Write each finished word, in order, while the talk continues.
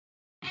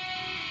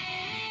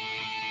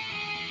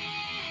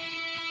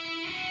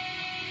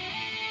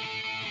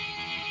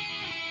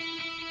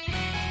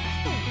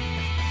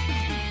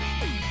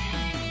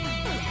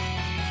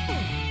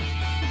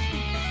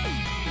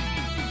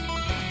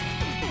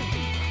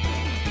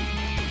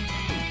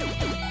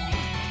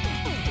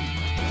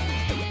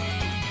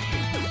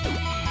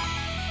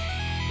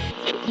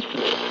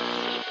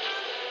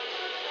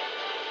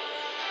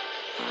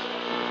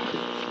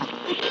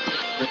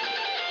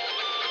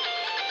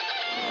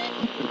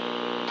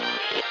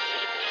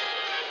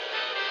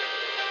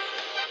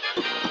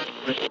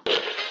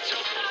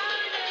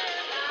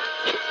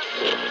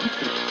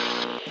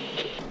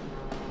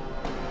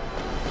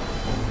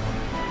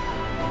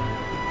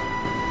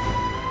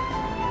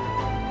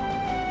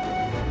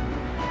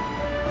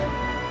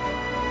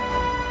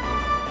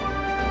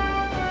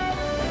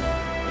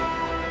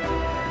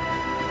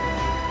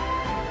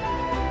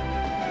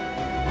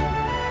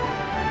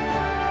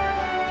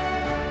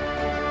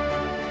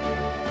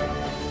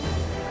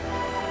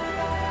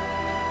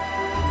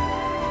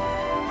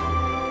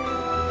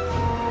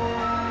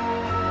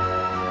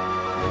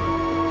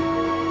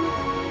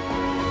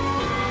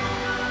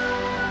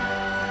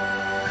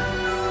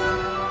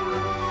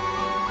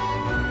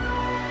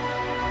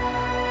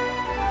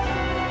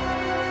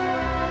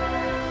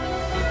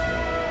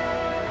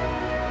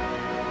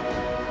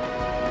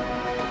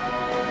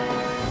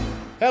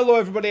Hello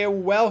everybody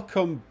and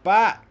welcome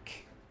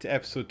back to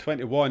episode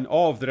 21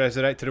 of the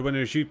Resurrected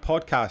Winners You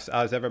podcast.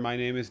 As ever, my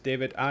name is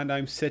David and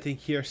I'm sitting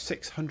here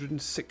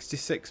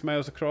 666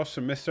 miles across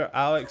from Mr.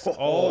 Alex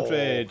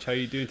Aldridge. How are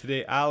you doing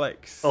today,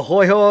 Alex?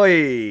 Ahoy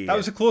hoy! That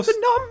was the closest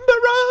the number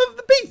of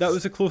the beast! That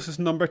was the closest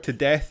number to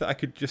death that I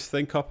could just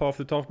think up off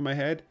the top of my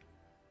head.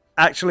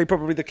 Actually,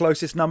 probably the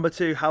closest number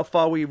to how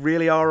far we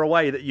really are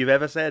away that you've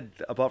ever said,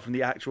 apart from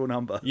the actual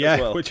number. Yeah, as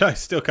well. Which I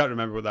still can't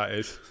remember what that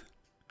is.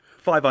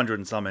 500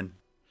 and something.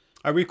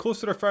 Are we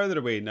closer or further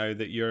away now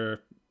that you've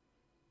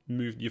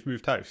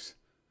moved house?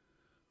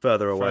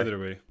 Further away. Further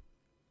away.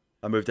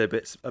 I moved a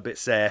bit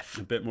south.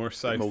 A bit more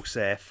south. More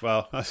south.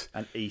 Well, that's...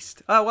 And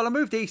east. Oh, well, I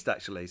moved east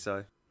actually,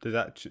 so. Did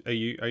that? Are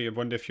you? I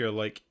wonder if you're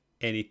like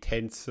any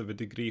tenths of a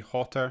degree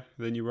hotter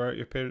than you were at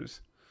your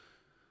parents'?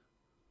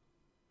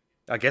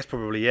 I guess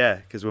probably, yeah,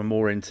 because we're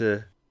more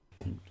into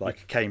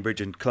like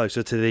Cambridge and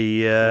closer to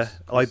the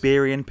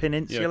Iberian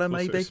Peninsula, closer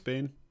maybe. to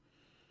Spain.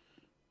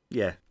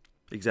 Yeah,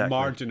 exactly.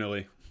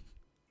 Marginally.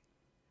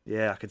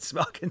 Yeah, I can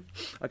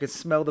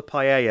smell the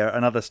paella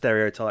and other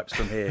stereotypes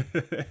from here.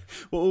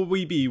 What will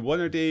we be? 1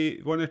 or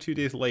 2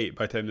 days late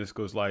by the time this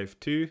goes live?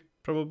 2,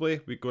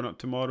 probably. We're going up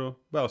tomorrow.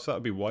 Well, so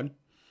that'll be 1.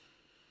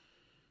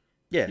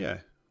 Yeah. Yeah.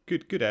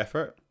 Good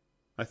effort,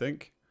 I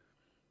think.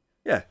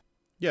 Yeah.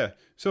 Yeah.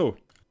 So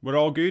we're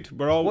all good.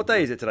 We're all. What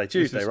day is it today?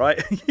 Tuesday, right?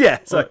 Yeah.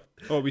 So.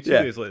 It'll be 2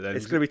 days late then.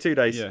 It's going to be 2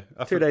 days. Yeah.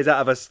 2 days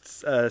out of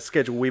a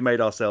schedule we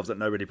made ourselves that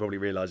nobody probably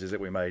realises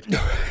that we made.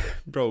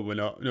 Probably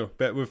not. No,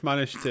 but we've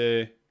managed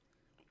to.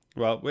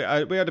 Well, we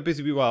had a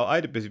busy week. Well, I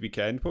had a busy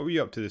weekend. What were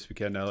you up to this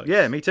weekend, Alex?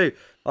 Yeah, me too.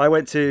 I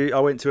went to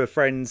a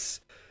friend's.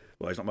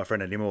 Well, he's not my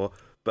friend anymore,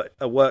 but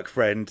a work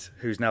friend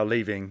who's now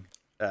leaving.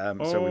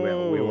 So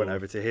we went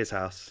over to his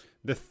house.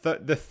 The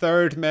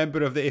third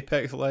member of the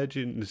Apex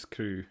Legends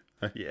crew.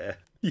 Yeah.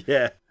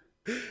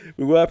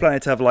 We were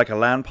planning to have like a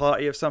LAN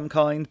party of some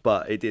kind,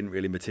 but it didn't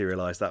really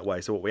materialise that way.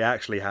 So what we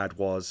actually had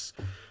was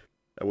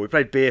we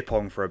played beer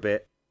pong for a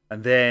bit,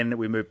 and then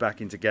we moved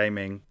back into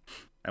gaming,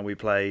 and we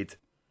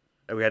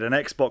had an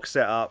Xbox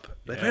set up.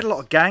 They played a lot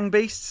of Gang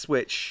Beasts,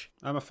 which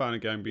I'm a fan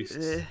of Gang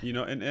Beasts. You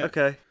not into it?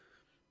 Okay.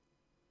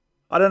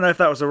 I don't know if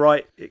that was the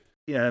right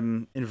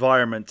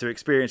environment to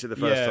experience it the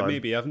first time. Yeah,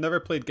 maybe. I've never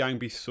played Gang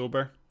Beasts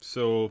sober,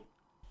 so.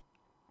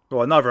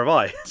 Well, neither have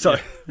I. So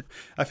yeah.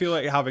 I feel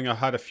like having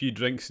had a few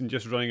drinks and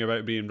just running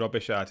about being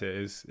rubbish at it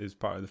is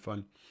part of the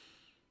fun.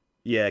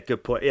 Yeah,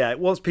 good point. Yeah,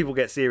 once people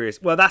get serious,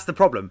 well, that's the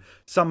problem.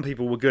 Some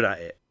people were good at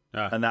it,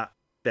 and that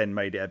then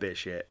made it a bit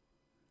shit.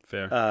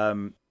 Fair.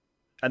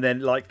 And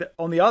then like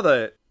on the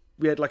other,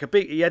 we had like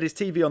he had his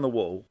TV on the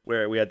wall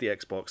where we had the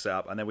Xbox set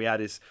up, and then he had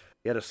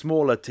a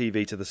smaller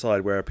TV to the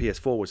side where a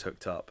PS4 was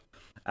hooked up.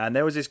 And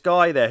there was this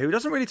guy there who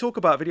doesn't really talk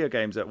about video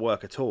games at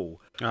work at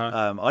all.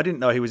 Uh-huh. I didn't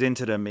know he was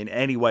into them in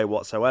any way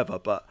whatsoever,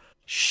 but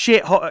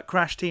shit hot at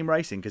Crash Team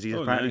Racing because he's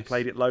apparently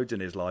played it loads in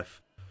his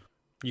life.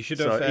 You should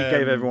have. So he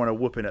gave everyone a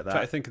whooping at that.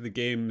 Try to think of the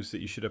games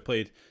that you should have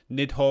played.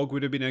 Nidhogg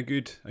would have been a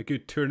good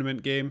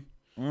tournament game.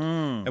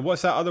 And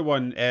what's that other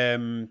one?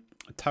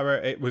 Tower.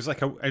 It was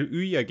like an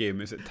Ouya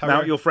game. Is it Tower?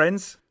 Mount Your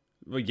Friends?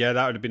 Well, yeah,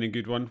 that would have been a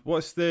good one.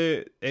 What's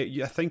the?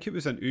 I think it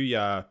was an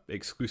Ouya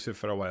exclusive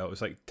for a while. It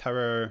was like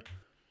Tower.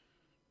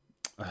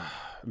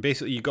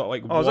 Basically, you got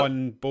like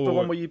one bow. The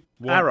one where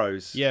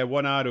arrows. Yeah,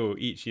 one arrow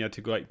each. You had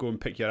to go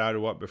and pick your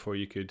arrow up before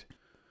you could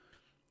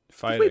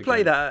fire. Did we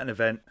play that at an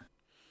event?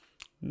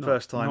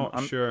 First time.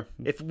 Not sure.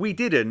 If we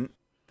didn't,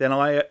 then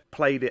I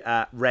played it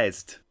at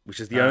Resd, which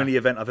is the only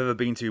event I've ever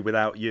been to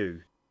without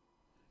you,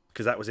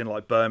 because that was in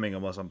like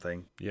Birmingham or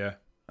something. Yeah.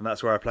 And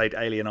that's where I played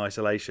Alien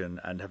Isolation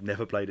and have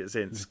never played it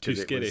since. It's too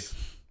scary.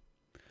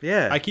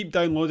 Yeah. I keep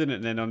downloading it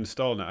and then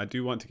uninstalling it. I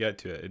do want to get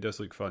to it. It does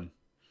look fun.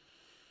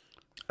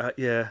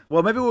 Yeah.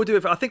 Well, maybe we'll do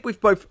it. I think we've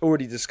both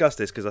already discussed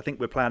this because I think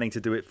we're planning to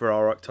do it for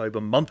our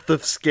October month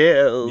of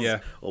skills.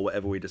 Yeah. Or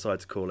whatever we decide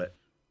to call it.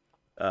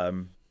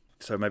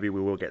 So maybe we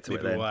will get to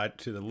it then. We'll add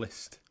to the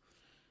list.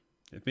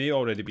 It may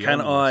already be on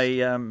the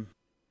list.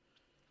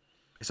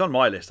 It's on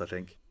my list, I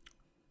think.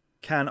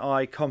 Can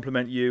I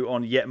compliment you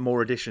on yet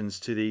more additions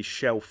to the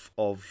shelf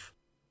of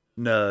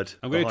nerd.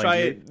 I'm going to try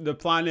it. The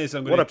plan is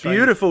I'm going What to a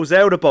beautiful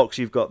Zelda box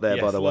you've got there,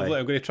 yes, by the lovely. way.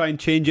 I'm going to try and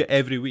change it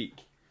every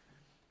week.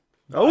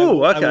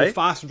 Oh, okay. I will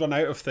fast run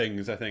out of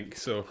things, I think.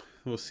 So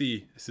we'll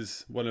see. This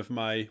is one of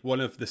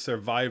the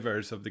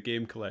survivors of the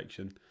game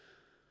collection.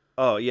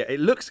 Oh yeah, it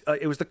looks.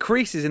 It was the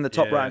creases in the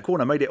top right-hand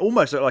corner made it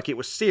almost look like it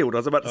was sealed. I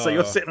was about to say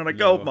you're sitting on a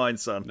gold mine,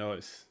 son. No,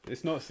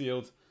 it's not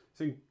sealed.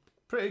 It's in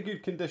pretty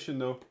good condition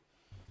though.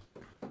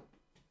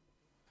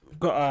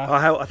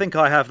 I think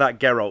I have that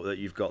Geralt that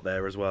you've got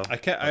there as well. I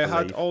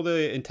had all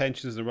the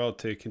intentions in the world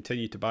to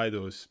continue to buy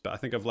those, but I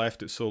think I've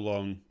left it so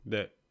long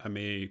that I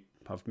may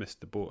have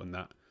missed the boat on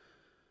that.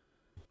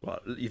 Well,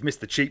 you've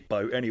missed the cheap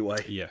boat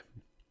anyway. Yeah.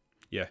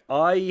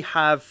 I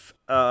have.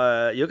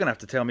 You're gonna have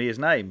to tell me his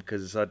name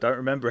because I don't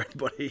remember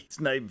anybody's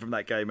name from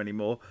that game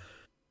anymore.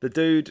 The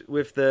dude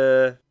with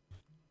the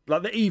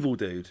evil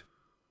dude.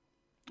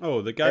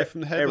 Oh, the guy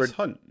from the Headless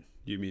Hunt.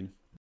 You mean?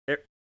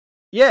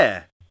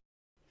 Yeah.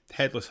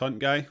 Headless Hunt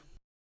guy.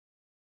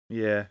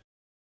 Yeah.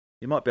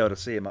 You might be able to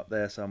see him up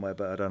there somewhere,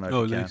 but I don't know if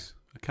you can. Nice.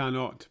 I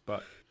cannot,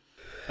 but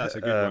that's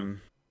a good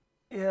one.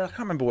 Yeah, I can't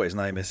remember what his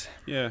name is.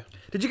 Yeah.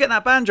 Did you get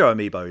that Banjo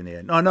amiibo in the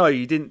end? No,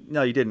 you didn't.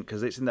 No, you didn't,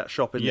 because it's in that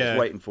shop and it's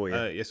waiting for you.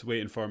 It's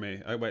waiting for me.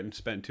 I went and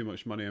spent too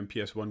much money on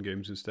PS1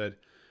 games instead.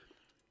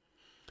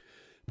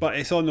 But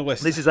it's on the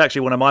list. This is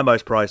actually one of my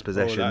most prized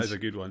possessions. Oh, that is a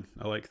good one.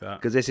 I like that.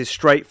 Because this is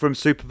straight from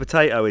Super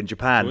Potato in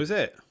Japan. Oh, is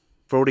it?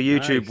 For all the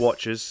YouTube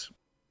watchers,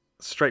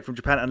 straight from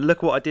Japan. And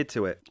look what I did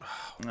to it.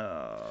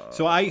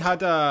 So I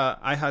had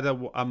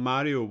a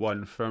Mario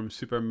one from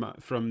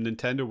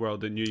Nintendo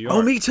World in New York.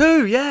 Oh, me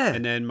too. Yeah.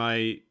 And then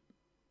my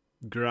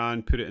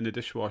gran put it in the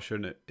dishwasher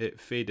and it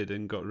faded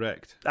and got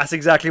wrecked. That's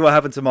exactly what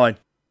happened to mine.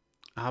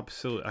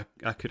 Absolutely,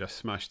 I could have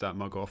smashed that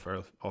mug off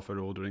her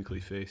old wrinkly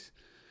face.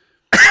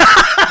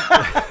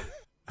 I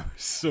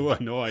was so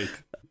annoyed.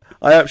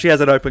 I hope she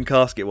has an open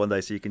casket one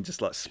day so you can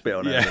just spit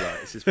on it and be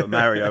like, this is for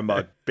Mario,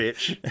 my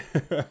bitch.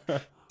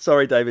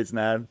 Sorry, David's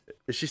nan.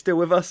 Is she still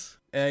with us?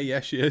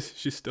 Yeah, she is.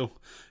 She's still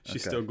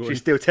going. She's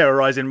still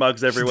terrorising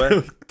mugs everywhere.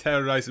 Still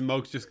terrorising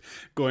mugs, just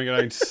going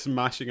around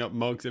smashing up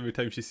mugs every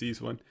time she sees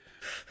one.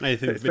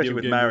 Especially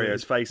with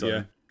Mario's face on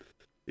it.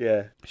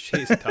 Yeah. She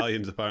hates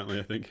Italians, apparently,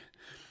 I think.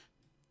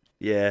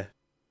 Yeah.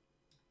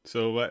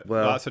 So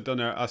that's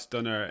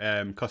done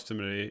our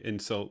customary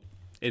insult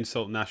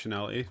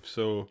nationality.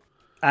 So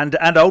and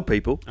old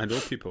people. And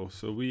old people.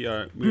 So we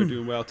are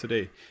doing well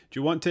today. Do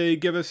you want to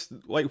give us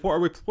what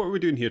are we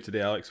doing here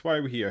today, Alex? Why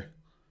are we here?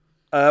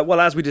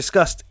 Well, as we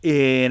discussed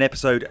in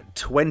episode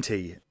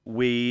 20,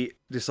 we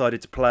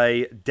decided to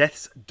play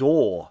Death's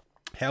Door.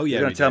 Hell yeah!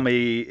 You're going to tell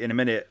me in a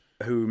minute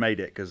who made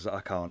it, because I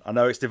can't. I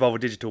know it's Devolver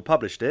Digital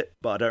published it,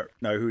 but I don't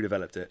know who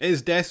developed it. It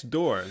is Death's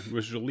Door. It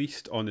was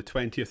released on the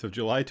 20th of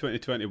July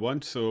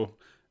 2021, so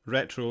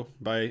retro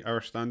by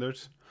our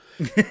standards.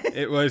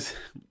 It was,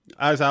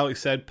 as Alex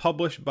said,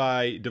 published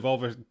by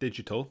Devolver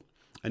Digital,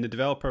 and the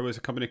developer was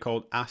a company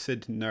called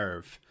Acid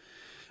Nerve.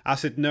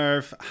 Acid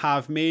Nerve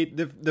have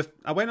made...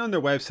 I went on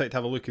their website to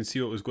have a look and see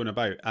what it was going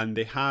about, and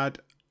they had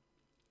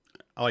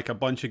a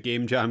bunch of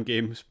Game Jam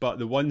games, but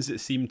the ones that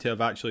seem to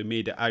have actually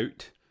made it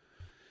out,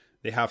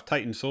 they have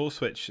Titan Souls,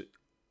 which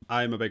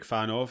I'm a big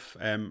fan of.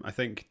 I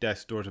think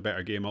Death's Door is a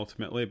better game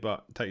ultimately,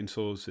 but Titan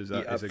Souls is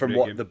a great from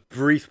game. The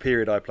brief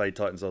period I played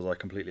Titan Souls, I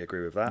completely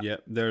agree with that. Yeah,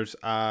 there's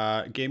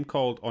a game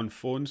on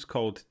phones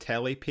called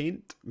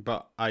Telepaint,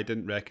 but I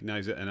didn't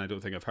recognise it and I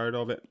don't think I've heard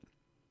of it.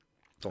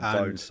 It's on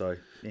phones, so...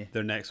 Yeah.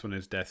 Their next one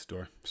is Death's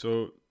Door.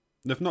 So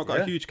they've not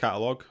got a huge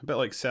catalogue, a bit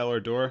like Cellar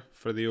Door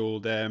for the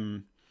old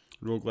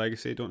Rogue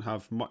Legacy. Don't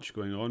have much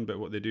going on, but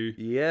what they do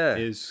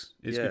is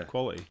good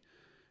quality.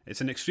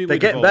 It's an extremely...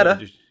 They're getting better.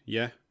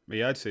 Yeah,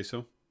 I'd say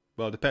so.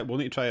 Well, we'll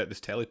need to try out this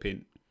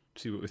Telepaint,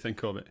 see what we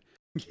think of it.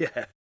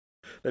 Yeah,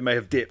 they may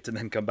have dipped and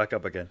then come back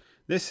up again.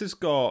 This has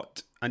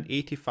got an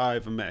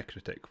 85 on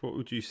Metacritic. What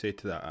would you say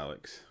to that,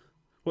 Alex?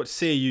 What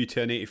say you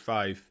to an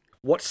 85?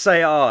 What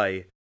say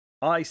I?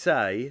 I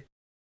say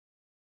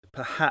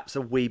perhaps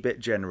a wee bit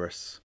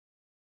generous.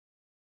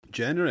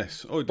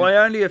 Generous? Oh, by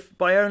only a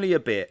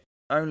bit.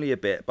 Only a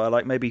bit.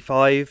 By maybe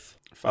 5.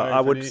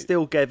 I would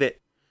still give it...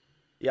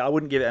 Yeah, I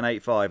wouldn't give it an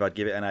 8.5. I'd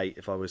give it an 8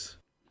 if I was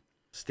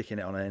sticking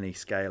it on any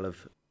scale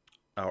of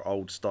our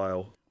old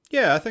style.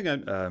 Yeah, I think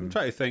I'm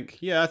trying to think.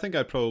 Yeah, I think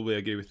I'd probably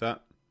agree with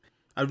that.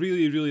 I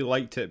really, really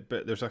liked it,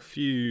 but there's a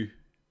few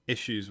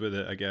issues with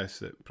it, I guess,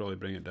 that probably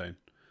bring it down.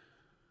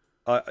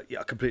 I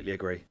completely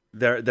agree.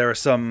 There are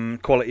some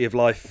quality of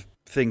life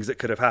things that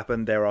could have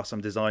happened. There are some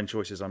design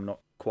choices I'm not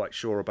quite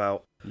sure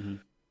about. Mm-hmm.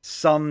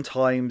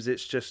 Sometimes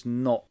it's just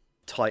not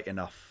tight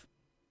enough.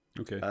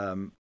 Okay.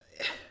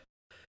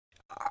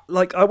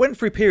 I went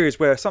through periods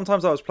where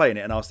sometimes I was playing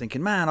it and I was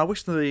thinking, man, I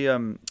wish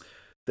the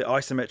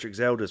isometric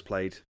Zeldas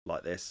played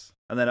like this.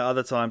 And then at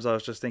other times I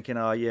was just thinking,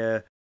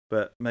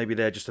 but maybe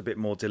they're just a bit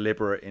more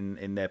deliberate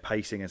in their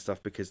pacing and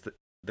stuff, because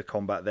the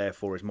combat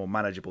therefore is more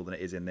manageable than it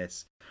is in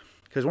this.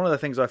 Because one of the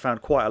things I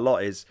found quite a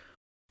lot is,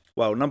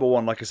 Well, number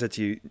one, like I said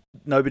to you,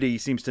 nobody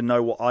seems to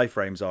know what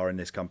iframes are in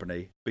this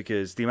company,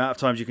 because the amount of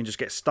times you can just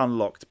get stun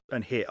locked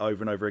and hit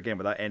over and over again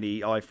without any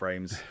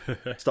iframes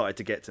started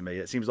to get to me.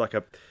 It seems like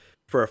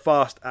for a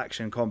fast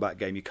action combat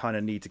game, you kind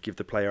of need to give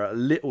the player a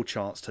little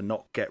chance to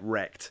not get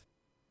wrecked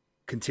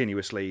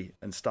continuously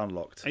and stun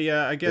locked.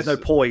 Yeah, I guess there's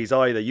no poise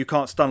either. You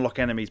can't stun lock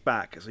enemies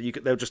back, so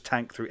they'll just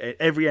tank through.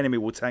 Every enemy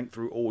will tank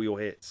through all your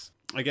hits.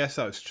 I guess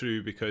that's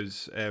true,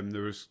 because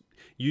there was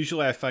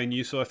usually I find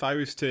you. So if I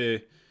was to,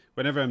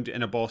 whenever I'm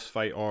in a boss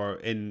fight or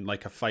in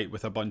like a fight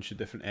with a bunch of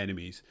different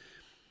enemies,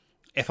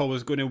 if I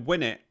was going to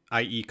win it,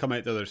 i.e., come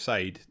out the other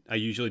side, I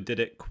usually did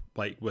it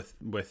like with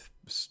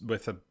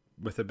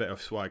a bit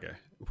of swagger.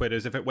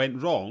 Whereas if it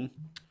went wrong,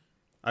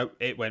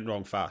 it went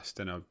wrong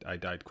fast and I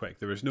died quick.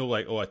 There was no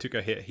like, oh, I took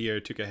a hit here,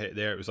 took a hit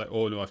there. It was like,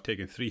 oh no, I've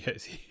taken 3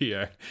 hits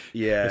here.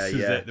 Yeah, this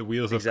is it. The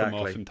wheels have come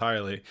off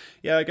entirely.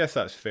 Yeah, I guess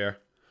that's fair.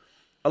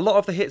 A lot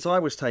of the hits I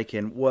was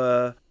taking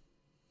were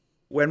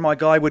when my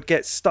guy would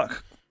get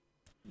stuck,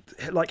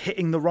 like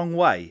hitting the wrong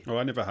way. Oh,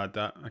 I never had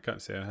that. I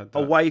can't say I had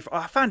that.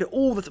 I found it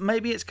all the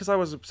maybe it's because I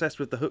was obsessed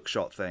with the hook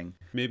shot thing.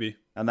 Maybe.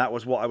 And that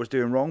was what I was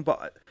doing wrong.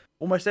 But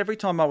almost every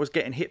time I was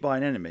getting hit by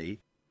an enemy,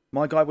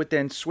 my guy would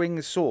then swing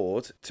the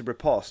sword to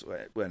riposte.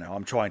 Well, no,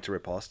 I'm trying to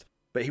riposte.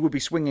 But he would be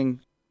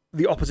swinging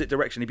the opposite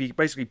direction. He'd be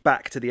basically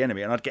back to the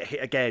enemy, and I'd get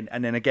hit again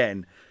and then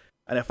again.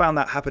 And I found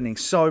that happening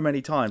so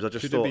many times. I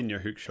just Could thought, have been your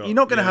hook shot. You're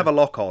not going to have a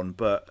lock on,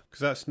 but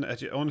because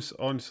that's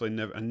honestly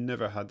I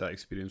never had that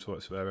experience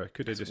whatsoever.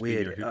 Could have just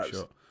been your hook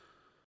shot.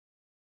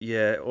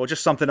 Yeah, or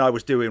just something I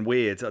was doing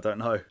weird. I don't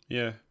know.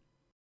 Yeah.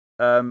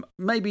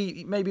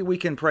 Maybe we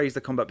can praise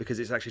the combat because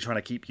it's actually trying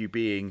to keep you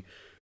being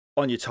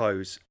on your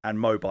toes and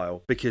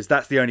mobile, because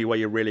that's the only way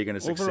you're really going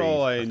to succeed.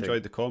 Overall, I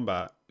enjoyed the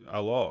combat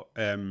a lot.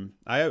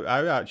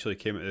 I actually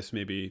came at this,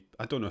 maybe,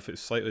 I don't know if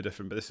it's slightly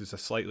different, but this is a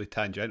slightly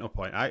tangential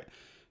point. I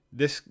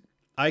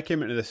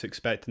came into this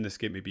expecting this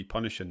game to be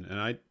punishing,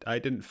 and I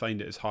didn't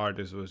find it as hard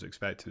as I was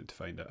expecting it to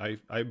find it.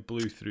 I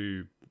blew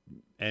through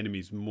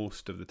enemies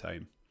most of the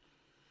time.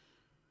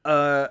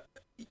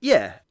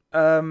 Yeah.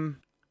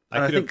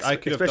 I think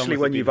especially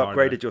when you've harder.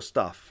 Upgraded your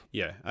stuff.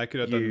 Yeah, I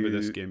could have done with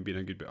this game being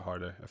a good bit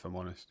harder, if I'm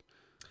honest.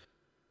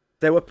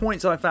 There were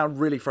points I found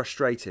really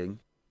frustrating.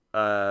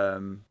 A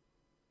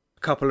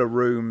couple of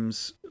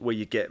rooms where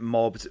you get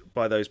mobbed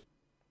by those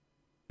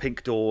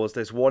pink doors.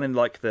 There's one in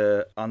like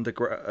the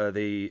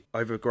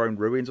overgrown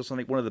ruins or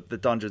something. One of the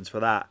dungeons for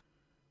that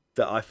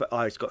I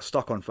got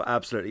stuck on for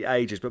absolutely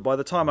ages. But by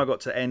the time I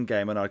got to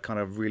endgame and I kind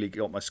of really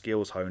got my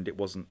skills honed, it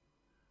wasn't.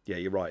 Yeah,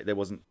 you're right. There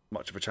wasn't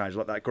much of a challenge.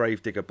 Like that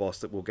Gravedigger boss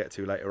that we'll get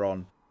to later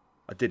on,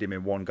 I did him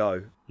in one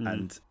go,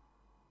 and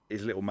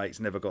his little mates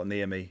never got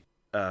near me.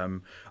 I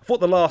thought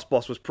the last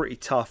boss was pretty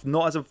tough,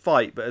 not as a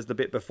fight, but as the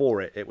bit before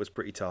it was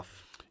pretty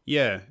tough.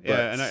 Yeah,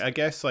 and I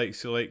guess I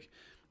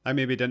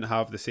maybe didn't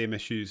have the same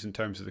issues in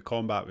terms of the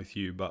combat with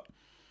you, but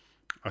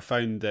I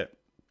found that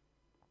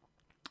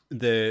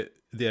the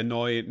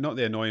annoying, not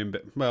the annoying,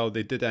 but well,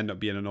 they did end up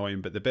being annoying,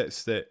 but the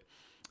bits that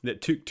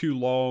took too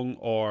long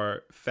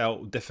or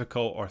felt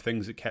difficult or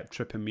things that kept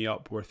tripping me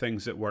up were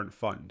things that weren't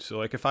fun. So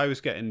like if I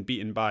was getting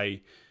beaten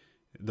by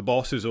the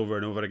bosses over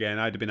and over again,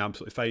 I'd have been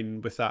absolutely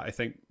fine with that, I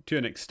think, to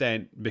an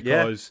extent,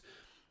 because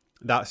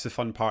that's the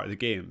fun part of the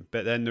game.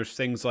 But then there's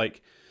things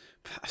like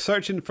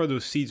searching for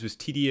those seeds was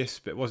tedious,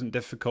 but it wasn't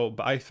difficult.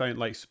 But I found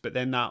but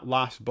then that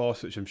last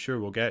boss, which I'm sure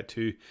we'll get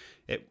to,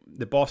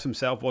 the boss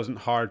himself wasn't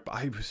hard, but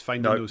I was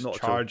finding those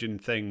charging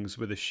things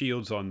with the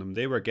shields on them,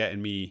 they were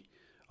getting me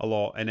a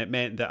lot, and it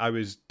meant that I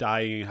was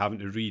dying and having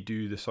to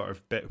redo the sort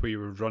of bit where you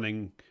were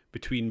running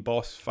between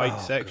boss fight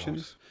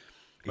sections,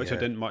 which I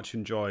didn't much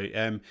enjoy.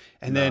 Then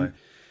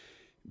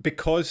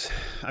because,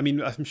 I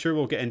mean, I'm sure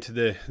we'll get into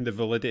the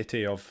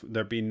validity of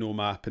there being no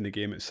map in the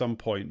game at some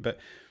point, but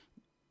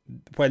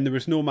when there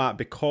was no map,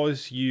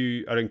 because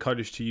you are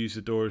encouraged to use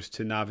the doors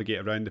to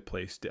navigate around the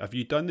place, have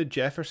you done the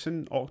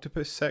Jefferson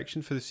Octopus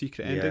section for the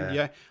secret ending?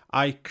 Yeah.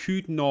 I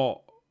could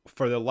not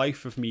for the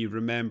life of me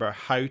remember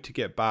how to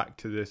get back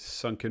to the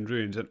sunken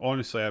ruins, and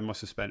honestly I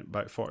must have spent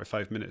about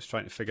 45 minutes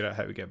trying to figure out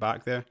how to get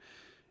back there.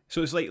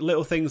 So it's like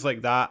little things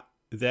like that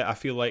I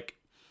feel like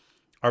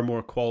are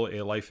more quality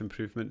of life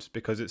improvements,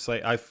 because it's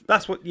like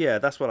that's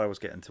what I was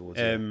getting towards,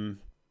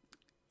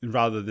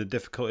 rather than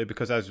difficulty,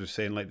 because as I was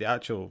saying, like the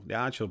actual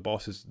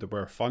bosses, they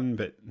were fun,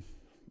 but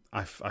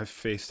I've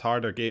faced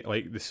harder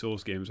like the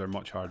Souls games are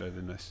much harder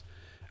than this,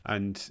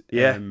 and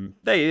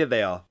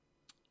they are.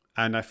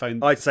 And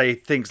I'd say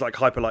things like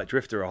Hyper Light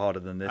Drifter are harder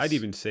than this. I'd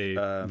even say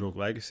Rogue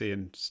Legacy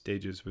and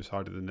Stages was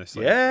harder than this.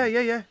 Like,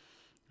 I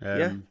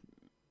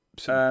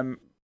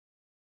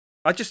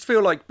just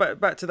feel like,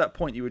 back to that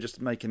point you were just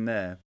making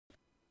there,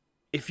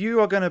 if you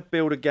are going to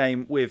build a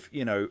game with,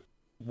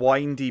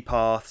 windy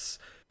paths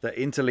that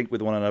interlink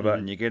with one another,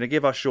 and you're going to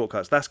give us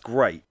shortcuts, that's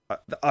great.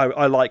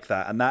 I like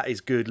that, and that is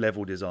good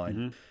level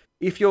design.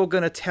 If you're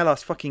going to tell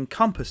us fucking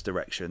compass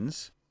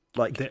directions,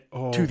 like to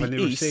the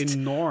east,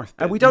 north,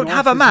 and we don't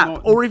have a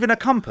map or even a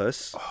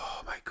compass.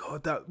 Oh my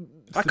god, that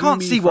I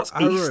can't see what's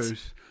hours.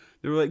 east.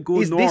 They were like, go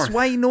north. Is this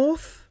way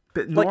north?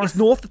 But Like, is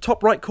north the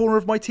top right corner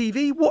of my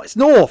TV? What? It's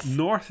north.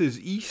 North is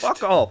east.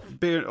 Fuck off.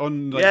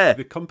 On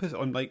the compass,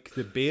 on like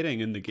the bearing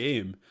in the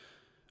game.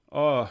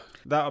 Oh,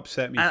 that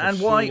upset me. And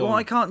for why? so long.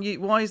 Why can't you?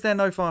 Why is there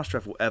no fast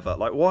travel ever?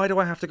 Like, why do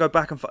I have to go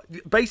back and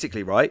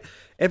basically, right?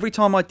 Every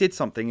time I did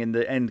something in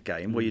the end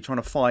game where you're trying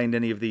to find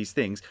any of these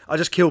things, I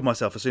just killed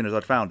myself as soon as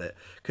I'd found it,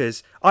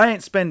 because I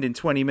ain't spending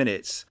 20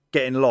 minutes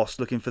getting lost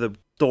looking for the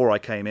door I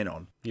came in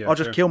on. Yeah, I'll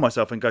just kill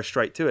myself and go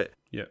straight to it.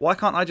 Yeah. Why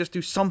can't I just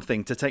do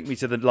something to take me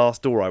to the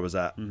last door I was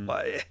at?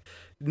 Like,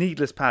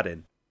 needless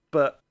padding.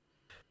 But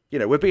you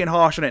know, we're being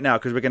harsh on it now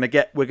because we're gonna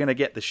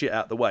get the shit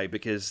out the way,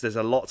 because there's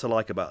a lot to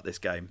like about this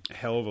game. A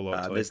hell of a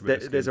lot.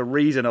 There's a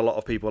reason a lot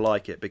of people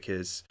like it,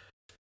 because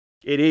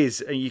it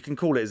is, and you can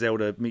call it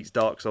Zelda meets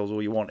Dark Souls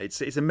all you want. It's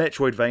a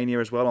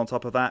Metroidvania as well on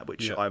top of that,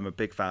 which I'm a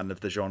big fan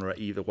of the genre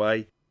either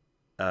way.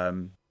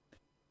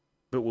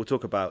 But we'll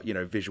talk about, you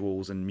know,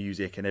 visuals and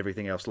music and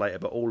everything else later.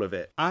 But all of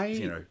it,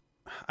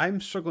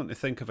 I'm struggling to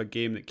think of a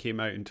game that came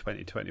out in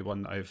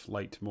 2021 that I've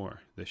liked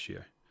more this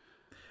year.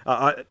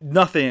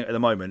 Nothing at the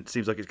moment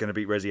seems like it's going to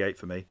beat Resi 8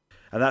 for me.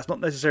 And that's not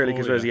necessarily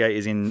because Resi 8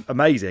 is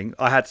amazing.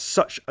 I had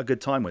such a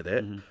good time with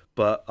it,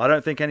 but I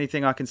don't think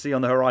anything I can see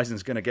on the horizon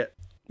is going to get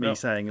me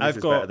saying this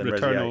is better than Resi 8.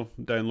 I've got Returnal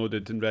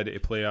downloaded and ready to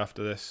play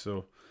after this,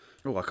 so...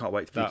 Oh, I can't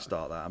wait for you to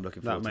start that. I'm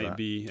looking forward to that. That might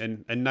be...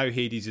 And now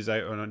Hades is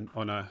out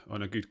on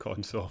a good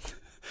console.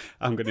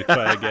 I'm going to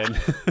try again.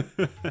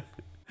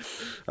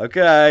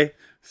 Okay.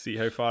 See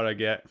how far I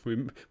get.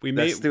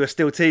 Let's do a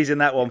still teasing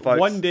that one, folks.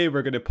 One day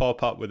we're going to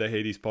pop up with a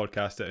Hades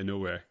podcast out of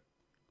nowhere.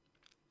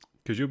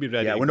 Because you'll be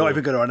ready. Yeah, we're not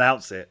even going to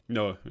announce it.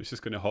 No, it's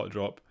just going to hot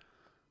drop.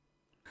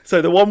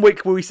 So the 1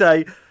 week where we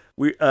say,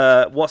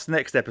 what's the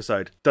next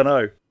episode?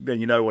 Dunno.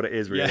 Then you know what it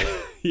is, really.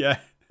 Yeah.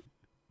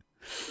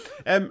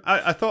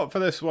 I thought for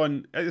this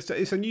one,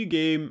 it's a new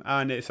game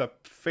and it's a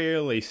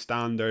fairly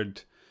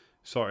standard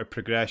sort of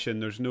progression.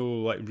 There's no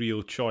like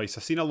real choice.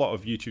 I've seen a lot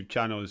of YouTube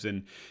channels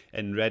and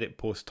Reddit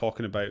posts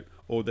talking about,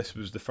 oh, this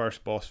was the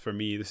first boss for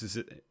me.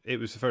 It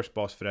was the first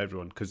boss for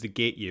everyone, because they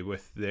gate you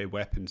with the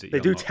weapons that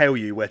they do tell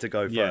you where to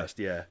go first.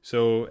 Yeah.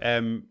 So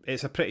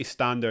it's a pretty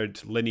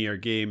standard linear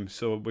game.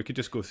 So we could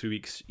just go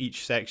through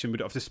each section. We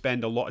don't have to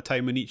spend a lot of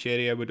time in each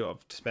area. We don't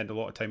have to spend a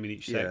lot of time in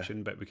each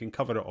section, but we can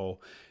cover it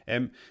all.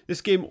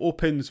 This game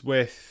opens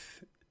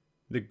with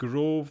the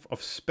Grove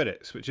of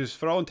Spirits, which is,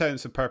 for all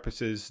intents and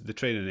purposes, the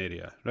training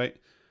area, right?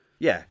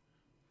 Yeah.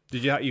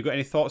 Did you got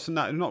any thoughts on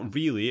that? Not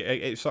really.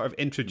 It sort of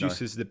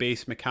introduces the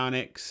base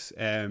mechanics,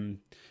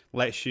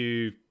 lets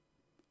you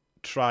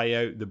try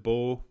out the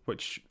bow,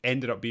 which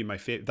ended up being my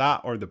favorite.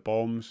 That or the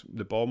bombs.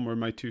 The bomb were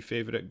my two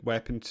favorite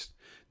weapons,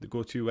 the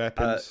go-to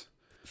weapons.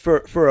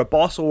 For a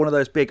boss or one of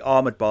those big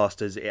armored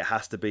bastards, it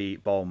has to be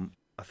bomb,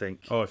 I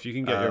think. Oh, if you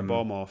can get your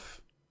bomb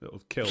off,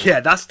 it'll kill. Yeah,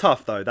 that's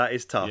tough though. That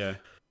is tough. Yeah.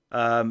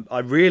 I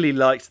really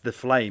liked the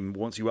flame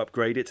once you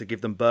upgrade it to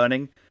give them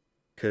burning,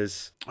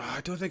 because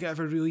I don't think I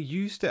ever really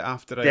used it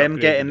after I them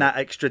getting it. that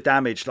extra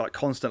damage like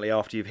constantly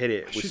after you've hit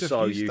it was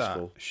so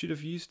useful. Should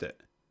have used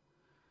it.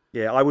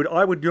 Yeah, I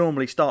would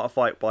normally start a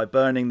fight by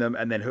burning them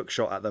and then hook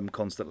shot at them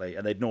constantly,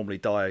 and they'd normally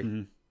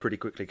die pretty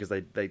quickly because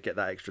they'd get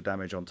that extra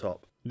damage on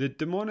top. The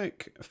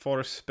demonic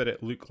forest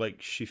spirit looked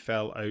like she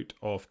fell out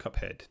of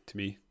Cuphead to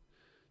me.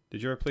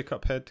 Did you ever play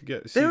Cuphead to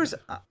get?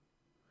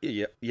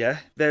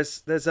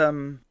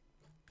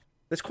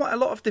 There's quite a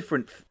lot of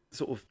different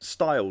sort of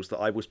styles that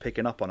I was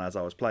picking up on as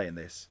I was playing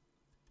this.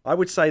 I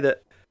would say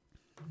that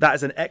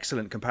is an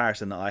excellent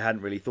comparison that I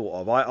hadn't really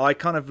thought of. I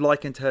kind of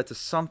likened her to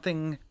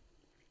something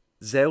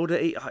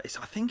Zelda-y.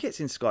 I think it's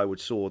in Skyward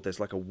Sword.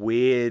 There's like a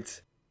weird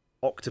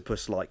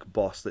octopus-like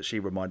boss that she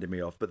reminded me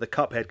of, but the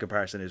Cuphead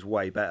comparison is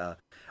way better.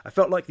 I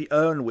felt like the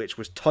Urn Witch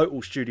was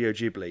total Studio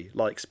Ghibli,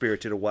 like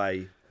Spirited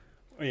Away.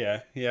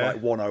 Yeah.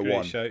 Like 101.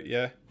 Great shout,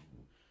 yeah.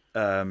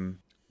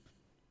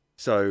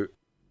 So,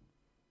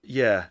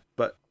 yeah,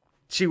 but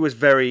she was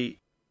very,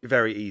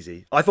 very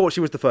easy. I thought she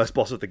was the first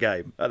boss of the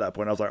game at that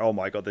point. I was like, oh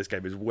my god, this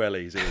game is well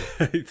easy.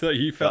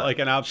 You felt like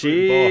an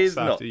absolute boss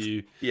after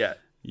you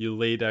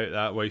laid out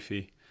that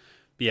wifey.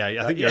 But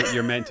yeah, I think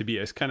you're meant to beat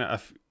her. It's kind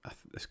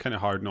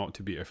of hard not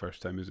to beat her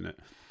first time, isn't it?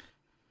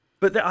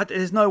 But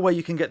there's no way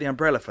you can get the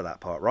umbrella for that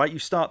part, right? You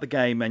start the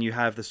game and you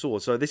have the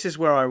sword. So this is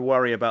where I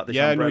worry about this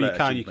umbrella. Yeah, no, you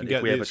can. You can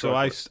get it. So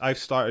I've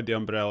started the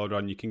umbrella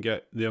run. You can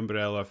get the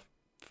umbrella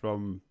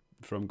from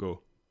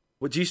Go.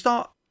 Well, do you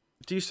start?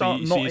 You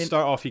start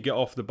off, you get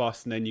off the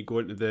bus, and then you go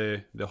into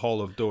the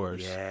Hall of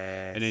Doors.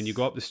 Yes. And then you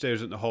go up the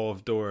stairs at the Hall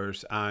of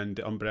Doors, and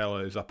the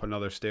umbrella is up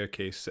another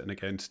staircase sitting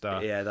against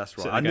that. Yeah, that's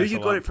right. I knew you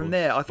got it from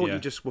there. I thought you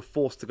just were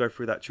forced to go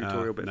through that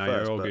tutorial bit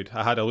first. You're all good.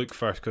 I had a look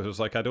first because I was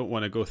like, I don't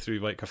want to go through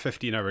like a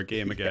 15-hour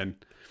game again.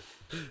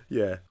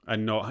 Yeah.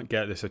 And not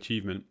get this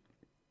achievement.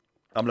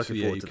 I'm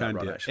looking forward to that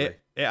run, actually.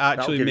 It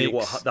actually That'll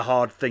makes give you the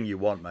hard thing you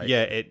want, mate.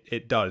 Yeah,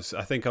 it does.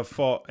 I think I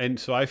fought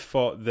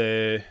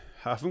the...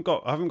 I haven't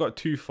got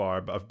too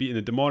far, but I've beaten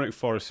the demonic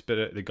forest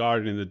spirit, the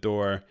guardian in the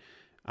door,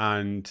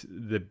 and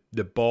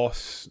the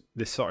boss,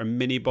 the sort of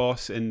mini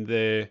boss in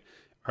the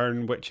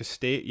Urn Witch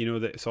estate. You know,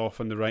 that's off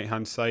on the right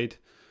hand side.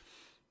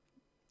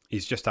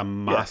 he's just a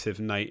massive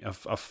knight.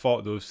 I've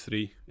fought those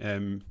three.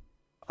 I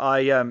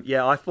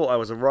thought I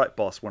was a right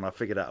boss when I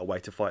figured out a way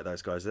to fight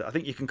those guys. I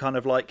think you can kind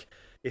of like,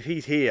 if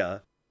he's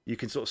here, you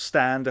can sort of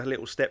stand a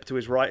little step to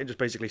his right and just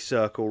basically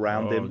circle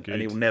around him, good.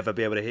 and he'll never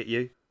be able to hit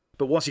you.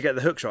 But once you get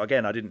the hook shot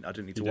again, I didn't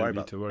need to worry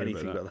about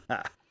anything about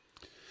that.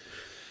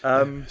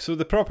 So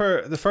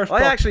the first.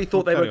 I actually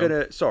thought they were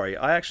gonna. Sorry,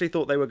 I actually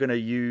thought they were gonna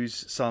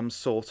use some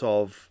sort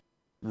of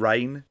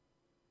rain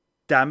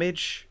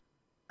damage,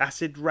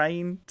 acid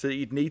rain. So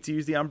you'd need to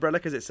use the umbrella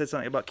because it said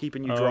something about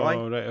keeping you dry.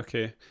 Oh right,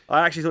 okay.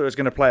 I actually thought it was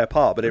going to play a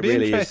part, but it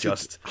really is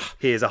just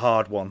here's a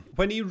hard one.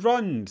 When he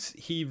runs,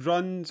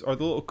 or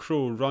the little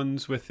crow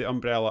runs with the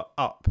umbrella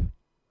up.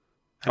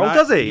 And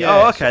does he?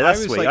 Yeah, okay, so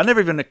that's sweet. like, I never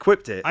even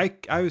equipped it.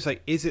 I was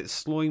like, is it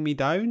slowing me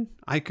down?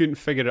 I couldn't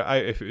figure it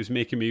out if it was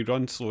making me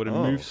run slower and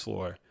move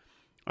slower.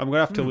 I'm going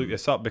to have to look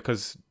this up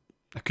because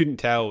I couldn't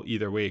tell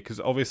either way, because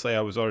obviously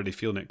I was already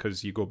feeling it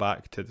because you go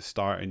back to the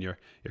start and your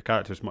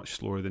character's much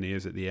slower than he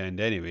is at the end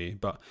anyway.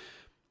 But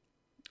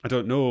I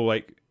don't know,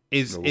 like,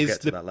 we'll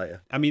get to that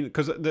later. I mean,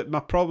 because my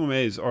problem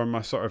is, or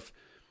my sort of,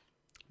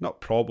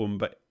 not problem,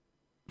 but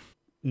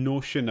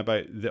notion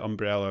about the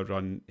umbrella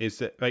run is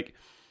that, like,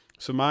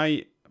 so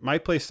my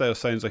playstyle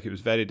sounds like it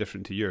was very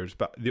different to yours,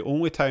 but the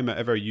only time I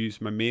ever used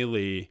my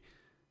melee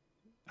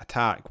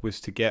attack was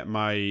to get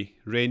my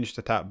ranged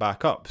attack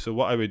back up. So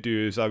what I would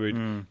do is I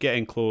would get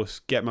in close,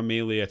 get my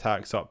melee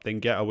attacks up, then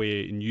get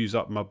away and use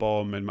up my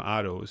bomb and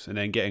my arrows, and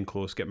then get in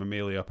close, get my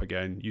melee up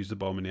again, use the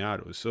bomb and the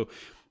arrows. So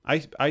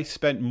I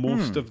spent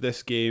most of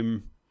this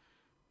game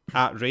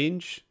at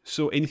range.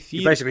 So in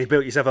theory, you basically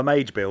built yourself a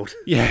mage build.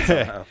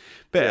 Yeah,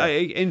 but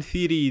in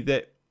theory,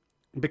 that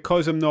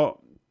because I'm not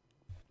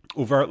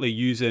overtly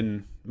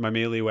using my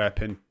melee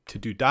weapon to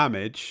do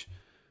damage,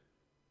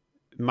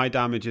 my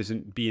damage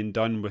isn't being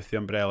done with the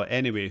umbrella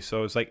anyway. So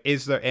I was like,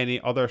 is there any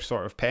other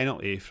sort of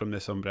penalty from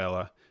this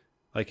umbrella?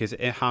 Like, is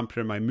it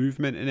hampering my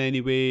movement in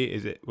any way?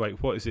 Is it like,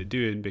 what is it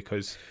doing?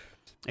 Because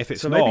if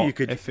it's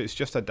if it's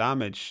just a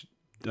damage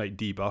like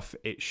debuff,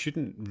 it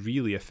shouldn't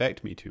really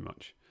affect me too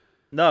much.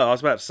 No, I was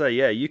about to say,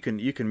 yeah, you can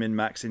min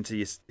max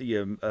into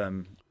your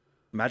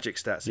magic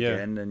stats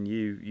again, and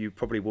you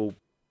probably will.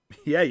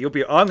 Yeah, you'll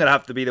be. I'm gonna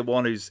have to be the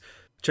one who's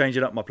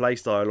changing up my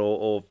playstyle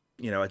or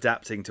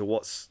adapting to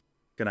what's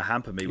gonna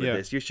hamper me with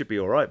this. You should be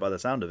all right by the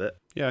sound of it.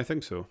 Yeah, I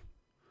think so.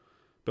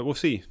 But we'll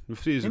see. We'll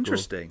see as it goes.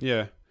 Interesting.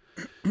 Yeah.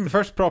 The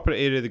first proper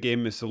area of the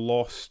game is the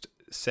Lost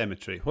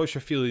Cemetery. What's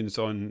your feelings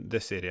on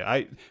this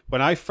area?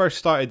 When I first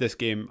started this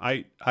game,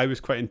 I was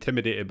quite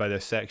intimidated by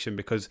this section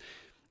because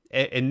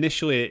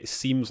initially it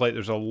seems like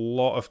there's a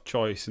lot of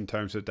choice in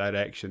terms of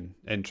direction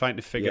and trying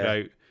to figure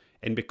out,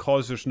 and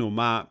because there's no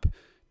map,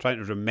 trying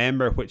to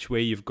remember which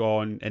way you've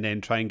gone and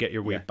then try and get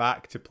your way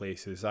back to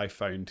places, I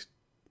found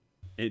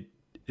it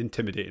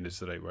intimidating is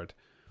the right word.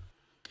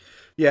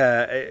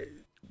 Yeah,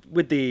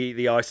 with the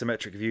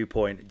isometric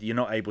viewpoint, you're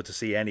not able to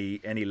see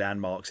any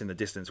landmarks in the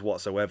distance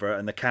whatsoever,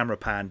 and the camera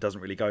pan doesn't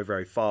really go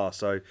very far,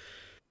 so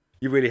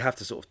you really have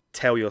to sort of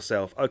tell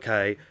yourself,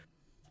 okay,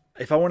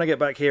 if I want to get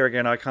back here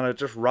again, I kind of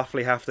just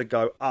roughly have to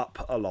go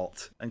up a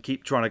lot and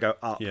keep trying to go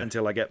up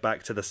until I get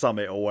back to the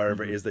summit or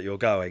wherever it is that you're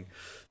going.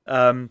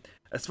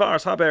 As far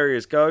as hub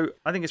areas go,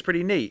 I think it's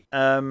pretty neat.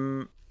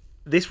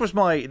 This was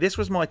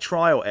my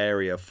trial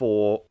area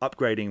for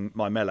upgrading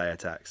my melee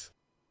attacks,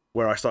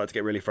 where I started to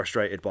get really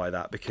frustrated by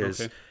that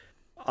because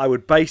I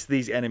would base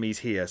these enemies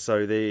here.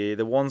 So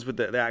the ones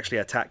that actually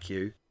attack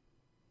you,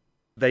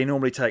 they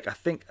normally take, I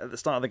think at the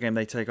start of the game,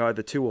 they take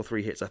either 2 or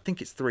 3 hits. I think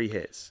it's 3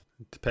 hits.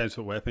 Depends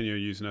what weapon you're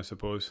using, I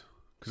suppose.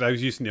 Because I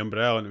was using the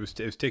umbrella and it was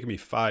taking me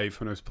 5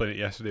 when I was playing it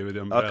yesterday with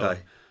the umbrella.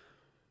 Okay.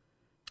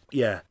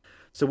 Yeah.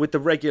 So with the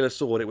regular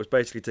sword, it was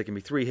basically taking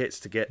me 3 hits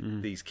to get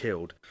these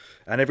killed.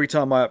 And every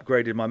time I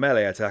upgraded my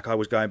melee attack, I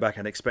was going back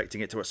and expecting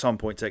it to at some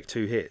point take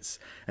 2 hits.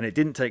 And it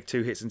didn't take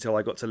 2 hits until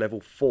I got to level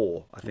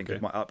 4, I think,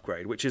 of my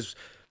upgrade, which is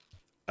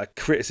a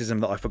criticism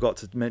that I forgot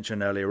to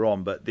mention earlier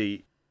on.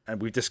 And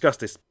we've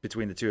discussed this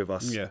between the two of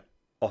us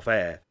off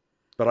air.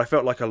 But I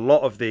felt like a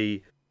lot of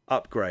the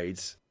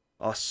upgrades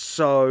are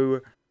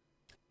so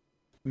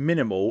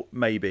minimal,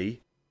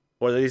 maybe,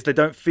 or at least they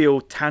don't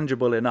feel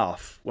tangible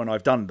enough when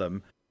I've done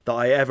them, that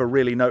I ever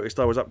really noticed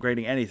I was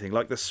upgrading anything.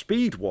 Like the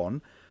speed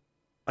one,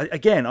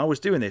 I was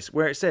doing this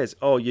where it says,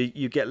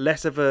 you get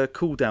less of a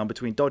cooldown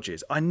between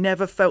dodges. I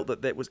never felt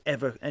that it was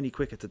ever any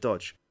quicker to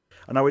dodge.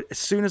 And as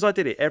soon as I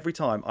did it, every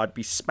time, I'd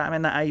be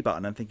spamming that A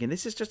button and thinking,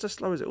 this is just as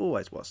slow as it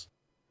always was.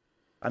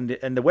 And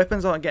the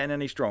weapons aren't getting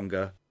any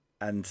stronger,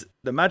 and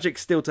the magic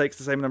still takes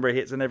the same number of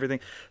hits and everything.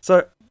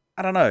 So,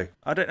 I don't know.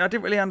 I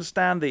didn't really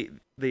understand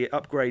the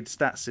upgrade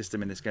stats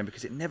system in this game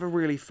because it never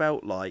really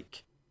felt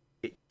like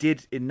it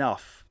did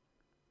enough,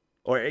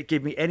 or it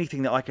gave me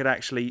anything that I could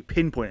actually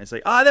pinpoint and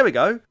say, there we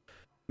go.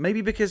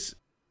 Maybe because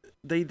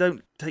they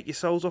don't take your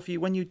souls off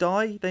you when you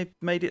die, they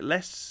made it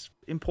less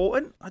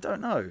important. I don't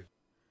know.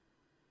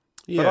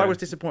 Yeah. But I was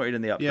disappointed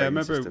in the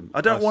upgrading system.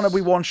 I don't want to be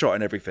one-shot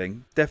and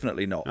everything.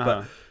 Definitely not.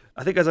 But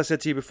I think, as I said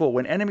to you before,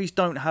 when enemies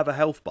don't have a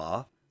health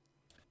bar,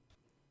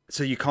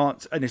 So you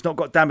can't, and it's not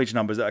got damage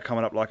numbers that are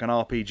coming up like an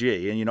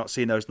RPG, and you're not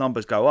seeing those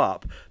numbers go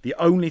up. The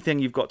only thing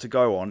you've got to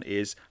go on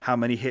is how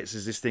many hits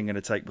is this thing going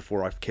to take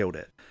before I've killed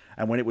it.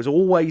 And when it was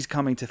always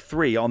coming to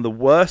 3 on the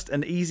worst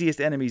and easiest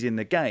enemies in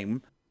the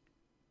game,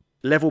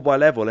 level by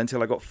level,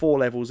 until I got 4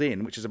 levels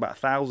in, which is about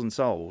 1,000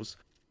 souls,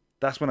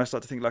 that's when I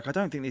started to think, like, I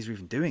don't think these are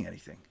even doing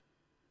anything.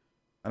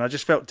 And I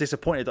just felt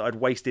disappointed that I'd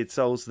wasted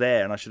souls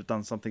there, and I should have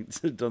done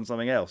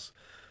something else.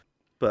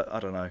 But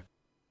I don't know.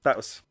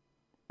 That's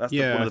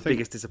one of the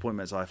biggest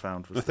disappointments I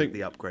found was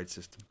the upgrade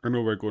system. I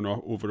know we're going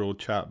over old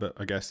chat, but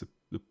I guess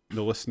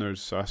the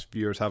listeners, us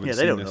viewers, haven't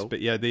seen this. Know.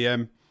 But yeah,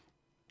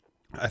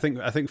 I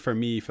think for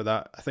me, for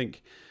that, I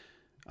think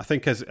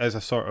as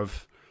a sort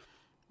of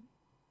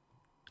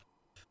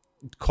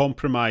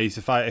compromise,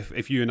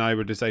 if you and I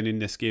were designing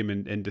this game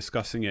and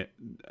discussing it,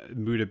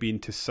 would have been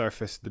to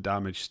surface the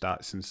damage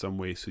stats in some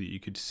way so that you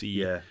could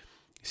see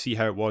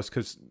how it was,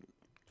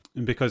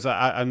 because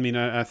I mean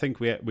I think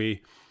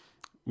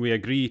we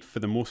agreed for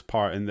the most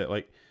part in that,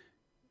 like,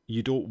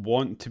 you don't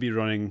want to be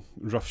running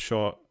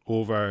roughshod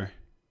over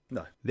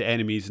the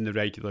enemies in the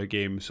regular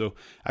game. So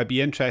I'd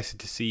be interested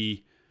to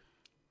see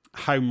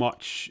how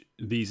much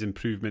these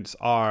improvements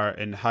are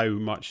and how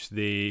much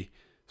they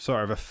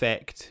sort of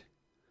affect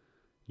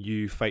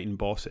you fighting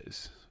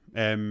bosses.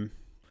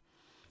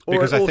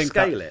 Because I think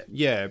scale it.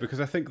 Yeah, because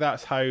I think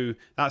that's how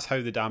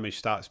the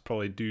damage stats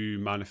probably do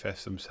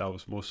manifest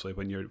themselves mostly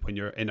when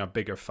you're in a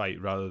bigger fight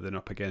rather than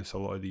up against a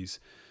lot of these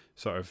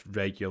sort of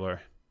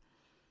regular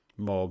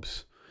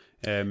mobs.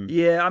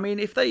 Yeah, I mean,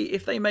 if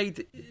they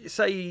made,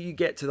 say you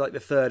get to like the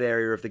third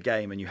area of the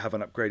game and you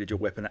haven't upgraded your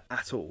weapon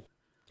at all,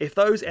 if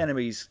those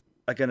enemies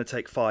are going to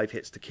take 5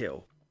 hits to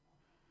kill,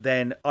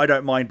 then I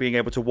don't mind being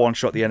able to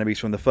one-shot the enemies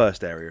from the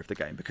first area of the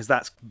game, because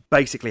that's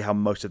basically how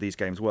most of these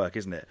games work,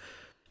 isn't it?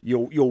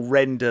 You'll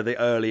render the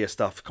earlier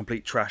stuff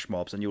complete trash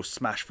mobs and you'll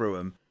smash through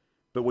them,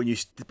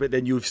 but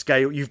then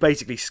you've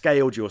basically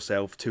scaled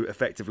yourself to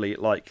effectively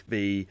like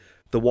the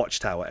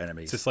Watchtower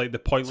enemies. It's just like the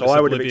pointless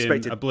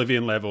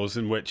Oblivion levels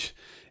in which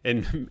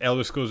in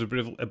Elder Scrolls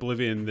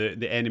Oblivion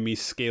the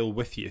enemies scale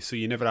with you, so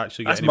you never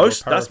actually get more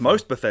powerful. That's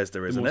most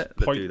Bethesda, isn't it?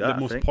 The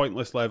most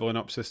pointless leveling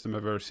up system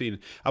I've ever seen.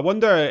 I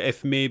wonder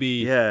if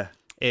maybe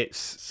it's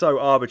so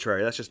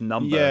arbitrary. That's just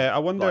number. Yeah, I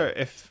wonder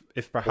if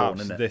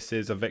perhaps this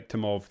is a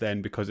victim of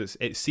then, because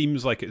it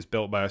seems like it's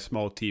built by a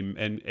small team,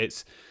 and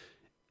it's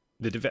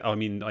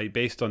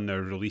based on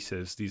their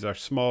releases, these are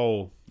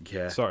small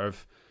sort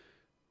of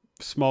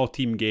small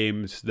team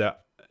games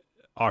that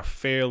are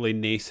fairly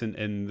nascent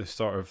in the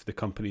sort of the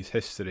company's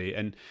history,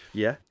 and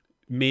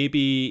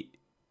maybe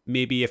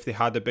if they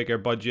had a bigger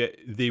budget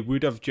they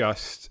would have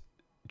just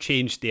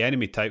changed the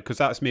enemy type, because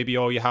that's maybe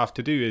all you have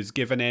to do is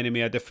give an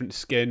enemy a different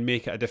skin,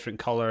 make it a different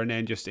color, and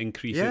then just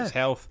increase its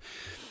health.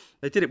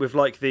 They did it with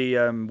like the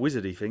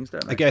wizardy things,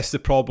 don't they? I guess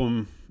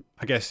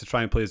to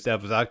try and play as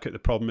devil's advocate, the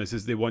problem is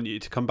they want you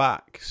to come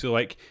back, so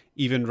like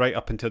even right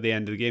up until the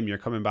end of the game you're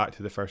coming back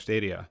to the first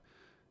area.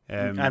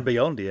 And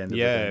beyond the end of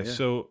the game,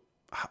 so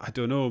I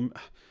don't know.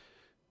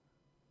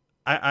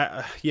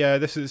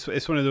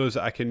 It's one of those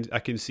that I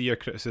can see your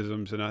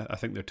criticisms, and I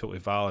think they're totally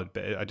valid,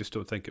 but I just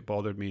don't think it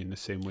bothered me in the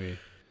same way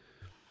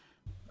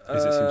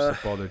as it seems to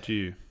have bothered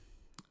you.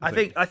 I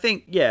think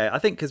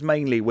because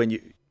mainly when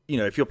you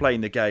if you're playing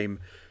the game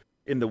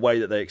in the way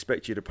that they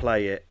expect you to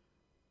play it,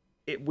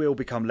 it will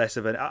become less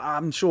of an...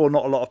 I'm sure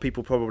not a lot of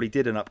people probably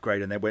did an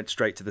upgrade and they went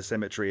straight to the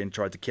cemetery and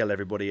tried to kill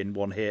everybody in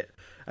one hit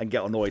and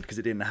get annoyed because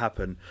it didn't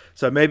happen.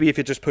 So maybe if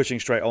you're just pushing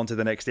straight on to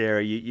the next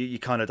area, you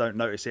kind of don't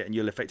notice it and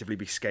you'll effectively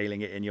be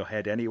scaling it in your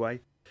head anyway.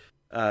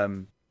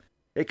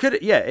 It could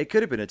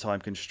have been a time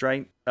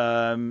constraint.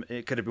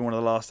 It could have been one of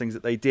the last things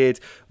that they did.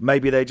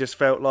 Maybe they just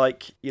felt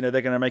like, they're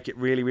going to make it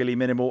really, really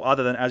minimal,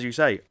 other than, as you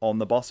say, on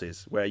the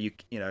bosses, where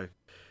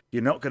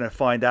you're not going to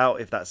find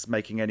out if that's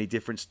making any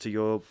difference to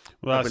your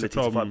ability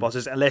to fight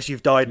bosses unless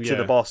you've died to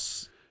the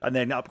boss and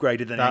then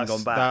upgraded and then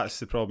gone back. That's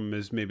the problem.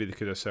 Is maybe they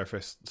could have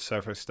surfaced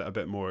it a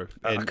bit more,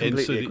 so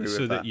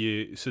that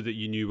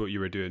you knew what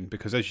you were doing.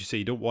 Because as you say,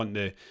 you don't want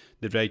the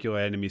regular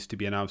enemies to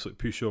be an absolute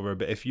pushover.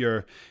 But if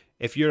you're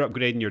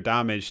upgrading your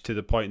damage to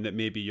the point that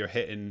maybe you're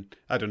hitting,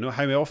 I don't know,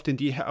 how often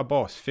do you hit a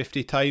boss?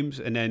 50 times,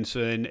 and then so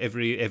in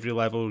every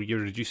level you're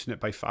reducing it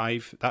by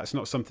 5. That's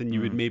not something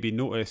you would maybe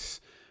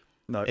notice.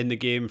 No. In the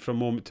game from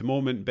moment to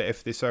moment, but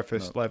if they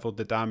leveled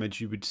the damage,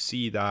 you would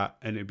see that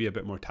and it'd be a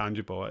bit more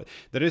tangible.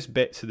 There is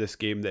bits of this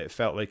game that it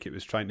felt like it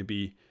was trying to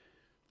be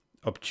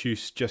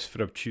obtuse just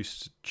for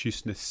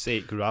obtuseness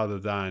sake, rather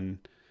than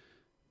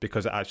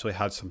because it actually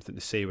had something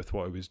to say with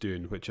what it was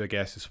doing, which I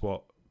guess is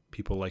what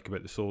people like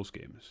about the Souls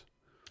games.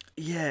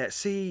 Yeah,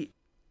 see,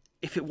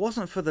 if it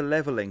wasn't for the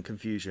leveling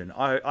confusion,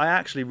 I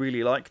actually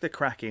really like the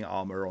cracking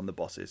armor on the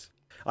bosses.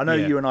 I know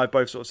you and I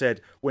both sort of said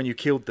when you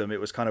killed them, it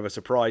was kind of a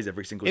surprise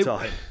every single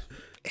time.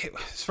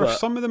 For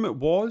some of them, it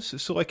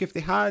was. So, like, if they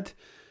had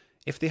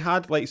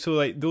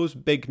like those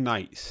big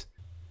knights,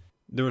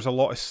 there was a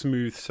lot of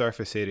smooth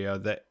surface area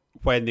that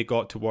when they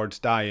got towards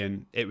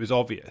dying, it was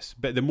obvious.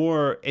 But the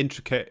more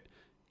intricate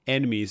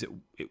enemies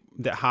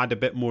that had a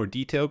bit more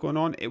detail going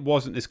on. It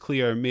wasn't as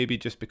clear, maybe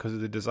just because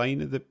of the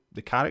design of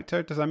the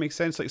character. Does that make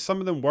sense? Like, some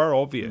of them were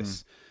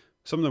obvious,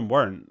 some of them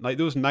weren't. Like,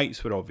 those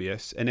knights were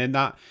obvious, and then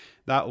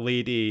that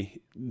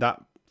lady,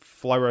 that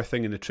flower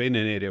thing in the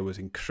training area was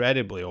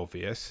incredibly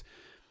obvious.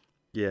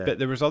 Yeah. But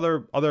there was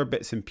other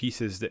bits and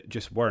pieces that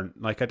just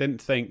weren't. Like, I didn't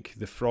think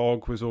the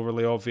frog was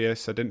overly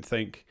obvious. I didn't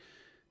think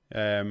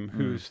what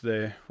was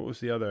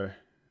the other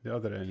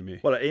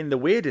enemy? Well, in the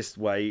weirdest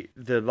way,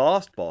 the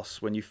last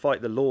boss, when you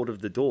fight the Lord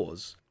of the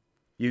Doors,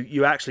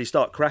 you actually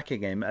start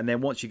cracking him, and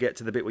then once you get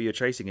to the bit where you're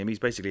chasing him, he's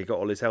basically got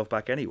all his health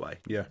back anyway.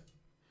 Yeah.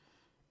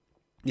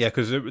 Yeah,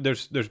 because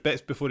there's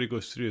bits before he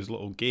goes through his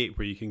little gate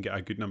where you can get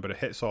a good number of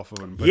hits off of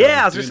him.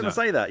 Yeah, I was just going to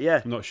say that.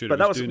 Yeah, I'm not sure. But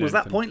was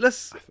that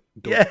pointless?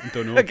 Don't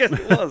know. I guess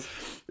it was.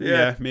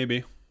 Yeah,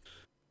 maybe.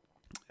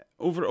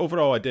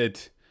 Overall, I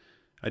did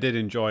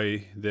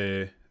enjoy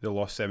the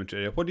Lost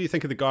Cemetery. What do you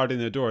think of the Guardian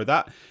of the Door?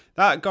 That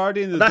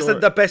Guardian of the Door.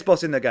 That's the best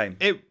boss in the game.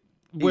 It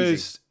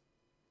was.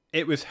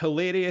 It was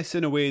hilarious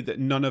in a way that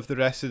none of the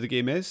rest of the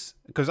game is,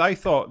 because I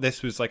thought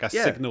this was like a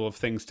signal of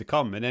things to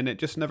come, and then it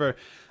just never.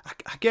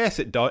 I guess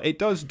it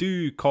does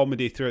do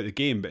comedy throughout the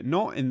game, but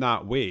not in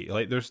that way.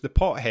 Like, there's the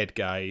pothead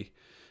guy,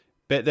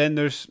 but then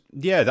there's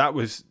that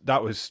was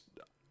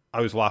I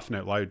was laughing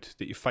out loud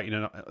that you're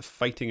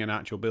fighting an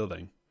actual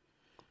building.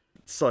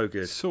 So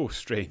good, so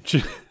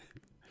strange.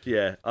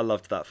 Yeah, I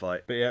loved that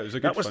fight. But yeah, it was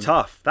that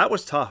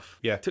was tough.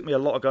 Yeah, it took me a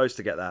lot of goes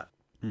to get that.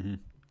 Mm-hmm.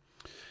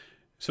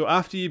 So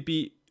after you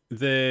beat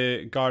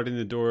the guard in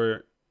the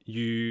door,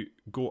 you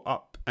go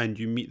up and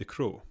you meet the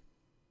crow,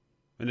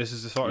 and this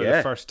is the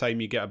first time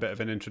you get a bit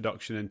of an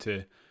introduction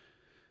into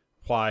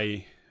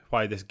why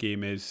this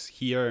game is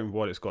here and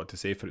what it's got to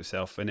say for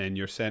itself. And then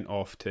you're sent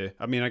off to,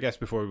 I mean, I guess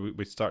before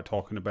we start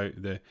talking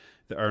about the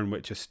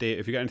Ernwich estate,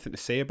 if you got anything to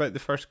say about the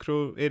first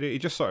crow area, he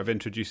just sort of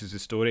introduces the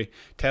story,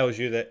 tells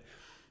you that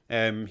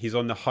he's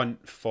on the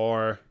hunt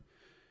for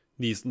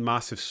these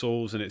massive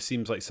souls, and it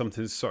seems like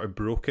something's sort of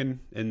broken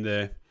in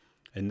the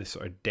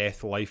sort of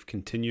death-life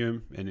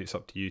continuum, and it's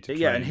up to you to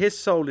try. Yeah, and his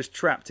soul is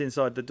trapped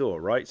inside the door,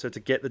 right? So to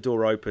get the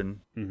door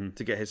open,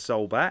 to get his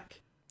soul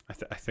back...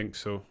 I think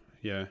so,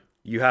 yeah.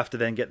 You have to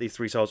then get these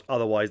 3 souls,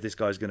 otherwise this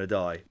guy's going to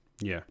die.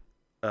 Yeah.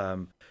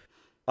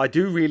 I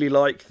do really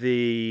like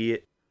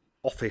the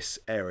office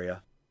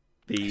area.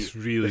 It's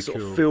really the sort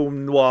cool. Of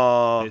film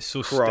noir, it's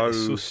so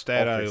so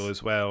sterile office.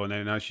 As well, and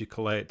then as you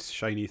collect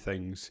shiny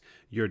things,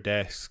 your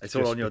desk it's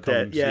all on your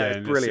desk. Yeah,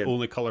 it's brilliant. It's the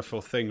only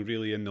colourful thing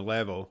really in the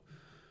level.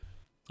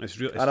 It's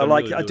really, and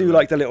I do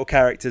like the little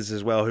characters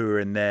as well who are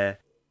in there.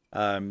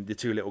 The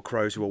 2 little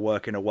crows who are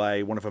working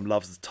away. One of them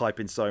loves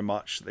typing so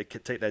much they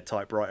could take their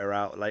typewriter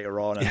out later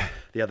on, and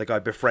the other guy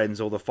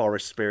befriends all the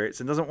forest spirits.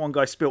 And doesn't one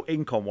guy spill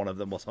ink on one of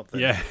them or something?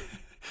 Yeah.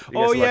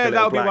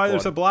 That'll be why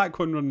there's a black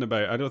one running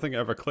about. I don't think I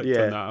ever clicked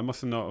on that. I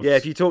must have not. Yeah,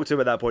 if you talk to him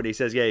at that point, he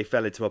says, he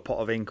fell into a pot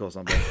of ink or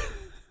something.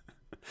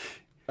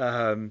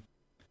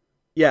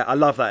 Yeah, I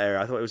love that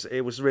area. I thought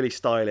it was really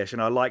stylish,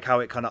 and I like how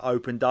it kind of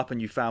opened up and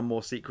you found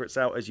more secrets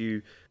out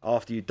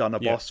after you'd done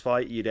a boss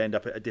fight. You'd end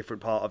up at a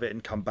different part of it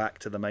and come back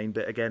to the main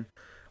bit again.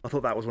 I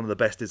thought that was one of the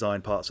best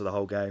design parts of the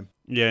whole game.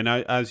 Yeah, and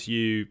as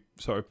you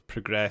sort of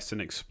progress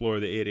and explore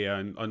the area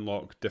and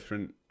unlock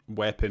different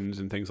weapons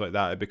and things like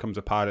that, it becomes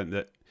apparent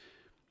that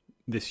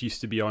this used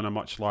to be on a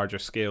much larger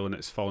scale and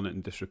it's fallen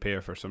into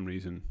disrepair for some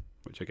reason,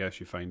 which I guess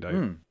you find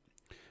out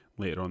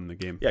later on in the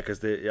game. Yeah, because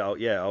the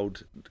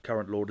old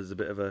current lord is a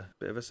bit of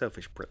a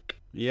selfish prick.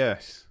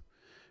 Yes,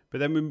 but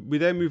then we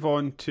then move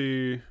on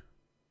to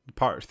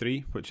part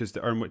 3, which is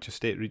the Ernwich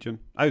Estate region.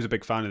 I was a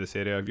big fan of this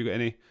area. Have you got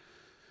any?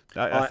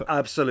 I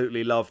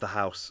absolutely love the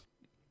house.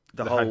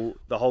 The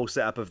whole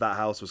setup of that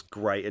house was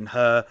great, and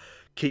her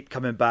keep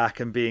coming back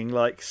and being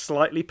like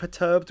slightly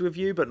perturbed with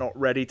you, but not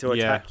ready to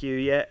attack you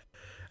yet.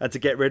 And to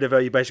get rid of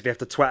her, you basically have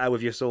to twat her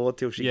with your sword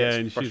till she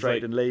gets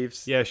frustrated and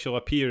leaves. Yeah, she'll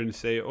appear and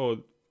say, "Oh,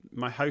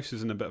 my house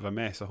is in a bit of a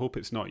mess. I hope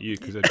it's not you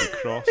because I'd be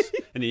cross."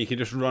 And then you can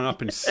just run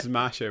up and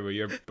smash her with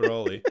your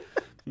brawly.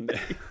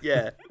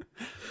 Yeah,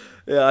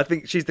 I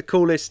think she's the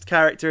coolest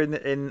character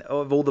in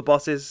of all the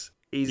bosses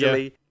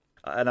easily. Yeah.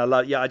 And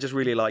I just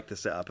really like the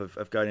setup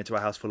of going into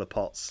a house full of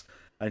pots,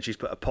 and she's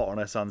put a pot on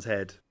her son's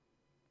head.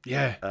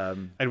 Yeah,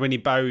 and when he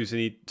bows and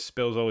he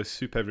spills all his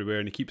soup everywhere,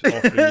 and he keeps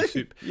offering you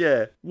soup.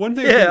 Yeah, one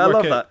thing. Yeah, I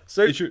love that.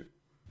 So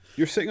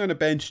you're sitting on a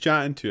bench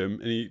chatting to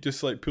him, and he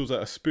just like pulls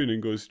out a spoon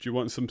and goes, "Do you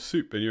want some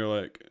soup?" And you're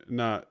like,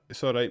 "Nah,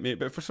 it's all right, mate."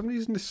 But for some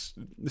reason,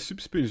 the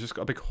soup spoon's just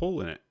got a big hole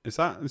in it. Is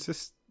that? It's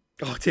just.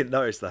 Oh, I didn't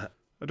notice that.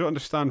 I don't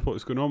understand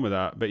what's going on with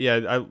that. But yeah,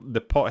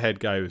 the pothead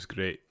guy was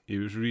great. He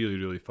was really,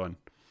 really fun.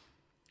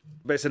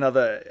 But it's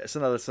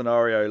another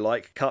scenario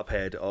like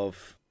Cuphead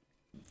of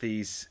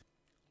these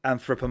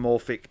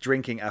anthropomorphic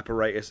drinking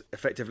apparatus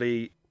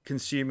effectively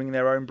consuming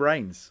their own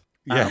brains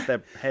out of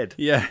their head.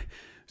 Yeah.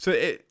 So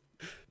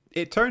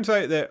it turns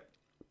out that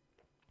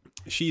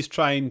she's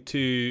trying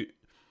to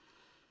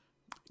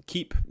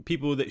keep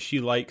people that she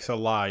likes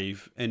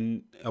alive,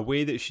 and a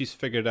way that she's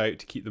figured out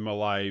to keep them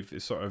alive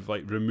is sort of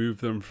like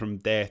remove them from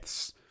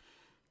death's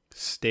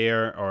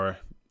stare or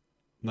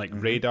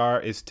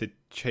radar is to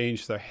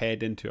change their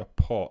head into a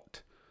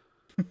pot,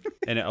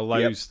 and it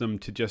allows them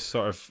to just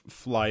sort of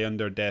fly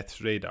under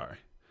Death's radar.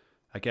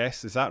 I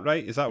guess, is that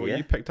right? Is that what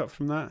you picked up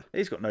from that?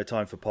 He's got no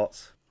time for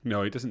pots.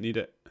 No, he doesn't need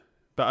it.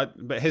 But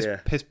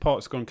his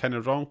pot's gone kind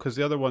of wrong, because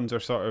the other ones are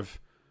sort of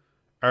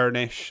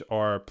urnish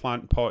or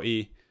plant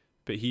potty,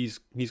 but he's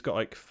got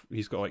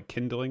like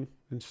kindling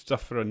and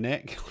stuff for a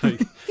neck.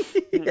 Like,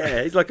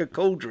 yeah, he's like a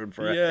cauldron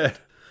for it.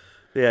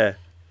 Yeah.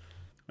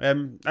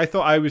 I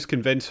thought I was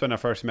convinced when I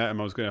first met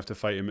him I was going to have to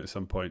fight him at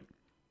some point.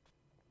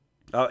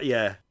 Oh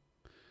yeah.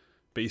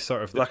 But he's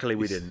sort of luckily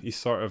we didn't. He's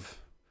sort of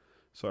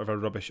a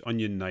rubbish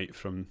onion knight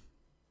from.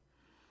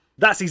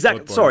 That's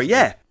exactly. Sorry,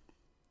 yeah.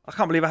 I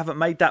can't believe I haven't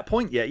made that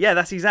point yet. Yeah,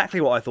 that's exactly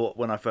what I thought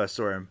when I first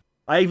saw him.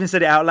 I even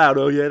said it out loud.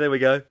 Oh yeah, there we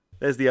go.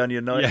 There's the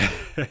onion knight.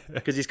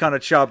 Because he's kind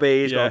of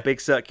chubby. He's got a big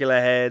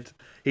circular head.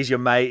 He's your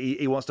mate.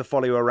 He wants to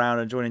follow you around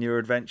and join in your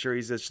adventure.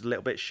 He's just a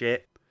little bit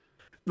shit.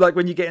 Like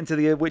when you get into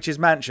the witch's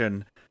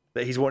mansion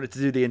that he's wanted to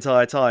do the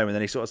entire time, and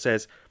then he sort of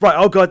says, "Right,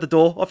 I'll guide the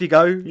door. Off you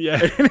go."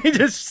 Yeah. And he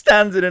just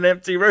stands in an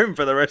empty room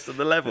for the rest of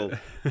the level.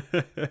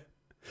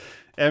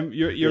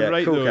 You're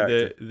right, cool though.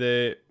 Character.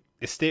 The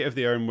estate of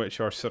the Iron Witch,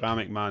 or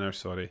Ceramic Manor,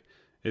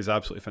 is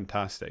absolutely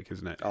fantastic,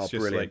 isn't it? It's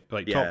just brilliant.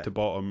 like top to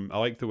bottom. I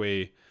like the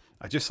way.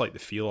 I just like the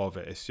feel of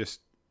it. It's just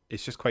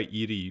quite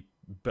eerie,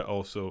 but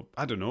also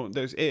I don't know.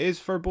 It is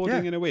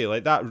foreboding in a way.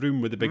 Like that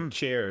room with the big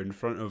chair in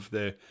front of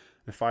the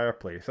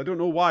fireplace. I don't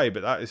know why,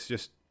 but that is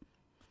just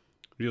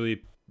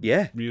really,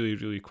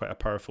 really quite a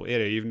powerful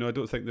area. Even though I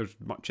don't think there's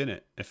much in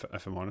it. If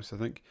I'm honest, I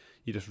think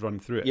you just run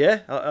through it.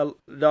 Yeah,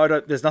 no, I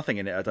don't. There's nothing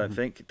in it. I don't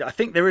think. I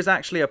think there is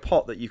actually a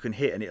pot that you can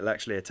hit and it'll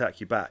actually attack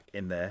you back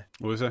in there.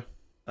 Was there?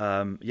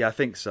 Yeah, I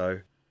think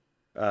so.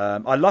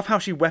 I love how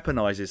she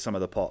weaponizes some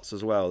of the pots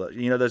as well.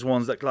 You know, those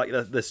ones that like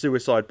the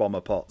suicide bomber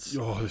pots.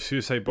 Oh, the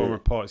suicide bomber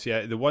pots.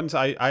 Yeah, the ones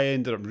I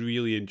ended up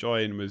really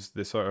enjoying was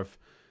the sort of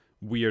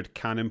weird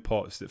cannon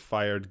pots that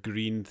fired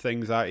green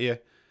things at you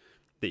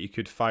that you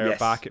could fire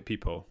back at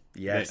people.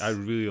 Yes, I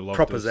really loved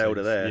proper those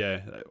Zelda things. there.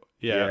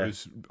 Yeah. It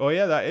was. Oh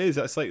yeah,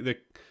 that's like the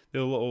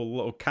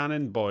little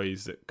cannon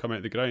boys that come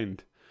out the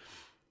ground.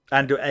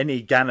 And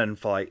any Ganon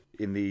fight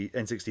in the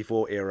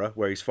N64 era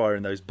where he's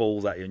firing those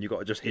balls at you and you've got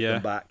to just hit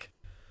them back.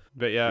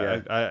 But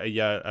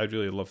I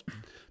really loved.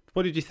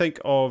 What did you think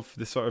of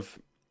the sort of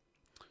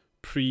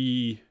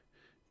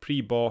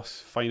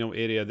pre-boss final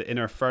area, the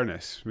inner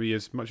furnace? Were you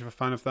as much of a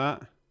fan of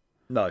that?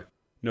 No.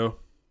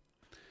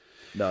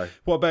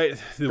 What about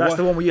that's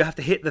the one where you have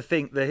to hit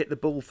the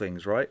ball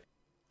things, right?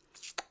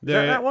 Is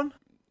that one,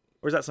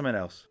 or is that something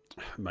else?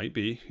 Might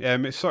be.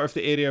 It's sort of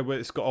the area where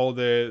it's got all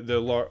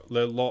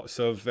the lots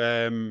of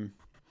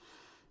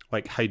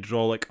like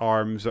hydraulic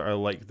arms that are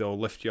like they'll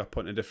lift you up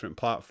onto different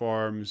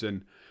platforms,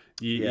 and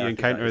you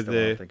encounter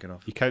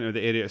the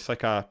area. It's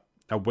like a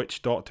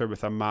witch doctor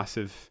with a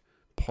massive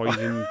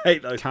poison I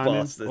hate those cannon.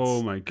 bastards.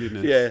 Oh my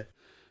goodness. Yeah.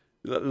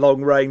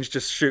 Long range,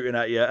 just shooting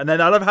at you, and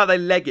then I love how they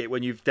leg it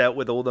when you've dealt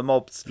with all the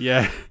mobs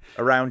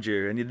around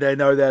you, and they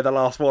know they're the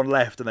last one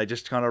left, and they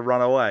just kind of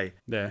run away.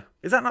 Yeah,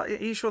 is that not? Are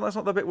you sure that's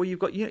not the bit where you've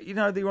got you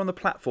know that you're on the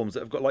platforms that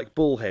have got like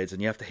ball heads, and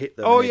you have to hit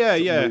them? Oh yeah.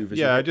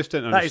 I just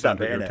didn't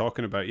understand what you were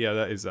talking about. Yeah,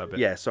 that is that bit.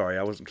 Yeah, sorry,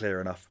 I wasn't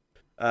clear enough.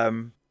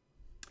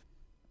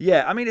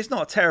 Yeah, I mean it's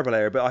not a terrible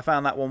area, but I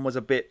found that one was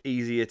a bit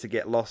easier to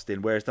get lost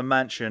in, whereas the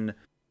mansion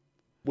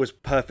was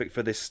perfect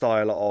for this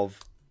style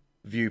of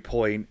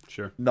viewpoint,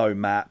 no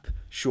map,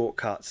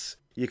 shortcuts.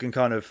 You can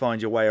kind of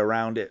find your way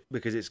around it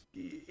because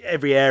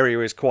every area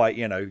is quite,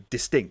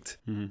 distinct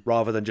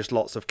rather than just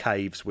lots of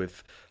caves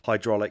with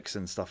hydraulics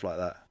and stuff like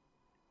that.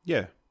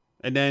 Yeah.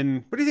 And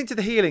then what do you think to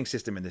the healing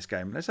system in this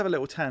game? Let's have a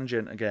little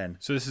tangent again.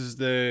 So this is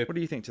what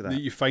do you think to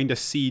that? You find a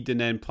seed and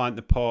then plant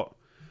the pot.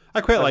 I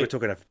quite we're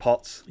talking of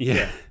pots.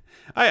 Yeah.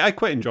 I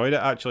quite enjoyed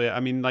it actually. I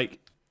mean, like,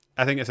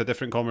 I think it's a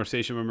different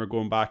conversation when we're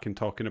going back and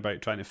talking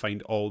about trying to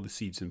find all the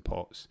seeds in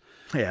pots.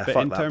 Yeah, but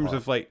in terms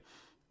of like,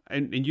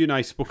 and you and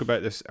I spoke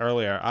about this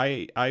earlier.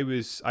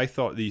 I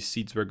thought these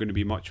seeds were going to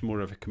be much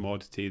more of a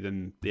commodity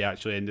than they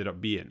actually ended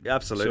up being.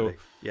 Absolutely, so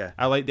yeah.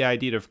 I like the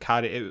idea of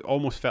it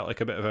almost felt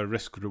like a bit of a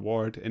risk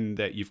reward in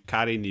that you've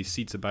carrying these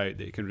seeds about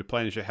that you can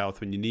replenish your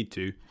health when you need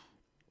to.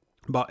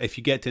 But if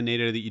you get to an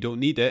area that you don't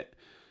need it,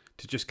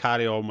 to just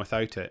carry on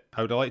without it.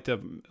 I would like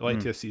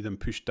to see them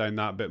push down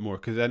that a bit more,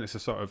 because then it's a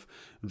sort of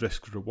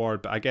risk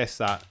reward. But I guess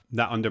that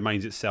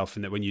undermines itself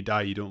in that when you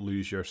die, you don't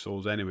lose your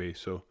souls anyway.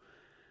 So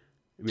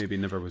maybe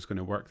never was going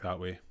to work that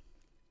way.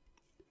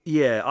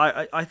 Yeah,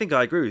 I think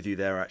I agree with you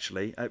there,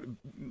 actually.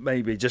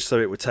 Maybe just so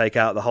it would take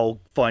out the whole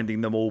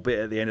finding them all bit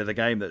at the end of the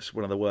game. That's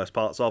one of the worst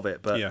parts of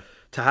it. But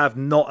to have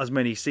not as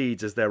many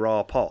seeds as there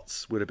are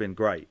pots would have been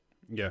great.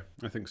 Yeah,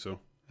 I think so.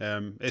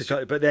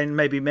 But then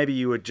maybe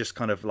you would just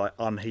kind of like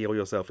unheal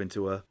yourself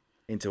into a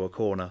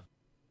corner,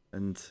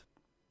 and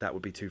that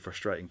would be too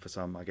frustrating for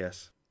some, I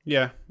guess.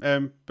 Yeah,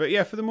 but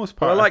yeah, for the most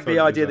part, I like the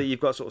idea that you've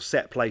got sort of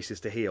set places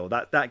to heal.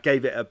 That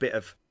gave it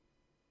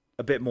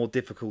a bit more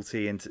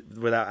difficulty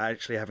without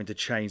actually having to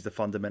change the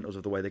fundamentals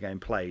of the way the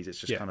game plays. It's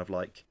just kind of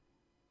like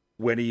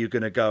when are you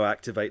going to go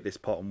activate this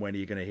pot and when are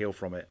you going to heal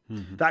from it?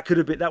 Mm-hmm.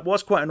 That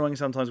was quite annoying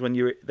sometimes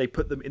when they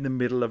put them in the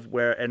middle of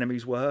where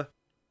enemies were,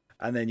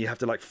 and then you have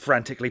to like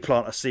frantically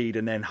plant a seed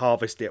and then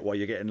harvest it while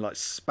you're getting like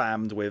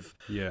spammed with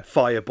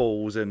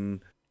fireballs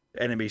and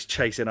enemies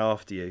chasing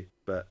after you.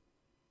 But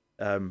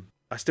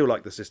I still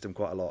like the system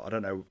quite a lot. I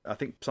don't know. I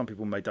think some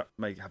people may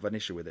have an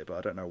issue with it, but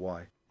I don't know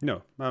why.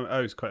 No, I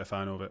was quite a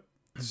fan of it.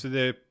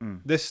 So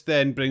this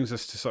then brings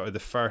us to sort of the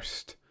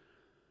first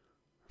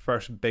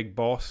big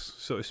boss,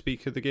 so to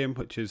speak, of the game,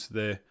 which is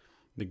the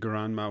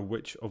Grandma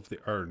Witch of the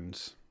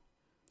Urns.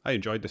 I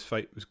enjoyed this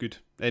fight; it was good,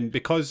 and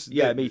because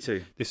me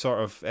too. They sort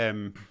of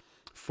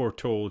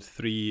foretold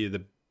 3 of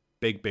the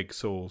big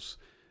souls.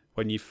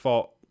 When you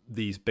fought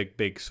these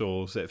big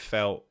souls, it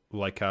felt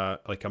like a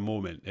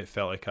moment. It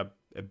felt like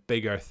a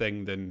bigger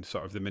thing than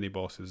sort of the mini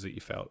bosses that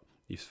you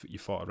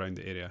fought around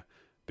the area.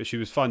 But she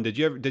was fun. Did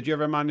you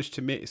ever manage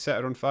to set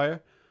her on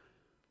fire?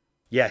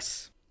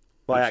 Yes.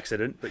 By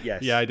accident, but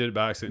yes. Yeah, I did it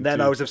by accident. And then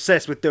too. I was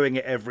obsessed with doing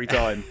it every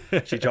time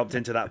she jumped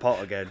into that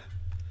pot again.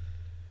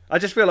 I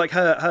just feel like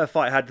her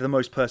fight had the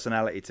most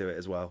personality to it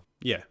as well.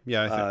 Yeah,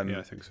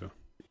 I think so.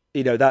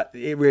 You know, that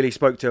it really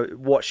spoke to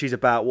what she's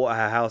about, what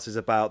her house is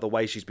about, the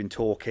way she's been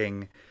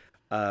talking,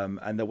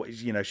 and the way,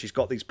 you know, she's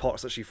got these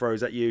pots that she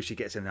throws at you. She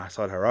gets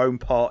inside her own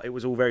pot. It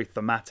was all very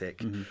thematic.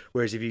 Mm-hmm.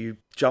 Whereas if you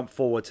jump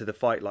forward to the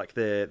fight, like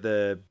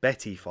the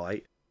Betty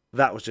fight,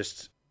 that was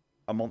just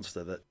a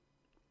monster that.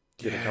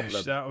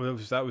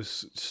 That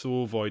was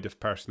so void of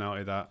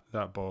personality,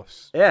 that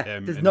boss. Yeah,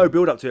 there's no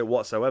build up to it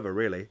whatsoever,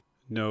 really.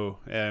 No,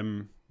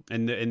 in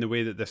the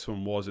way that this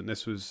one wasn't.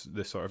 This was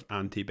the sort of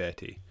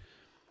anti-Betty.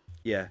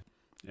 Yeah,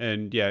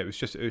 and yeah, it was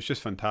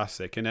just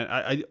fantastic. And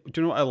I do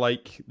you know what I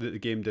like that the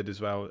game did as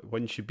well?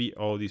 Once you beat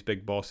all these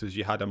big bosses,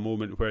 you had a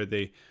moment where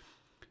they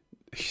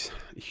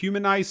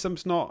humanized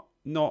them's not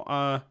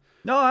no,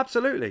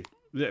 absolutely.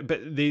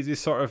 But they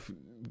sort of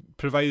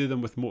provided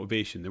them with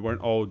motivation. They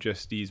weren't all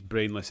just these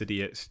brainless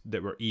idiots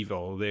that were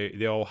evil.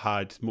 They all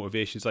had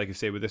motivations. Like I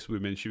say, with this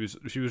woman, she was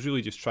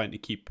really just trying to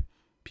keep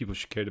people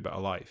she cared about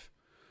alive,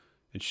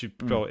 and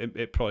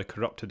it probably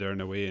corrupted her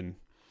in a way and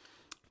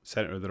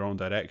sent her the wrong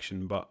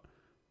direction. But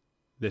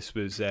this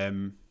was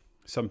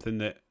something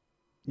that,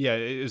 yeah,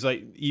 it was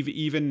like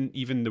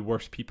even the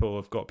worst people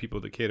have got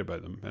people that care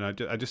about them, and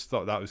I just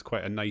thought that was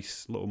quite a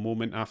nice little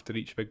moment after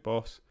each big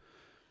boss.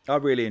 I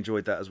really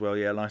enjoyed that as well.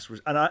 Yeah, nice,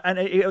 and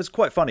it was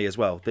quite funny as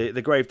well.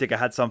 The gravedigger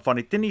had some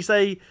funny. Didn't he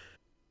say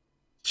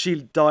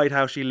she died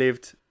how she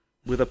lived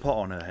with a pot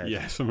on her head?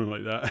 Yeah, something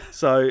like that.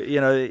 So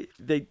you know,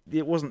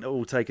 it wasn't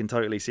all taken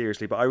totally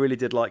seriously, but I really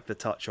did like the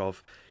touch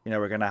of, you know,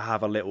 we're going to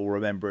have a little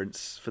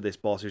remembrance for this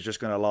boss who's just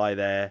going to lie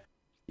there.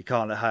 You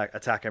can't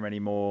attack him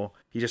anymore.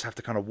 You just have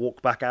to kind of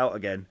walk back out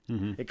again.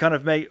 Mm-hmm. It kind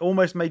of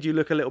almost made you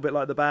look a little bit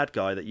like the bad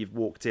guy that you've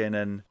walked in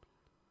and,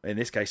 in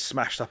this case,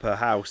 smashed up her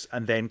house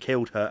and then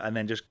killed her and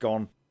then just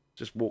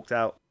walked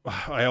out.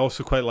 I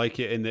also quite like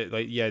it in that,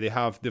 like, yeah,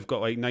 they've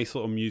got like nice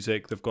little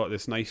music. They've got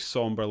this nice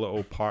somber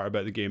little part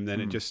about the game.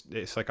 Then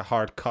it's like a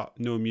hard cut,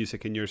 no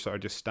music, and you're sort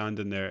of just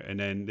standing there, and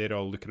then they're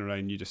all looking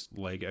around. You just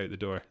leg out the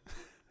door.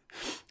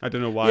 I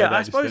don't know why. Yeah, that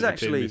I suppose just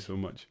actually me so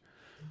much.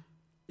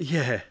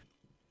 Yeah,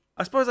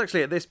 I suppose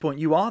actually at this point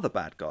you are the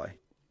bad guy.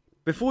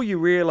 Before you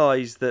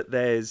realise that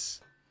there's,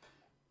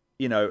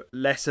 you know,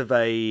 less of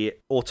a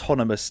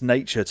autonomous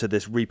nature to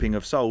this reaping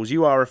of souls,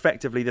 you are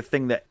effectively the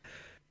thing that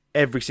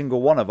every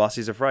single one of us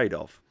is afraid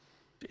of.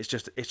 It's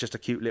just a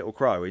cute little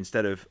crow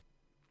instead of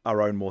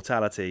our own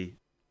mortality.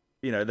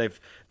 You know,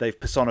 they've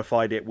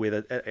personified it with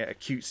a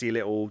cutesy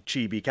little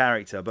chibi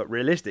character, but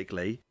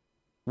realistically,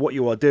 what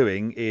you are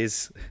doing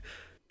is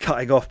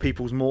cutting off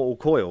people's mortal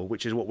coil,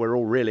 which is what we're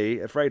all really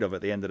afraid of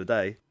at the end of the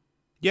day.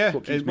 Yeah,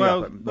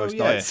 well,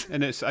 nights.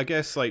 And it's, I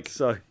guess, like,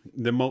 so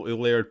the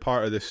multi-layered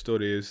part of this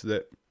story is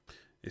that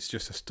it's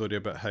just a story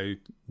about how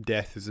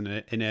death is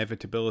an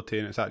inevitability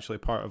and it's actually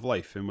part of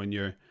life. And when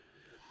your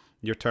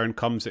turn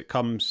comes, it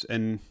comes,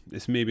 and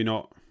it's maybe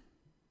not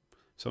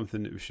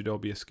something that we should all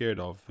be scared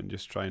of, and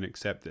just try and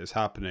accept that it's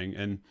happening.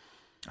 And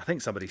I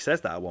think somebody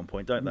says that at one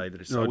point, don't they? That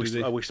it's,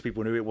 I wish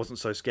people knew it wasn't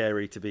so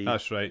scary to be.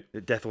 That's right.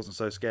 That death wasn't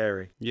so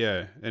scary.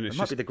 Yeah, and it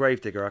might be the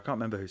gravedigger. I can't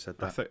remember who said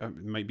that. I think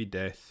it might be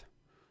Death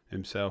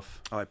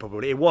himself. Oh,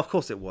 probably. Well, of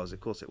course it was.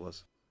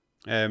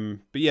 But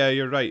yeah,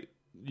 you're right.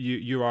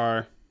 You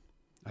are.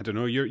 I don't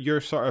know.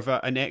 You're sort of an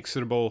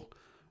inexorable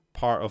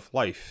part of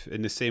life,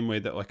 in the same way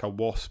that like a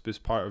wasp is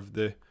part of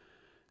the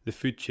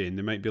food chain.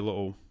 They might be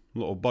little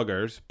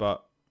buggers,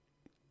 but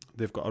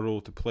they've got a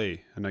role to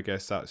play. And I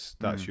guess that's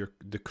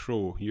the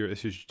crow.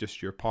 This is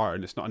just your part,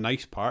 and it's not a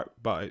nice part,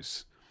 but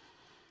it's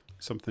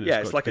something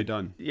that's got to be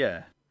done.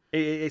 Yeah.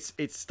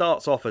 It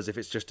starts off as if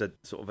it's just a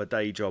sort of a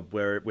day job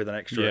with an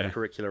extra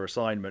curricular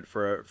assignment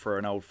for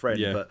an old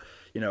friend, but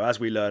you know, as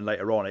we learn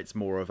later on, it's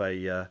more of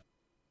a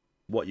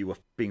what you were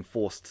being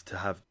forced to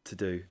have to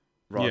do,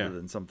 rather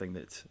than something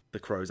that the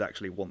crows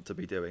actually want to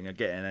be doing and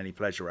getting any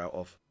pleasure out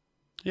of.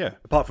 Yeah,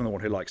 apart from the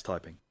one who likes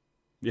typing.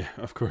 Yeah,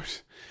 of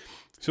course.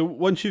 So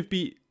once you've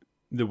beat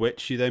the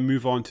witch, you then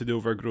move on to the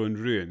Overgrown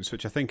Ruins,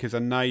 which I think is a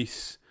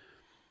nice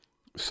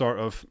sort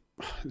of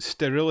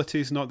sterility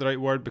is not the right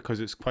word, because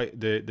it's quite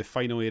the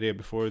final area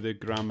before the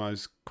grandma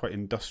is quite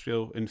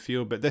industrial in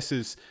feel, but this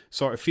is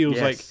sort of feels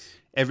Yes. like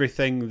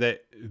everything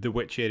that the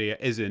witch area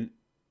isn't,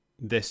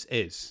 this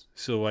is.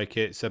 So like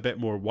it's a bit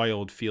more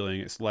wild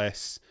feeling. It's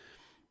less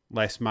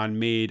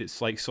man-made.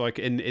 It's like, so like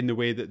in the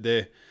way that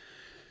the,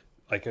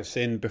 like I was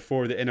saying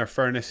before, the inner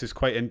furnace is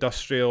quite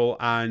industrial,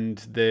 and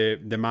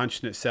the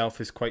mansion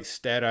itself is quite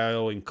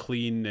sterile and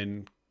clean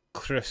and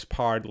crisp,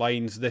 hard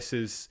lines. This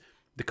is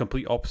the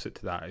complete opposite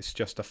to that. It's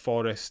just a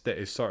forest that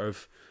is sort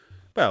of,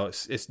 well,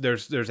 it's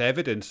there's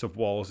evidence of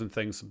walls and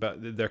things,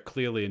 but they're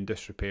clearly in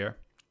disrepair.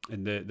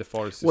 And the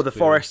forest. Well, the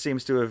forest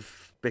seems to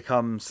have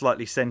become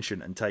slightly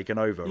sentient and taken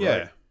over. Yeah,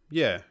 right?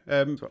 yeah.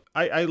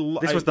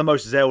 This was the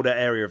most Zelda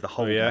area of the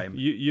whole game.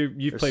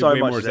 You've played so way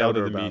much more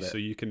Zelda than me, about it. so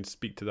you can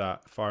speak to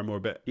that far more.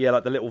 But Yeah,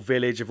 like the little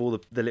village of all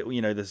the little,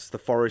 there's the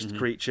forest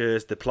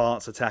creatures, the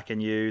plants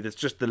attacking you. There's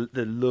just the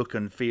look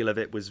and feel of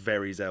it was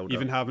very Zelda.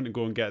 even having to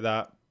go and get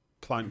that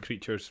plant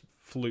creature's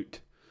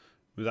flute,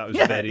 that was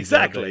Yeah, very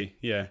exactly. Zelda-y.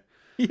 Yeah.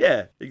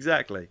 Yeah,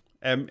 exactly.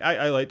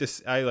 I like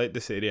this. I like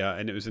this area,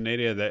 and it was an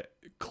area that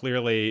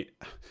clearly,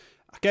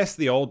 I guess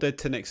they all did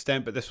to an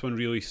extent, but this one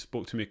really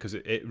spoke to me because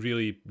it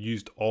really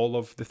used all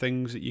of the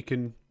things that you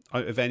can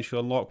eventually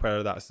unlock,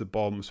 whether that's the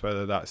bombs,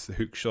 whether that's the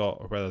hook shot,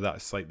 or whether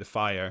that's like the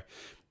fire.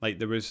 Like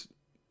there was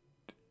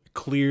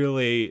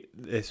clearly,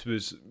 this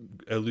was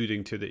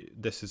alluding to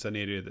that this is an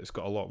area that's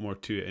got a lot more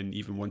to it, and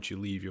even once you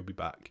leave, you'll be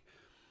back.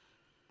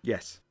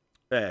 Yes.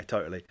 Yeah,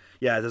 totally.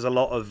 Yeah, there's a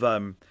lot of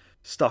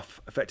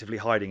stuff effectively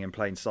hiding in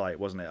plain sight,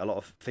 wasn't it? A lot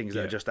of things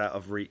that are just out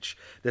of reach.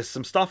 There's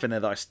some stuff in there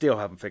that I still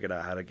haven't figured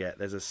out how to get.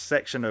 There's a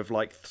section of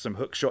like some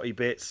hookshotty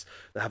bits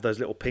that have those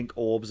little pink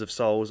orbs of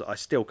souls. I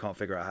still can't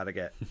figure out how to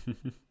get.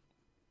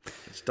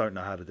 Just don't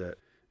know how to do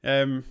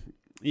it.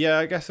 Yeah,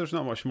 I guess there's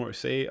not much more to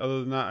say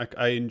other than that.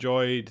 I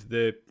enjoyed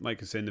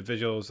like I said, the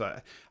visuals.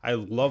 I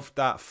loved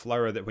that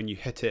flower that when you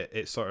hit it,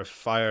 it sort of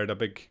fired a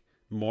big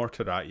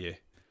mortar at you.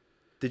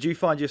 Did you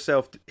find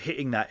yourself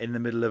hitting that in the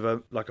middle of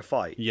a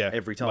fight? Yeah,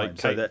 every time, like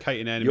so that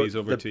kiting enemies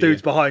over to the you.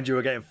 dudes behind you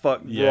are getting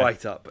fucked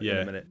right up in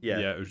a minute. Yeah,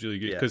 it was really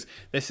good because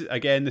this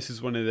is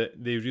one of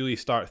they really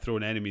start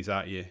throwing enemies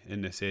at you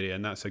in this area,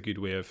 and that's a good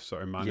way of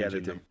sort of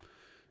managing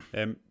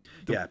them.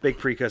 Big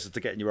precursor to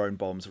getting your own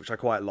bombs, which I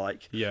quite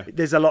like. Yeah,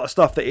 there's a lot of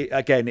stuff that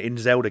again in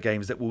Zelda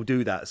games that will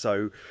do that.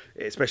 So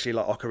especially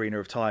like Ocarina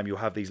of Time, you'll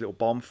have these little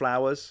bomb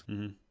flowers,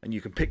 and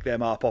you can pick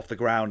them up off the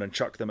ground and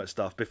chuck them at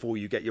stuff before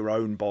you get your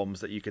own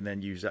bombs that you can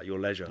then use at your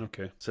leisure.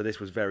 Okay. So this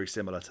was very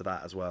similar to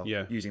that as well.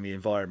 Yeah, using the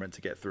environment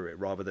to get through it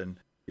rather than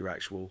your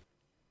actual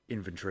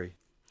inventory.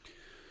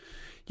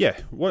 Yeah,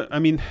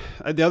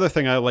 the other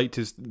thing I liked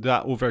is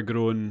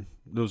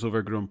those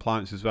overgrown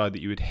plants as well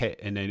that you would hit,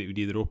 and then it would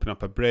either open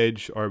up a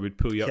bridge or it would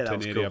pull you up to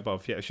an area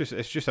above. Yeah,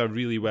 it's just a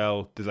really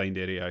well designed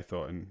area, I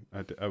thought, and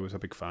I was a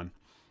big fan.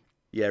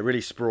 Yeah, really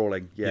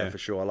sprawling. Yeah, for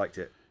sure, I liked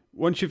it.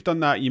 Once you've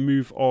done that, you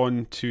move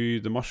on to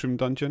the mushroom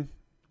dungeon,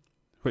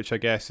 which I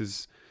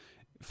guess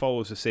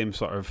follows the same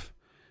sort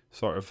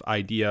of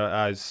idea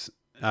as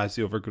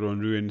the overgrown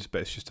ruins,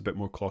 but it's just a bit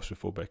more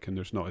claustrophobic, and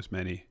there's not as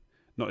many.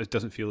 It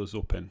doesn't feel as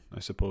open, I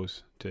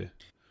suppose.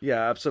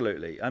 Yeah,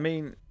 absolutely. I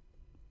mean,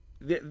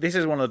 this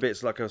is one of the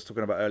bits, like I was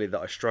talking about earlier,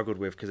 that I struggled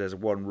with because there's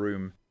one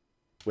room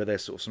where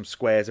there's sort of some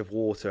squares of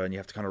water and you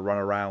have to kind of run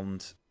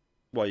around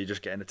while you're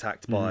just getting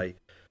attacked by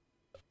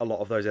a lot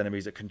of those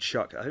enemies that can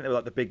chuck. I think they're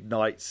like the big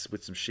knights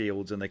with some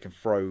shields and they can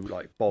throw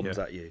like bombs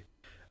at you.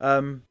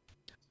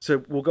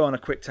 So we'll go on a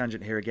quick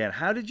tangent here again.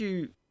 How did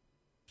you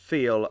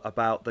feel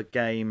about the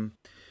game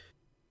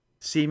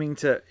seeming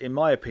to, in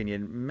my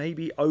opinion,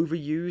 maybe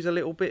overuse a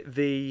little bit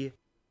the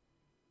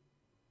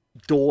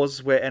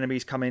doors where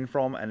enemies come in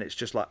from, and it's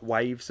just like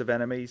waves of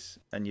enemies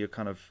and you're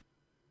kind of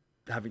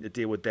having to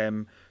deal with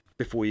them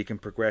before you can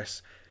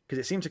progress, because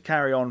it seemed to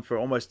carry on for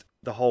almost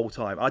the whole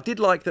time. I did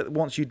like that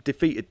once you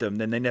defeated them,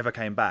 then they never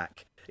came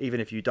back. Even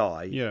if you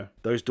die,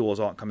 those doors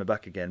aren't coming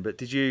back again. But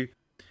did you,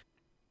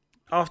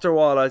 after a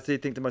while, I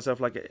did think to myself,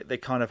 like, they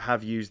kind of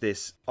have used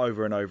this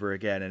over and over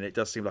again, and it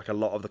does seem like a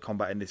lot of the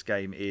combat in this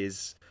game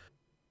is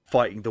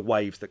fighting the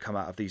waves that come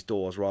out of these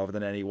doors rather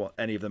than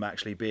any of them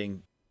actually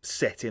being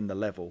set in the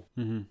level.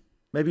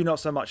 Maybe not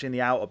so much in the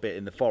outer bit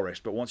in the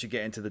forest, but once you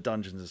get into the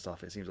dungeons and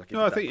stuff, it seems like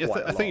I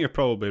think you're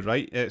probably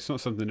right. It's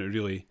not something that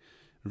really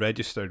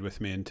registered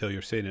with me until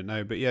you're saying it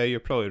now, but yeah,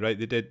 you're probably right.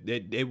 They did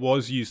it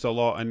was used a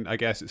lot, and I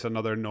guess it's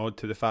another nod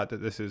to the fact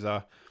that this is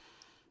a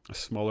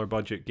smaller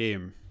budget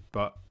game,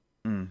 but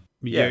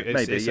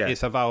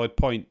it's a valid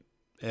point.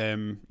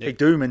 Doom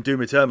and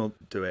Doom Eternal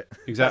do it.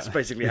 Exactly. That's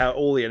basically how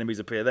all the enemies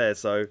appear there,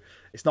 so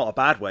it's not a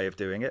bad way of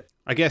doing it.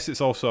 I guess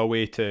it's also a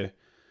way to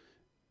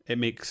it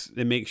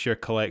makes your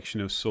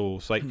collection of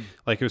souls, like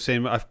I was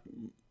saying, I've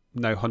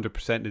now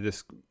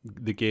 100%ed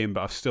the game,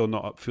 but I've still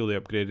not fully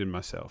upgraded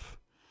myself.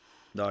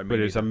 No,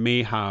 whereas I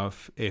may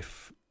have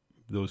if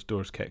those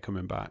doors kept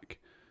coming back,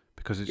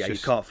 because it's you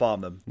can't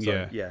farm them.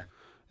 So,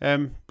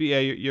 but yeah,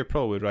 you're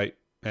probably right.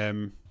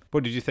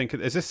 What did you think?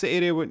 Is this the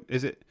area?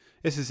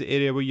 This is the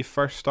area where you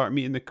first start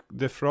meeting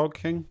the Frog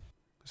King?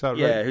 Is that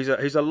Yeah, right?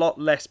 who's a lot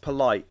less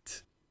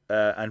polite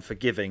and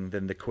forgiving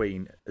than the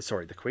Queen.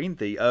 Sorry,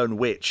 the Urn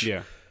Witch.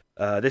 Yeah.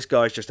 This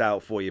guy's just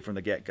out for you from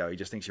the get go. He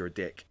just thinks you're a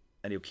dick,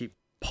 and he'll keep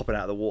popping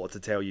out of the water to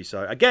tell you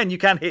so. Again, you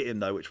can hit him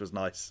though, which was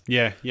nice.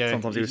 Yeah.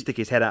 Sometimes he would stick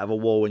his head out of a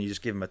wall, and you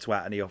just give him a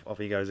twat, and off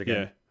he goes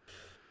again.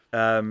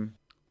 Yeah.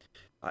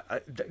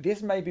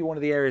 This may be one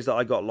of the areas that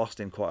I got lost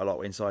in quite a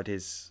lot inside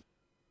his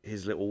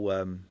little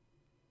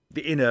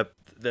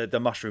the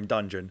mushroom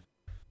dungeon.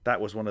 That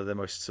was one of the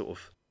most sort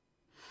of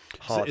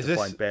hard to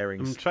find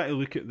bearings. I'm trying to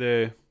look at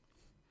the.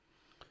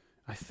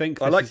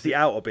 I liked the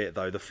outer bit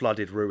though, the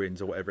flooded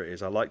ruins or whatever it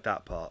is. I like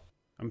that part.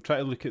 I'm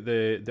trying to look at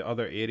the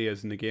other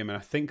areas in the game, and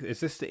I think, is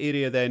this the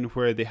area then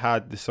where they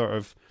had the sort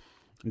of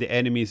the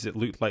enemies that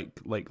looked like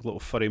little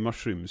furry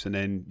mushrooms, and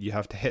then you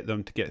have to hit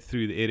them to get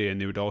through the area,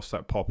 and they would all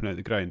start popping out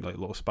the ground like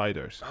little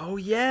spiders. Oh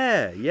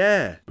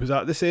yeah. Was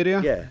that this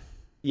area? Yeah.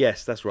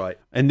 Yes, that's right.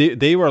 And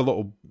they were a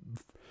little.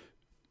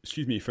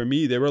 Excuse me. For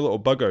me, they were little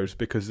buggers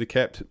because they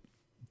kept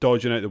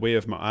dodging out the way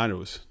of my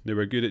arrows. They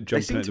were good at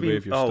jumping out the way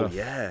of your stuff. Oh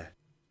yeah.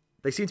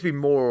 They seem to be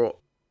more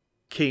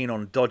keen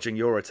on dodging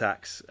your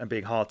attacks and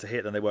being hard to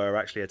hit than they were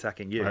actually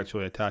attacking you.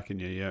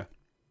 Yeah.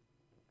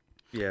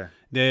 Yeah.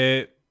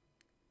 The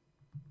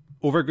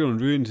Overgrown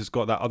Ruins has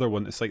got that other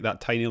one. It's like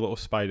that tiny little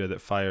spider that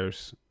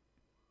fires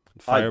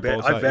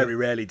fireballs. I very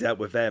rarely dealt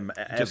with them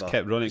ever. Just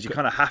kept running. You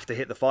kind of have to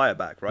hit the fire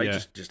back, right? Yeah.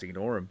 Just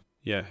ignore them.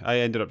 Yeah, I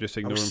ended up just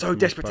ignoring them. I was so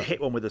desperate to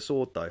hit one with a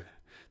sword, though.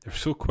 They were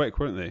so quick,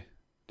 weren't they?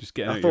 Just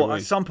getting out I your thought way.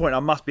 at some point I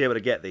must be able to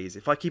get these.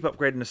 If I keep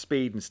upgrading the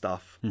speed and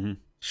stuff,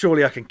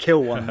 surely I can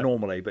kill one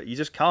normally, but you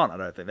just can't, I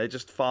don't think. They're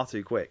just far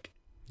too quick.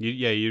 You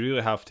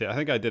really have to. I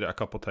think I did it a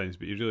couple of times,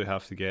 but you really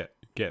have to get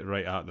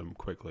right at them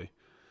quickly.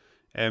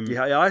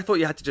 Yeah, I thought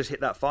you had to just hit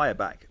that fire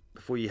back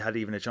before you had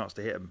even a chance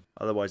to hit them.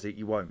 Otherwise,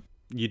 you won't.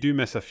 You do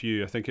miss a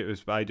few. I think it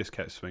was. I just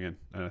kept swinging,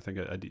 and I think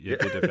you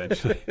did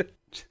eventually.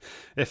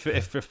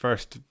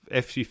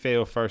 If you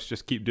fail first,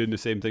 just keep doing the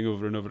same thing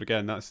over and over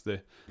again. That's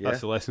the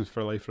lessons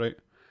for life, right?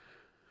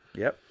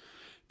 Yep.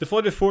 The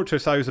Flooded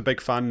Fortress, I was a big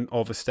fan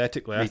of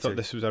aesthetically. I thought too.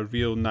 this was a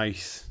real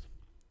nice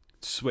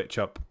switch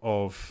up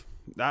of.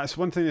 That's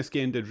one thing this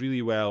game did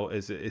really well.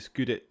 Is it's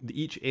good at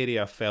each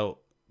area felt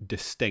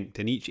distinct,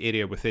 and each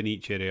area within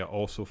each area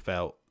also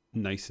felt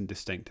nice and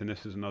distinct. And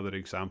this is another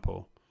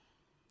example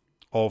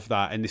of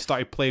that. And they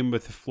started playing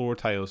with the floor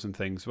tiles and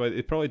things. Well,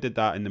 they probably did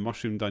that in the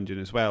Mushroom Dungeon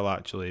as well,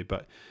 actually,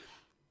 but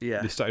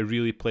they started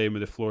really playing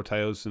with the floor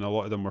tiles, and a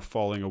lot of them were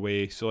falling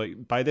away. So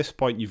like by this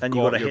point you've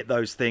got to hit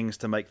those things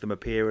to make them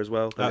appear as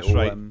well. That's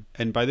right.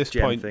 And by this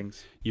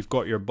point you've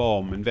got your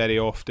bomb, and very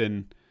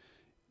often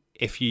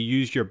if you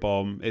use your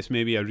bomb, it's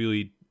maybe a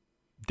really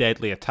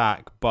deadly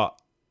attack,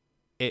 but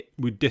it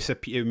would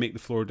disappear. It would make the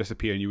floor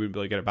disappear, and you wouldn't be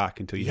able to get it back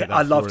until you hit that.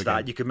 I loved floor that.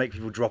 again. You could make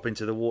people drop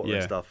into the water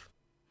and stuff.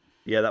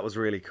 Yeah, that was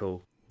really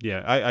cool.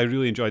 Yeah, I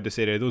really enjoyed this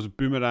area. Those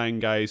boomerang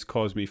guys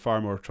caused me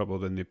far more trouble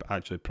than they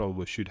actually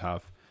probably should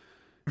have.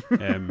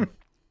 But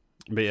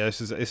yeah, this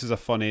is a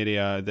fun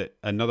area. That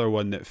another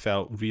one that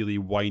felt really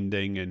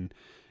winding, and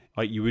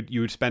like you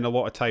would spend a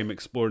lot of time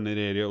exploring an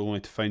area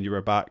only to find you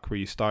were back where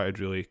you started,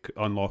 really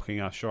unlocking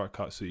a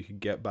shortcut so you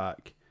could get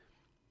back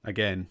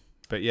again.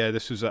 But yeah,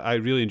 I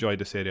really enjoyed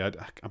this area.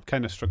 I'm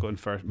kind of struggling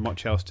for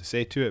much else to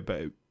say to it,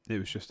 but it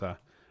was just a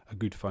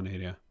good fun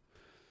area.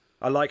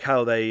 I like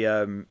how they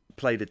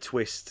played a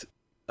twist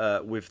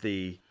with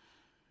the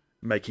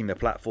making the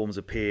platforms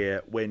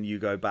appear when you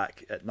go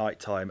back at night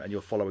time and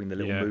you're following the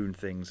little moon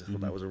things. I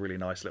thought that was a really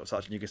nice little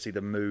touch. And you can see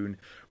the moon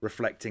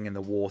reflecting in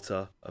the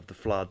water of the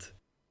flood.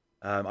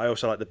 I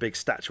also like the big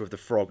statue of the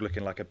frog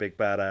looking like a big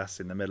badass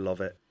in the middle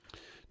of it.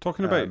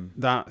 Talking about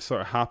that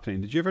sort of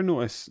happening, did you ever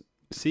notice,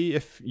 see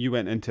if you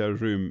went into a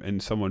room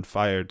and someone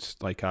fired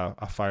like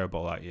a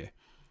fireball at you,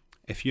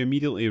 if you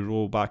immediately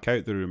roll back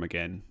out the room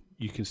again,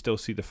 you can still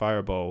see the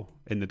fireball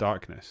in the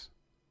darkness.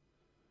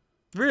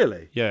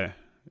 Really? Yeah.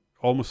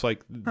 Almost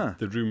like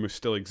the room was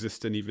still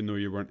existing even though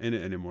you weren't in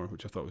it anymore,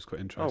 which I thought was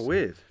quite interesting. Oh,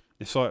 weird.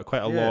 I saw it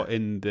quite a lot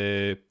in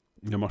the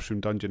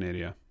Mushroom Dungeon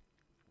area,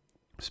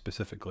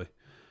 specifically.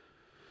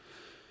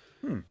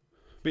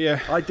 But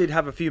yeah. I did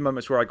have a few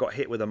moments where I got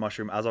hit with a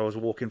mushroom as I was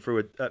walking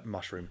through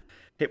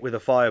hit with a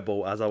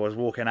fireball as I was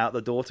walking out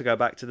the door to go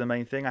back to the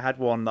main thing. I had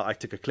one that I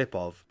took a clip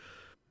of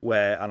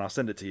and I'll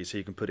send it to you so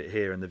you can put it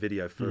here in the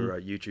video for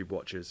YouTube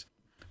watchers,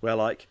 where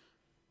like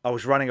I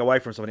was running away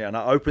from somebody and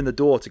I opened the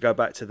door to go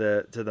back to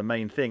the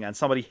main thing, and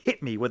somebody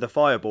hit me with a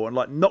fireball and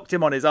like knocked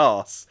him on his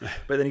ass,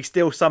 but then he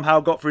still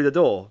somehow got through the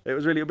door. It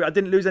was really, I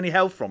didn't lose any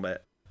health from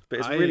it, but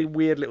it's a really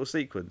weird little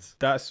sequence.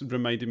 That's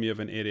reminded me of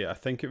an area, I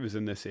think it was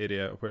in this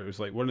area, where it was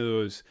like one of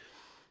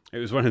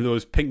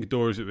those pink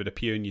doors that would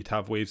appear and you'd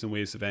have waves and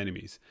waves of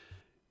enemies.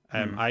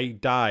 I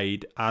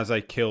died as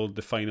I killed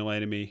the final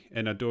enemy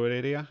in a door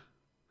area.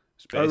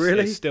 Oh,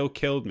 really? It still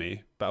killed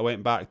me, but I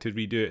went back to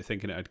redo it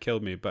thinking it had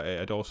killed me, but it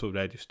had also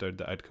registered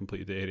that I'd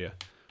completed the area.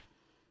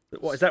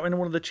 What, is that in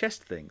one of the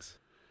chest things?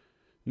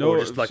 No,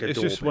 it's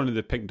just one of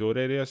the pink door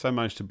areas. I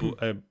managed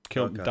to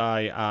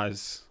die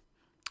as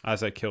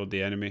I killed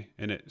the enemy,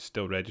 and it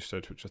still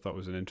registered, which I thought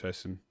was an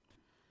interesting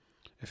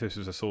if this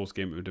was a Souls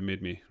game, it would have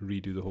made me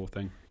redo the whole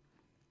thing.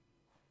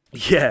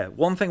 Yeah,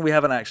 one thing we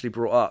haven't actually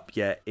brought up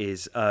yet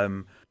is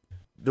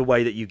the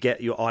way that you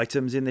get your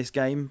items in this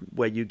game,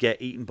 where you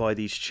get eaten by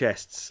these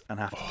chests and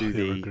have to do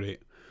they were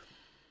great.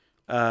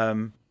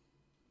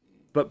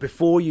 But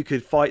before you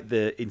could fight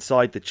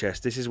inside the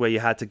chest, this is where you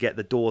had to get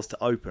the doors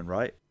to open,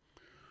 right?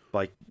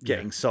 By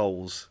getting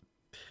souls.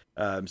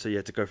 So you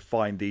had to go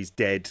find these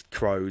dead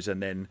crows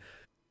and then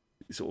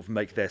sort of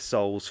make their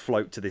souls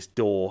float to this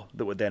door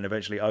that would then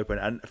eventually open.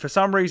 And for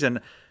some reason,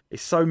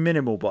 it's so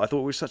minimal, but I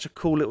thought it was such a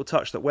cool little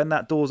touch that when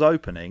that door's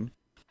opening,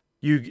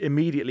 you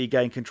immediately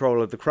gain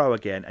control of the crow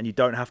again, and you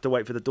don't have to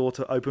wait for the door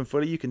to open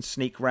fully. You can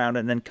sneak round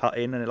and then cut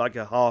in, and it's like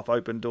a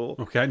half-open door.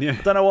 Oh, can you?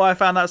 I don't know why I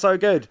found that so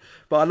good,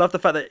 but I love the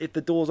fact that if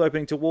the door's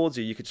opening towards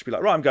you, you could just be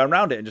like, right, I'm going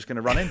round it and just going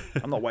to run in.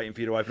 I'm not waiting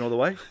for you to open all the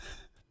way.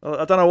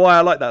 I don't know why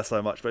I like that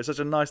so much, but it's such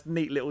a nice,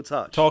 neat little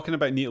touch. Talking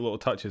about neat little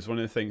touches, one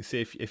of the things,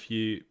 say if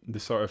you, the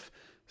sort of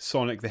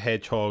Sonic the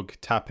Hedgehog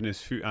tapping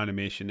his foot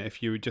animation,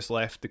 if you just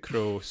left the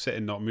crow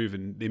sitting not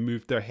moving, they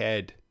moved their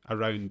head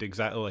around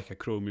exactly like a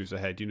crow moves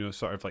ahead,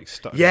 sort of like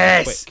stuck.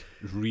 Yes, quick.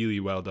 Really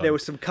well done. There were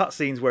some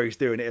cutscenes where he's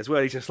doing it as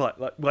well. He's just like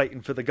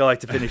waiting for the guy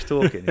to finish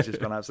talking. He's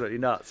just gone absolutely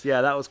nuts.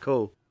 Yeah, that was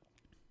cool.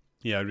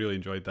 Yeah, I really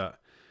enjoyed that.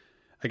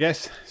 I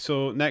guess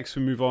so. Next,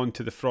 we move on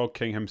to the Frog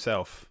King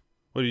himself.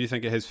 What did you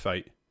think of his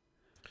fight?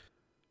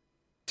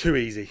 Too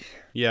easy.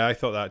 Yeah, I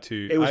thought that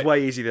too. It was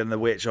way easier than the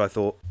Witch, I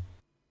thought.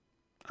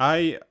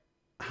 I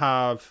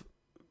have.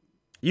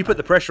 You put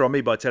the pressure on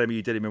me by telling me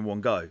you did him in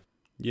one go.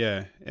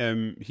 Yeah,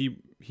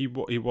 he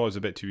was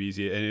a bit too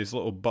easy, and his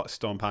little butt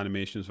stomp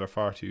animations were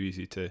far too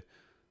easy to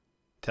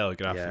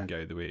telegraph and get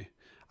out of the way.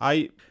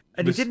 He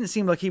didn't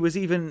seem like he was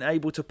even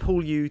able to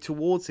pull you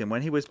towards him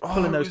when he was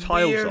pulling those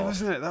tiles weird, off.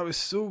 Wasn't it? That was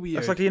so weird.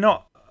 It's like you're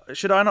not.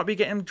 Should I not be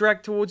getting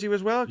dragged towards you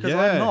as well? Because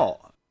I'm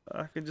not.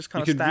 I can just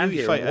kind of stand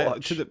here and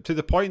watch. To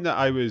the point that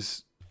I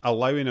was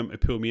allowing him to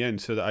pull me in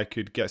so that I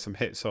could get some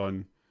hits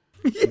on.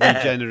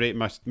 Regenerate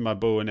my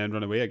bow and then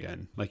run away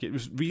again. Like it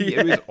was really,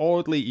 it was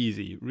oddly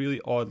easy, really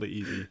oddly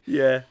easy.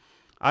 Yeah,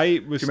 Do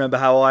you remember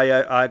how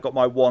I got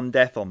my one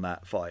death on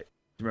that fight?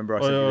 Do you remember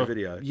I sent you the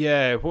video?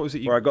 Yeah, what was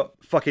it? Where I got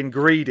fucking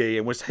greedy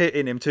and was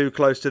hitting him too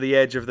close to the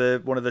edge of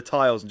one of the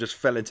tiles and just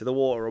fell into the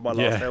water on my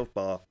last health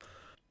bar.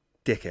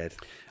 Dickhead.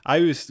 I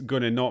was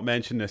going to not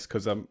mention this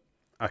because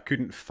I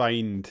couldn't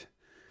find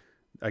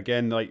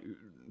again like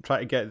try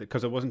to get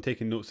because I wasn't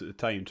taking notes at the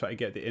time. Try to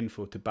get the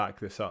info to back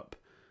this up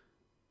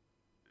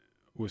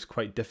was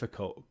quite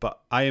difficult,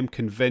 but I am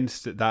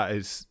convinced that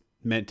is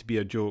meant to be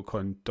a joke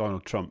on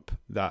Donald Trump,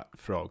 that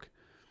frog.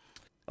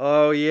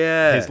 Oh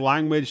yeah, his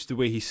language, the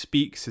way he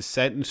speaks, his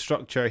sentence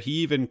structure. He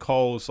even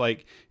calls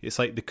it's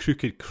like the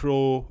crooked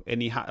crow,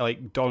 and he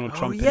like Donald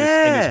Trump in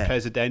his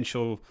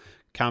presidential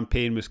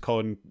campaign was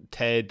calling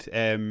Ted.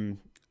 The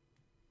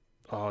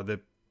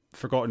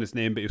forgotten his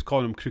name, but he was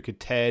calling him Crooked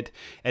Ted.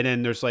 And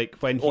then there's like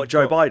when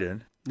Joe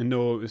Biden.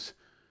 No, it was.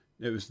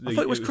 I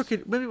thought it was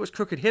Crooked. Maybe it was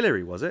Crooked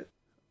Hillary. Was it?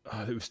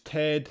 It was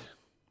Ted.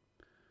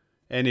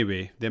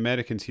 Anyway, the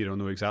Americans here will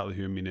know exactly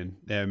who I'm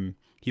meaning.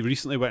 He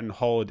recently went on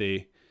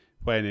holiday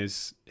when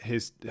his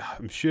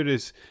I'm sure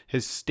his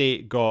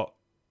state got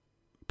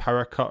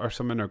power cut or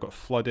something, or got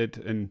flooded,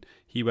 and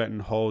he went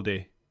on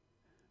holiday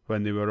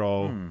when they were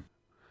all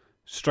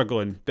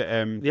struggling. But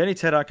the only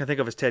Ted I can think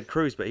of is Ted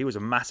Cruz, but he was a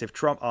massive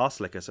Trump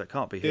arse-licker, so it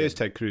can't be him. It is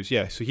Ted Cruz,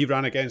 yeah. So he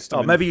ran against him.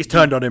 Oh, maybe he's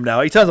turned on him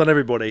now. He turns on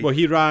everybody. Well,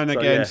 he ran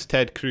against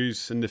Ted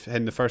Cruz in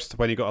the first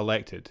when he got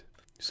elected.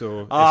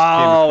 So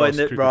right.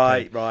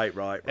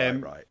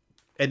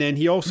 And then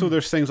he also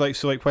there's things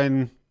like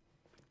when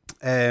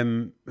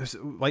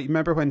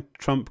remember when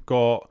Trump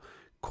got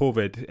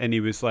COVID and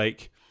he was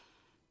like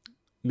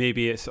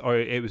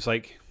it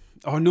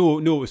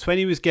was when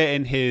he was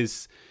getting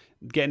his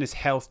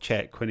health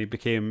check when he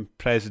became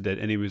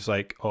president, and he was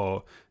like,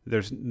 oh,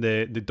 there's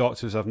the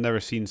doctors have never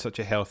seen such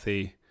a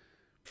healthy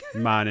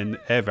man in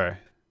ever.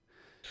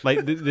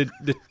 Like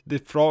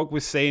the frog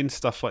was saying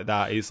stuff like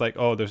that. He's like,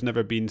 "Oh, there's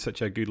never been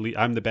such a good leader.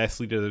 I'm the best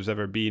leader there's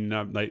ever been."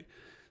 Like,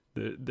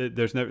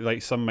 there's never,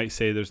 like some might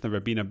say, there's never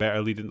been a better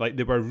leader. Like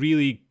they were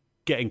really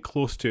getting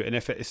close to it, and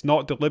if it's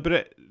not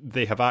deliberate,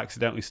 they have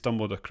accidentally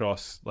stumbled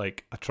across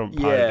like a Trump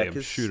parody.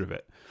 I'm sure of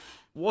it.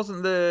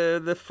 Wasn't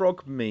the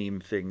frog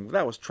meme thing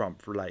that was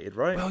Trump related,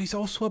 right? Well, he's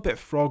also a bit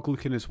frog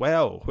looking as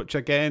well, which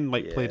again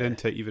played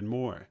into it even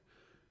more.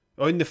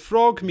 Oh, in the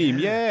frog meme,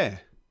 yeah.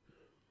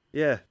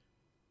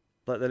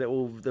 Like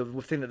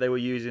the thing that they were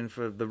using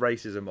for the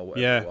racism or whatever.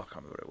 Yeah. I can't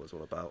remember what it was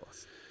all about.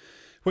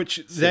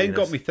 Which then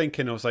got me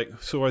thinking. I was like,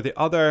 so are the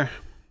other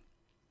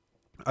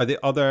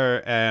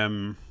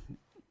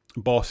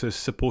bosses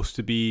supposed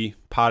to be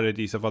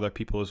parodies of other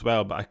people as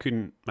well? But I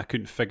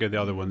couldn't figure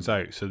the other ones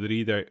out. So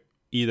they're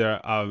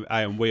either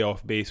I am way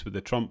off base with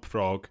the Trump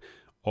frog,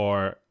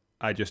 or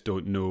I just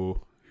don't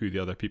know who the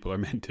other people are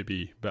meant to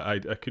be. But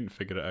I couldn't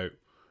figure it out.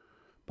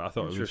 But I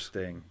thought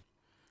interesting.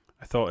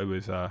 I thought it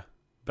was.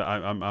 But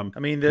I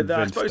mean,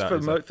 I suppose for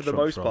the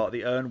most frog. part,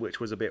 the Urn Witch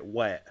was a bit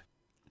wet,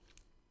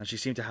 and she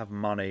seemed to have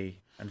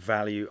money and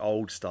value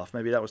old stuff.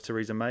 Maybe that was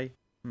Theresa May.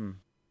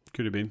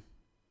 Could have been.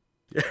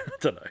 Yeah, I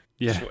don't know.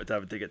 Yeah. Just wanted to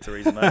have a dig at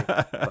Theresa May.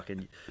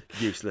 Fucking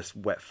useless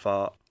wet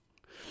fart.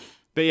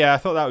 But yeah, I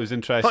thought that was Fuck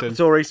interesting. the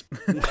Tories.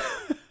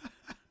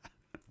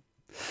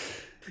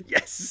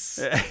 Yes.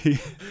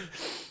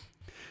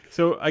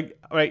 So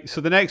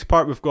the next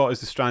part we've got is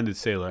the stranded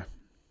sailor.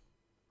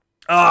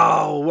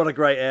 Oh, what a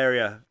great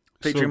area.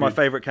 Featuring So my good.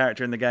 favourite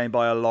character in the game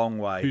by a long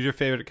way. Who's your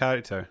favourite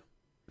character?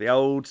 The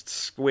old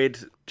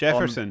squid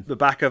Jefferson. on the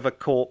back of a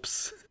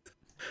corpse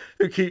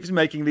who keeps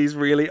making these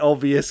really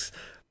obvious,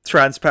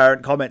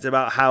 transparent comments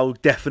about how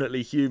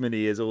definitely human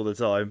he is all the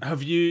time.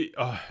 Have you?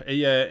 Oh,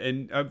 yeah,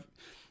 and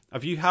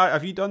have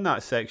you done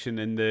that section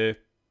in the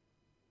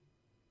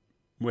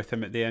with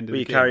him at the end of Where the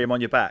you game? carry him on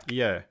your back.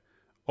 Yeah.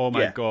 Oh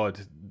my Yeah. god,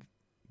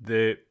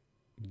 the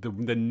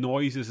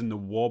noises and the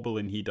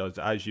wobbling he does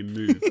as you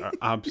move are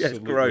absolutely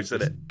gross,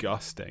 isn't it?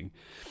 disgusting.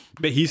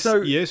 But he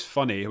is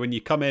funny when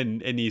you come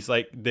in and he's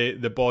like the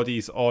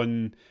body's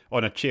on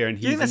a chair and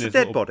he's Do you think that's in a his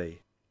dead little...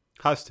 body?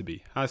 Has to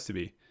be.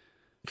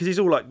 Because he's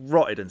all like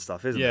rotted and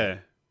stuff, isn't he? Yeah.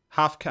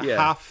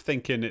 Half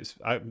thinking it's.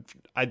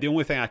 The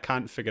only thing I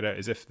can't figure out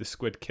is if the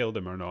squid killed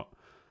him or not.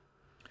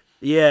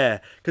 Yeah,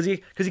 because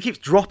he keeps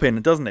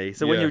dropping, doesn't he?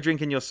 So when Yeah. you're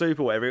drinking your soup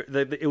or whatever,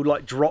 it will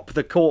like drop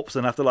the corpse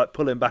and have to like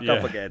pull him back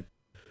up Yeah. again.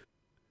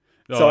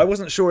 Oh, So I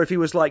wasn't sure if he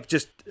was like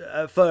just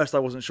at first. I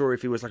wasn't sure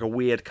if he was like a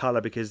weird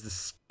color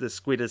because the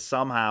squid has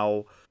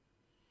somehow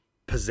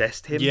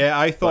possessed him. Yeah,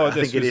 I thought But I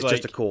this think it was is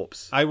just a like-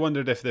 corpse. I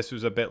wondered if this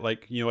was a bit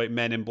like like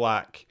Men in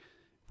Black,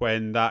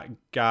 when that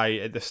guy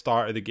at the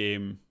start of the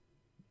game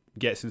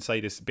gets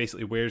inside us,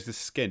 basically wears the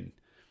skin.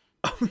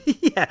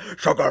 Yeah,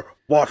 sugar,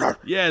 water.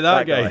 Yeah,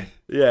 that guy.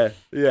 Yeah,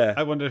 yeah.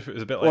 I wonder if it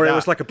was a bit like Or that. it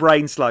was like a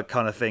brain slug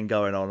kind of thing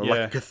going on, or Yeah.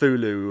 like a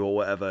Cthulhu or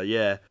whatever.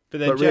 Yeah, But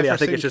then really, I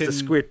think Jefferson it's just a can-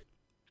 squid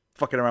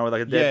fucking around with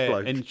like a dead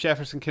bloke. and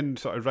Jefferson can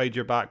sort of ride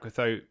your back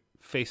without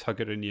face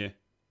hugging you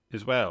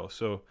as well.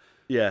 So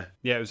Yeah,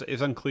 yeah, it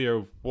was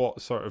unclear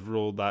what sort of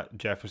role that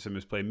Jefferson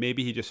was playing.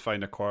 Maybe he just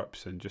found a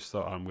corpse and just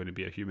thought, I'm going to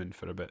be a human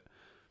for a bit.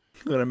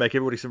 I'm gonna make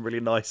everybody some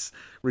really nice,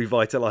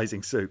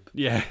 revitalizing soup.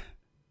 Yeah.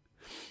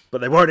 But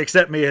they won't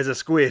accept me as a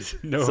squid.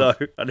 No. So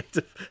I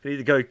need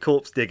to go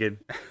corpse digging.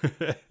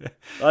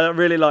 I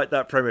really liked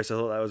that premise. I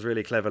thought that was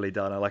really cleverly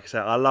done. Like I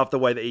said, I love the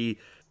way that he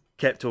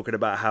kept talking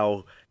about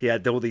how he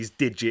had all these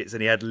digits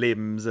and he had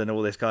limbs and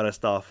all this kind of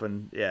stuff.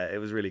 And yeah, it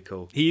was really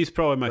cool. He's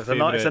probably my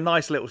favourite. It's a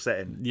nice little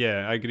setting.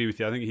 Yeah, I agree with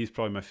you. I think he's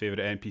probably my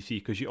favourite NPC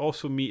because you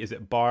also meet, is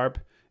it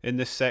Barb in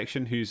this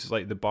section, who's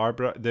like the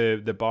Barbara,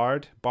 the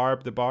Bard?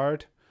 Barb the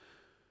Bard?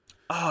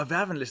 Oh, I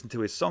haven't listened to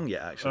his song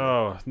yet, actually.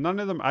 Oh, none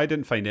of them. I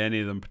didn't find any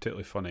of them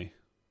particularly funny.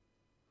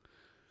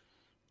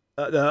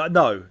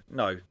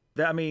 No.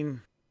 I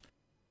mean,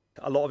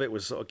 a lot of it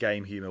was sort of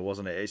game humor,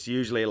 wasn't it? It's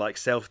usually like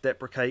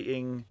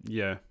self-deprecating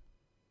Yeah.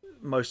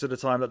 most of the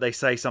time, that they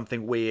say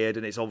something weird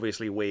and it's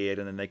obviously weird,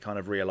 and then they kind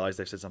of realize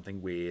they've said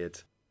something weird.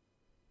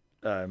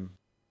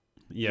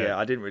 Yeah,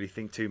 I didn't really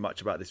think too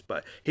much about this,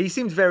 but he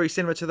seemed very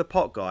similar to the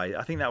pot guy.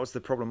 I think that was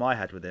the problem I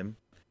had with him.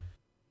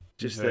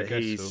 Just Yeah, I that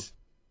guess so.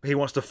 he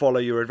wants to follow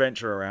your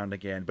adventure around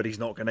again, but he's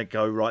not going to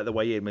go right the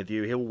way in with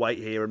you. He'll wait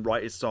here and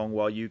write his song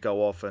while you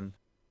go off and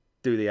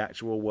do the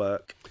actual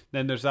work.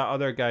 Then there's that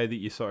other guy that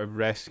you sort of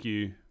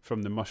rescue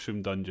from the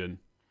mushroom dungeon.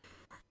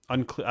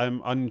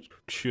 I'm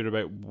unsure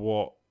about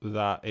what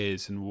that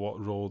is and what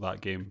role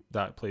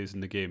that plays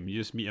in the game. You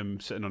just meet him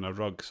sitting on a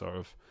rug, sort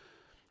of,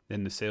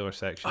 in the sailor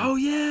section. Oh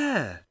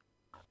yeah,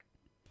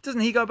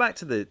 doesn't he go back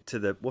to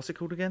the what's it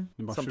called again?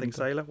 The mushroom Something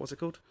sailor. What's it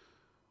called?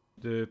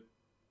 The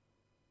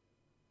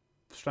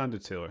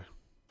stranded sailor.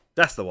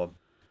 That's the one.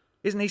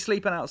 Isn't he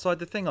sleeping outside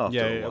the thing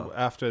after a while?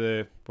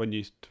 After when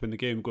the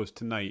game goes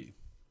tonight,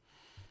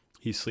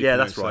 he's sleeping. Yeah,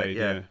 that's outside, right.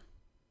 Yeah.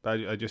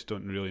 But I just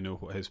don't really know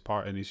what his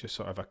part, and he's just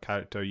sort of a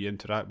character you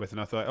interact with. And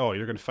I thought, oh,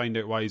 you're going to find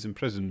out why he's in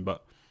prison,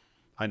 but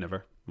I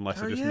never,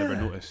 unless I just never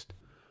noticed.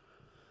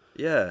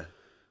 Yeah.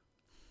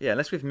 Yeah,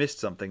 unless we've missed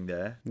something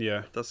there.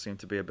 Yeah, It does seem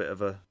to be a bit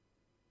of a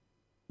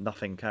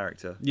nothing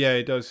character. yeah,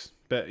 it does.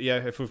 But yeah,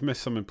 if we've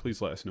missed something,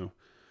 please let us know.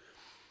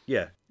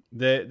 Yeah.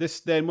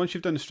 Then once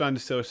you've done the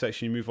stranded sailor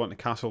section, you move on to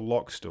Castle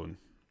Lockstone.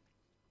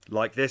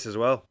 Like this as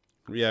well.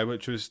 Yeah,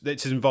 which is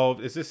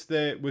involved. Was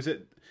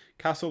it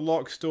Castle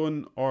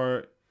Lockstone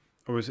or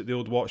was it the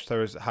old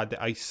Watchtowers that had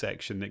the ice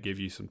section that gave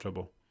you some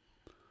trouble?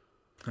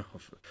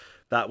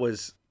 That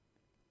was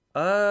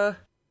kind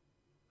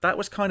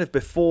of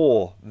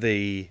before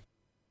the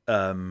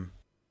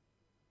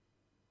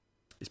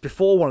it's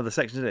before one of the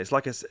sections, isn't it?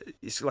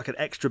 It's like an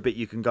extra bit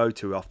you can go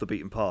to off the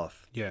beaten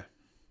path. Yeah,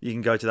 You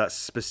can go to that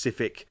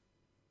specific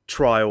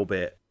trial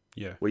bit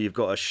yeah. where you've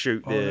got to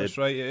shoot Oh, that's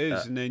right, it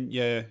is. And then,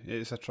 yeah,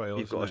 it's a trial.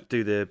 you've isn't got to it?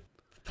 do the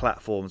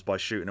platforms by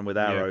shooting them with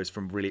arrows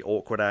from really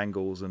awkward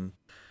angles, and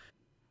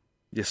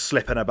you're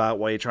slipping about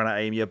while you're trying to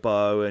aim your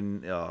bow,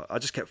 and I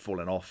just kept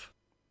falling off.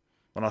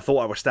 And I thought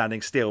I was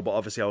standing still, but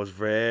obviously I was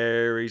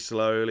very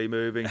slowly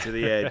moving to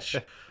the edge.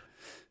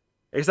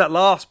 It's that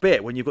last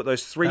bit when you've got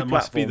those three That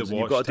must be the platforms and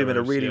you've got to do them in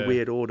a Watchtowers, really yeah.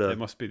 weird order. It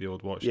must be the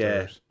old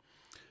Watchtowers.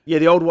 Yeah,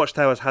 the old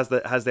watchtowers has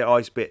the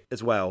ice bit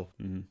as well.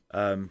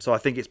 Mm-hmm. So I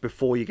think it's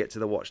before you get to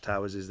the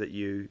watchtowers is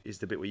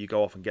the bit where you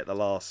go off and get the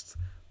last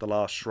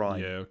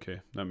shrine. Yeah,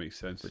 okay, that makes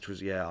sense. Which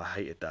was I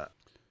hated that.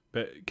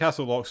 But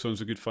Castle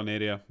Lockstone's a good fun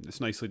area. It's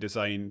nicely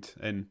designed,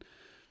 and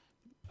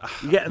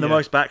you get the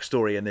most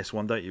backstory in this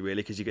one, don't you?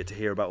 Really, because you get to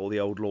hear about all the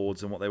old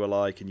lords and what they were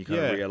like, and you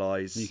kind of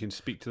realise you can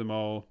speak to them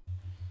all.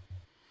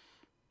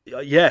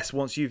 Yes,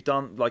 once you've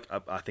done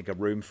I think a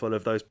room full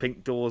of those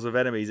pink doors of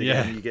enemies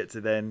again, you get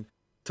to then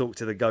talk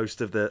to the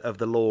ghost of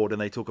the Lord,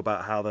 and they talk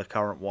about how the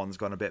current one's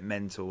gone a bit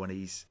mental,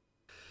 and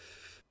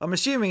I'm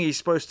assuming he's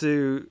supposed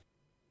to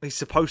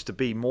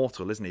be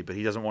mortal, isn't he? But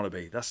he doesn't want to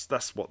be.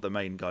 That's what the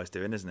main guy's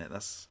doing, isn't it?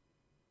 That's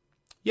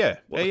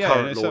what the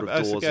current Lord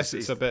of Doors I guess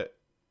it's a bit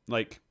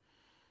like.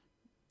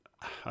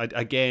 I'm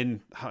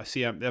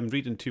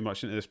reading too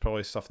much into this,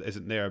 probably stuff that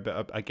isn't there.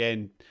 But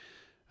again,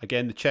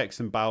 the checks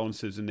and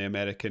balances in the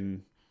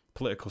American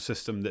political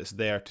system that's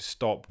there to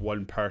stop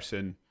one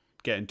person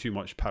getting too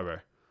much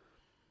power,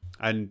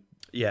 and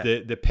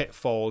the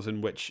pitfalls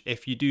in which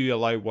if you do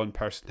allow one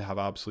person to have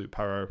absolute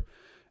power,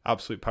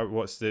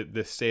 what's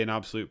the saying?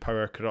 Absolute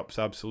power corrupts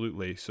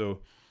absolutely. So,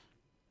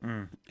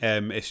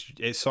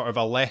 it's sort of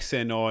a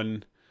lesson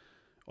on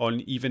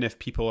even if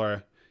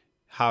people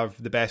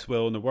have the best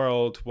will in the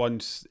world,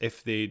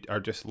 if they are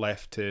just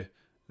left to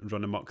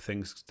run amok,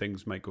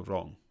 things might go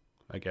wrong,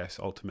 I guess,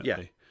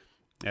 ultimately.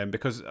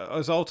 Because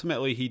as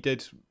ultimately he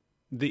did,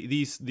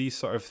 these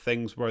sort of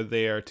things were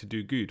there to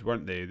do good,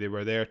 weren't they? They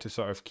were there to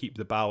sort of keep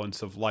the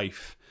balance of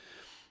life.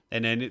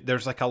 And then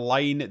there's like a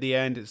line at the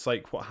end, it's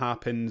like, what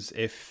happens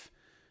if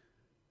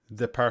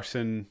the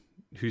person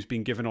who's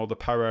been given all the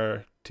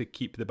power to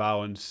keep the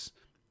balance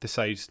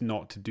decides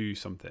not to do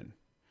something?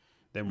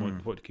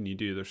 Then what can you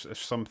do? There's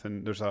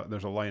something. There's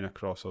a line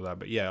across all that.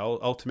 But yeah,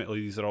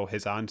 ultimately these are all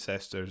his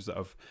ancestors that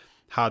have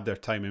had their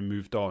time and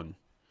moved on.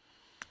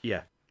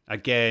 Yeah.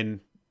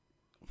 Again,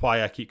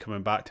 why I keep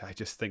coming back to, I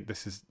just think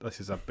this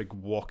is a big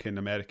walk-in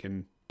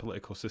American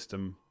political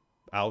system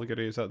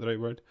allegory. Is that the right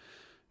word?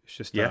 It's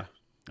just a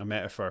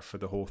metaphor for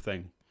the whole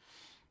thing.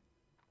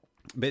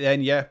 But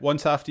then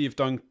once you've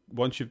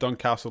done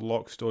Castle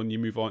Lockstone, you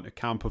move on to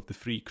Camp of the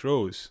Free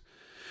Crows,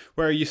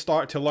 where you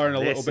start to learn a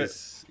little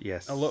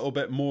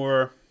bit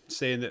more,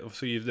 saying that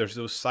there's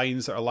those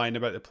signs that are lying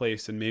about the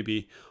place, and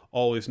maybe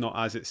all is not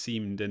as it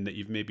seemed, and that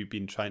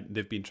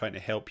they've been trying to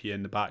help you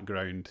in the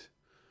background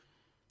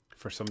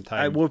for some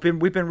time. We've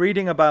been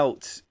reading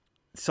about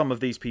some of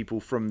these people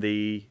from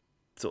the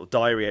sort of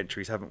diary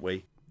entries, haven't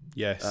we?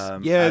 Yes.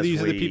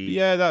 These are the people.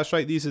 Yeah, that's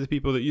right. These are the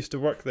people that used to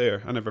work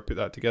there. I never put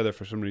that together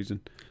for some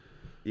reason.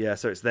 Yeah,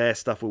 so it's their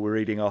stuff we're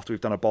reading after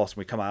we've done a boss, and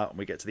we come out and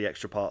we get to the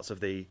extra parts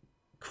of the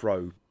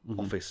Crow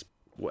office,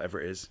 whatever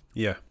it is.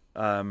 Yeah.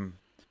 And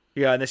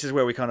this is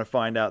where we kind of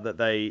find out that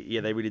they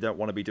really don't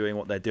want to be doing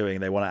what they're doing.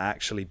 They want to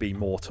actually be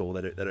mortal.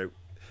 They don't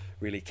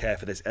really care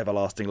for this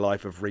everlasting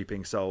life of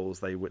reaping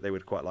souls. They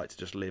would quite like to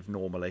just live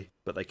normally,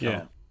 but they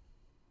can't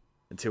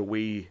until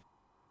we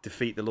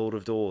defeat the Lord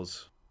of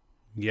Doors.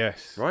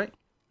 Yes. Right?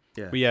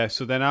 Yeah. Well, yeah,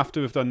 so then after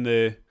we've done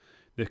the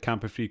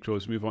Camp of Free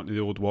Crows, move on to the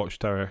old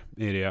Watchtower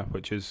area,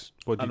 which is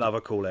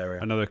another cool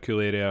area. Another cool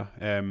area.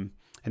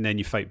 And then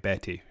you fight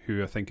Betty,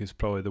 who I think is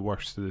probably the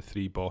worst of the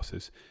three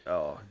bosses.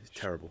 Oh, it's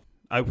terrible.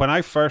 When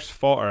I first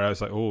fought her, I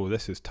was like, oh,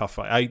 this is tough.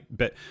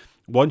 But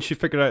once you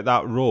figure out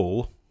that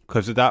roll,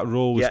 because that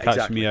roll was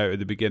catching me out at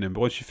the beginning,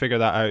 but once you figure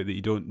that out, that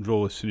you don't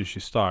roll as soon as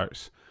she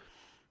starts,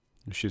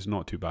 she's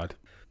not too bad.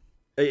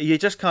 You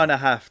just kind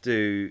of have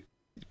to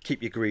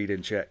keep your greed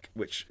in check,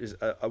 which is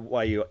a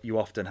way you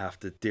often have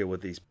to deal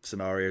with these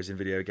scenarios in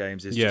video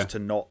games, is just to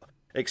not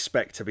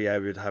expect to be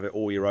able to have it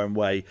all your own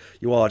way.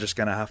 You are just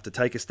going to have to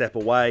take a step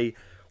away,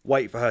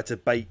 wait for her to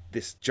bait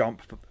this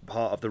jump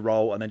part of the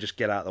roll, and then just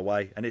get out of the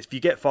way. And if you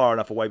get far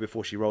enough away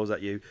before she rolls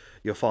at you,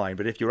 you're fine.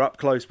 But if you're up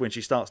close when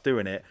she starts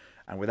doing it,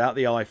 and without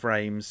the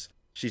iframes,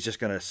 she's just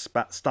going to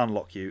stun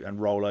lock you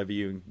and roll over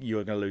you, and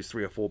you're going to lose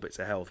 3 or 4 bits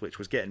of health, which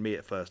was getting me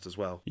at first as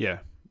well. Yeah.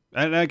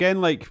 And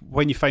again, like,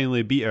 when you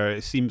finally beat her,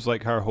 it seems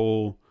like her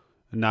whole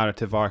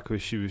narrative arc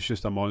was she was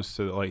just a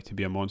monster that liked to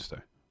be a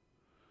monster.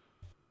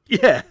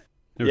 Yeah.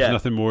 There was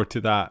nothing more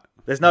to that.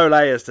 There's no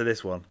layers to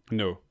this one.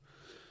 No.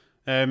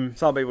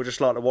 Some people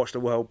just like to watch the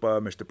world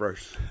burn, Mr.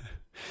 Bruce.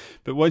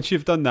 But once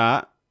you've done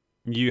that,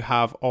 you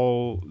have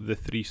all the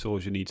 3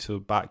 souls you need, so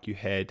back you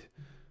head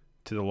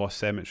to the Lost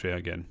Cemetery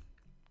again.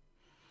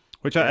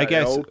 Which I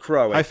guess old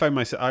Crow, I found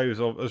myself.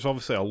 There's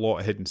obviously a lot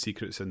of hidden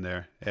secrets in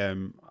there.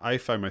 I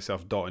found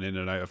myself dotting in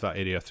and out of that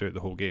area throughout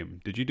the whole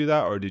game. Did you do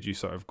that, or did you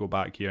sort of go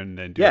back here and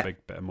then do a big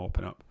bit of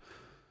mopping up?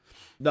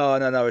 No.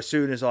 As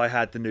soon as I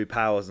had the new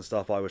powers and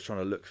stuff, I was trying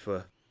to look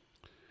for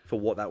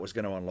what that was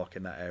going to unlock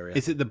in that area.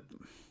 Is it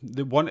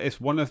the one? It's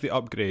one of the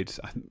upgrades.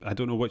 I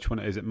don't know which one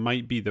it is. It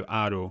might be the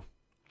arrow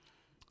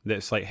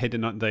that's like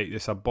hidden under.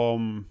 It's a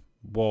bomb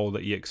wall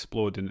that you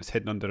explode and it's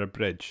hidden under a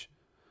bridge.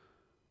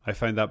 I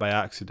found that by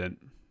accident.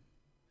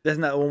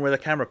 Isn't that the one where the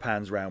camera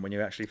pans round when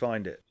you actually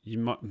find it?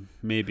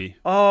 Maybe.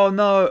 Oh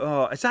no!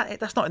 Oh, is that it?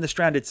 That's not in the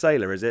Stranded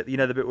Sailor, is it? You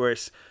know the bit where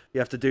you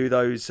have to do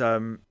those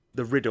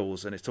the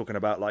riddles, and it's talking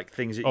about like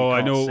things that you Oh,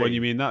 can't I know see. what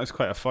you mean. That was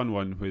quite a fun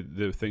one with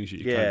the things that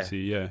you can't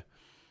see. Yeah,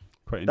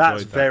 quite enjoyed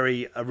That's that.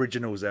 very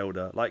original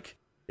Zelda. Like,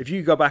 if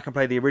you go back and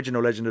play the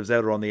original Legend of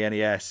Zelda on the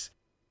NES,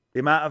 the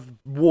amount of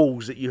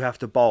walls that you have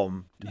to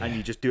bomb and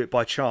you just do it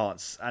by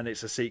chance and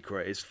it's a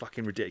secret is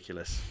fucking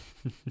ridiculous.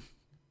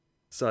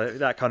 So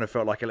that kind of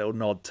felt like a little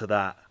nod to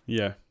that.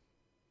 Yeah.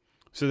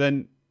 So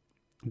then,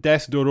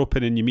 Death's door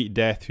open and you meet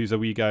Death, who's a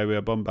wee guy with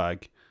a bum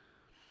bag.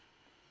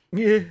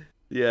 Yeah.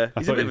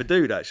 He's a bit of a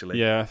dude, actually.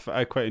 Yeah,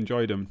 I quite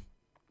enjoyed him.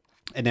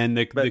 And then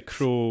the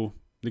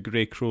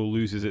grey crow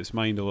loses its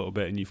mind a little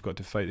bit, and you've got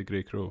to fight the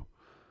grey crow.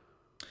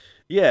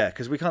 Yeah,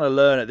 because we kind of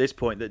learn at this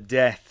point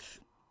that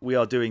we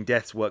are doing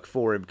Death's work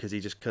for him because he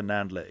just couldn't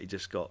handle it. He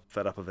just got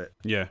fed up of it.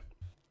 Yeah.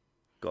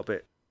 Got a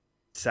bit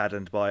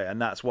saddened by it,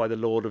 and that's why the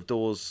Lord of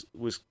Doors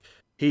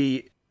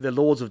the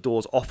Lords of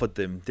Doors offered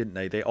them, didn't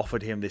they? They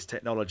offered him this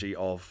technology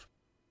of,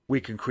 we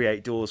can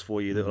create doors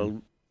for you that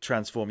will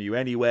transform you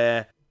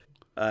anywhere,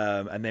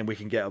 and then we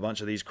can get a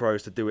bunch of these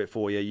crows to do it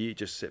for you. You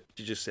just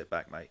sit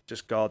back, mate.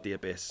 Just guard the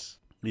abyss.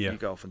 Yeah. You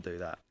go off and do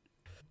that.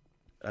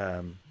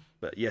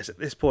 But yes, at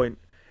this point,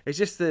 it's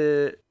just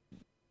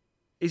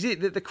is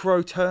it that the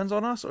crow turns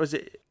on us, or is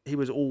it he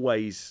was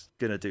always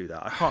gonna do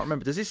that? I can't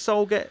remember. Does his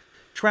soul get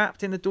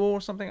trapped in the door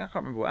or something? I can't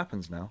remember what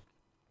happens now.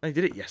 They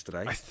did it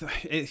yesterday. I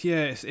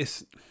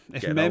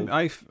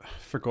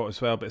forgot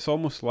as well, but it's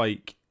almost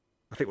like,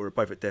 I think we were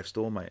both at Death's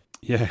door, mate.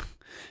 Yeah,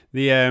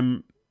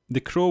 the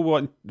crow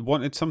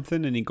wanted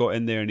something, and he got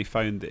in there and he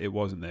found that it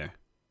wasn't there.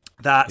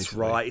 That's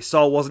basically. right. His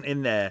soul wasn't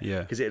in there. Yeah,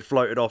 because it had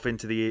floated off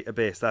into the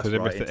abyss. That's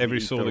right. Every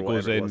soul that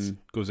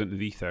goes into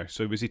the ether.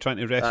 So was he trying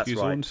to rescue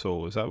his own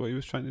soul? Is that what he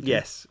was trying to do?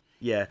 Yes.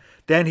 Yeah.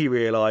 Then he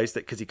realised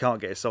that because he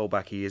can't get his soul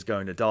back, he is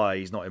going to die.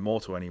 He's not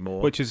immortal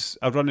anymore. Which is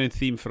a running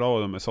theme for all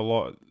of them. It's a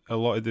lot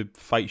of the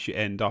fights you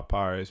end up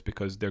is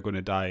because they're going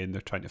to die and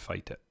they're trying to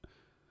fight it.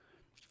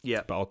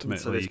 Yeah. But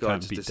ultimately, so this guy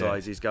just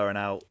decides he's going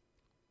out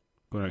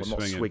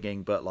not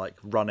swinging, but like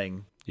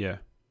running. Yeah.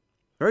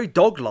 Very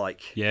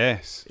dog-like.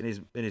 Yes. In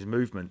his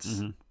movements.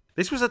 Mm-hmm.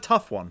 This was a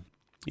tough one.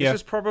 This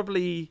was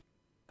probably,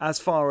 as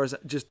far as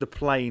just the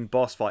plain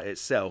boss fight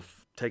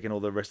itself, taking all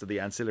the rest of the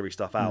ancillary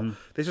stuff out,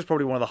 this was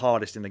probably one of the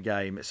hardest in the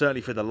game.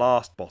 Certainly for the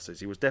last bosses.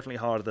 He was definitely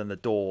harder than the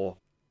door,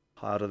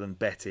 harder than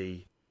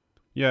Betty.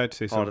 Yeah, I'd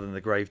say so. Harder than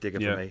the Gravedigger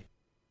for me.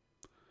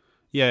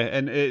 Yeah,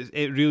 and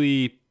it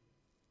really...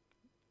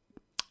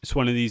 It's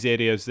one of these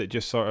areas that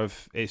just sort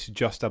of, it's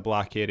just a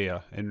black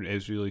area and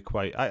is really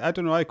quite, I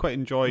don't know, I quite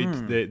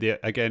enjoyed the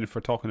again, if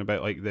we're talking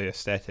about like the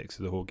aesthetics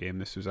of the whole game,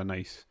 this was a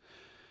nice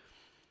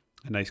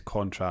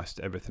contrast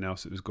to everything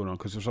else that was going on,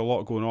 because there's a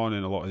lot going on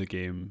in a lot of the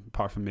game,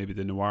 apart from maybe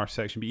the noir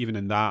section, but even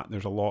in that,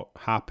 there's a lot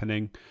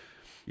happening.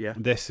 Yeah.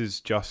 This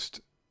is just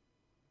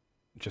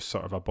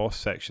sort of a boss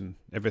section.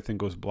 Everything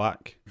goes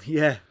black.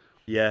 Yeah.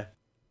 Yeah.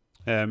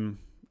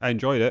 I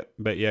enjoyed it,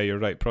 but yeah, you're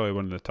right, probably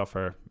one of the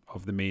tougher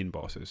of the main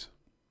bosses.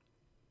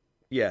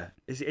 Yeah,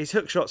 his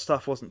hookshot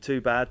stuff wasn't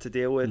too bad to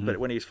deal with, but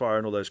when he's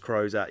firing all those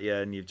crows at you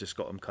and you've just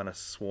got them kind of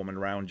swarming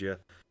around you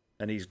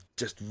and he's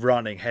just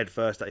running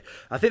headfirst at you.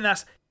 I think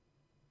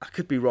I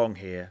could be wrong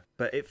here,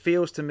 but it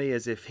feels to me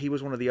as if he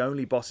was one of the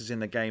only bosses in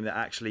the game that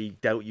actually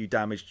dealt you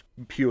damage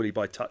purely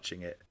by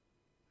touching it.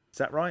 Is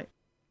that right?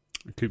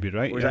 It could be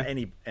right, or is that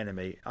any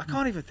enemy? I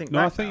can't even think.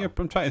 No, I'm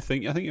trying to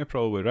think. I think you're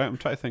probably right. I'm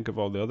trying to think of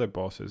all the other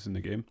bosses in the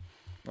game.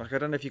 Like, I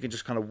don't know if you can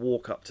just kind of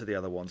walk up to the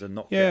other ones and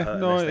not get hurt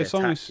unless they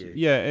attack you.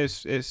 Yeah,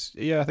 it's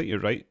I think you're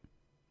right.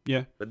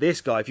 Yeah. But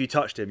this guy, if you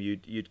touched him,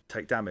 you'd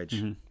take damage.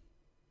 Mm-hmm.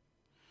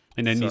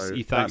 And then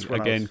he thanks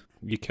again.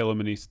 You kill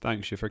him, and he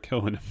thanks you for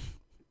killing him.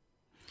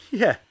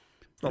 Yeah,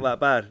 it's not that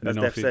bad. As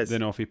Death says.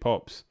 Then off he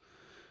pops.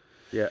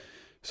 Yeah.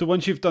 So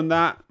once you've done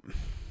that,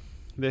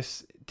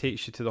 this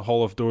takes you to the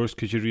Hall of Doors,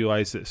 because you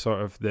realise that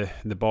sort of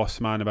the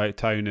boss man about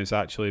town has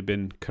actually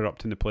been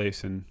corrupting the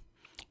place and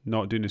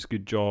not doing his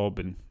good job,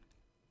 and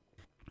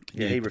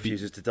he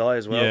refuses to die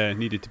as well. Yeah,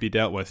 needed to be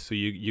dealt with. So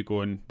you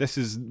go and this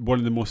is one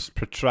of the most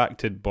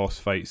protracted boss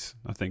fights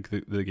I think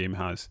the game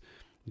has.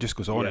 It just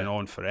goes on and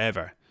on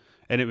forever.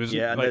 And it was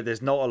and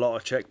there's not a lot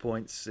of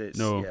checkpoints.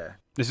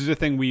 This is the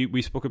thing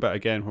we spoke about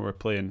again when we were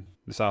playing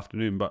this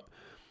afternoon, but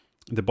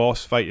the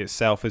boss fight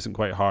itself isn't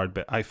quite hard,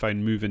 but I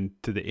found moving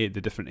to the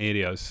different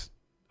areas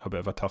a bit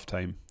of a tough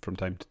time from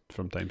time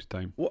to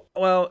time.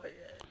 Well,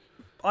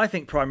 I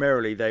think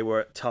primarily they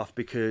were tough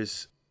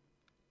because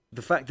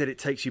the fact that it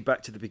takes you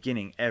back to the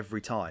beginning every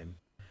time,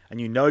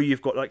 and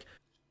you've got like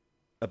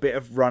a bit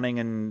of running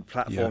and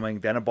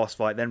platforming, then a boss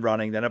fight, then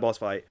running, then a boss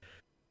fight.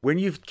 When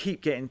you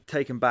keep getting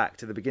taken back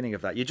to the beginning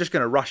of that, you're just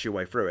going to rush your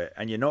way through it,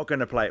 and you're not going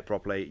to play it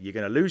properly. You're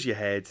going to lose your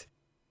head,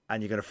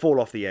 and you're going to fall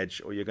off the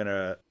edge, or you're going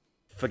to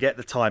forget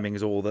the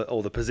timings or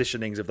the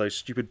positionings of those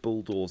stupid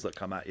bull doors that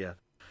come at you.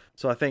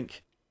 So I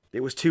think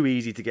it was too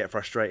easy to get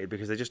frustrated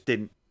because they just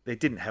didn't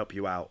help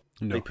you out.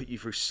 No. They put you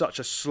through such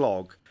a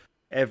slog.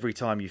 Every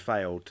time you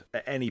failed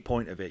at any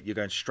point of it, you're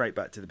going straight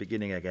back to the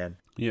beginning again.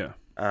 Yeah.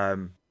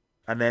 And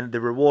then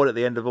the reward at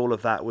the end of all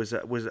of that was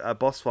a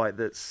boss fight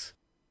that's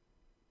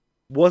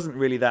wasn't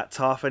really that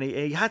tough, and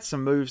he had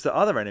some moves that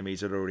other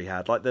enemies had already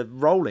had, like the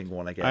rolling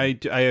one again.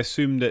 I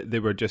assumed that they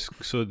were just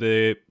was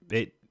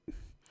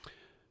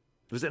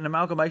it an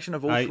amalgamation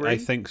of all three? I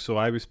think so.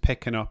 I was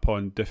picking up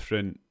on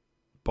different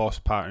boss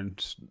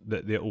patterns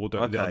that the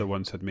other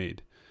ones had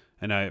made,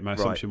 and my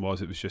assumption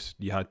was it was just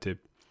you had to.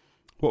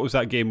 What was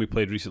that game we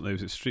played recently?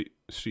 Was it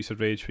Streets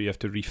of Rage, where you have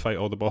to refight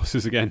all the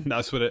bosses again?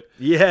 That's what it.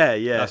 Yeah.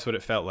 That's what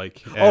it felt like.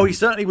 He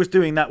certainly was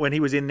doing that when he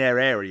was in their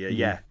area.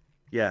 Mm-hmm.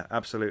 Yeah,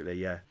 absolutely.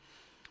 Yeah.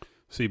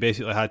 So you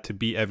basically had to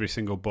beat every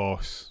single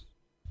boss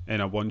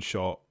in a one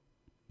shot.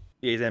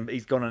 Yeah,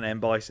 he's gone on M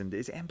Bison.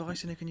 Is it M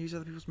Bison who can use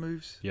other people's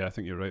moves? Yeah, I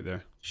think you're right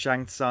there.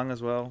 Shang Tsung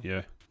as well.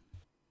 Yeah.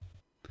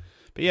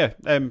 But yeah,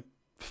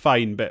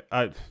 fine. But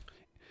to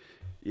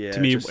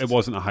me, it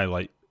wasn't a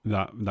highlight,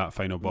 that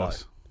final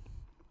boss. No.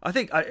 I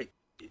think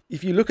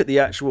if you look at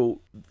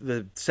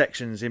the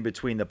sections in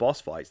between the boss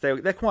fights,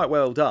 they're quite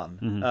well done.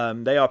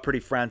 Mm-hmm. They are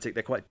pretty frantic.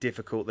 They're quite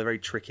difficult. They're very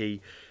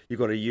tricky. You've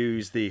got to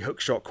use the hook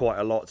shot quite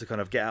a lot to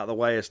kind of get out of the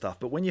way of stuff.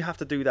 But when you have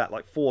to do that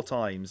like 4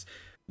 times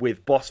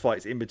with boss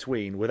fights in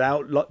between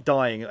without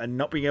dying and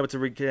not being able to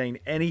regain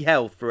any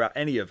health throughout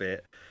any of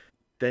it,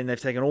 then they've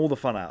taken all the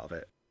fun out of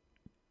it.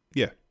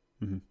 Yeah,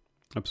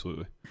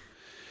 absolutely.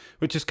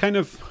 Which is kind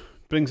of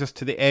brings us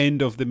to the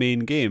end of the main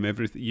game.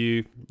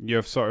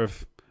 You've sort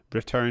of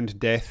returned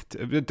Death.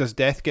 Does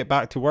Death get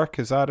back to work?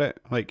 Is that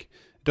it? Like,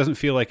 it doesn't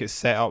feel like it's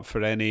set up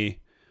for any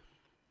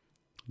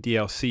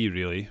DLC,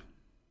 really.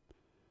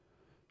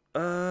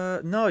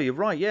 No, you're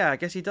right. Yeah, I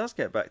guess he does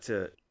get back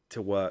to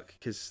work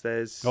because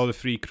there's all the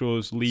free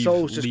crows leave.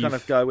 Souls just kind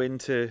of go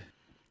into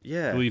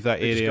leave that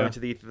area, just go into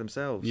the ether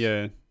themselves.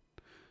 Yeah,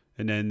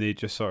 and then they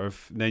just sort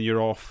of then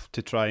you're off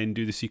to try and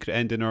do the secret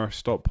ending or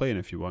stop playing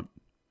if you want.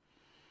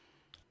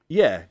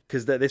 Yeah,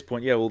 because at this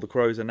point, all the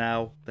crows are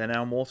now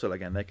mortal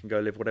again. They can go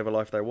live whatever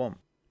life they want.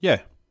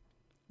 Yeah,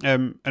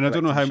 and I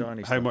don't know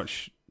how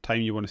much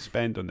time you want to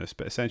spend on this,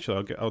 but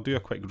essentially, I'll do a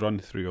quick run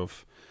through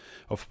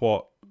of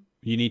what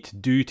you need to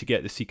do to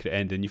get the secret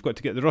ending. You've got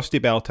to get the Rusty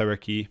Bell Tower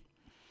key,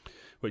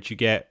 which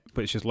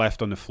is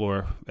left on the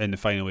floor in the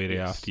final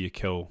area after you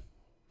kill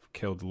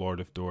the Lord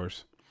of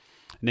Doors,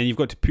 and then you've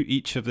got to put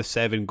each of the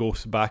 7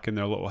 ghosts back in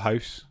their little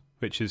house,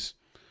 which is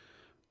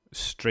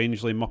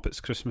strangely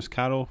Muppets Christmas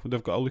Carol.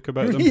 They've got a look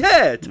about them.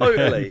 Yeah,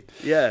 totally.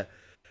 Yeah.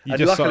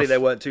 And luckily they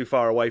weren't too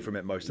far away from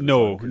it most of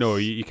the time. No,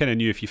 you kind of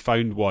knew if you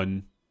found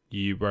one,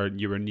 you were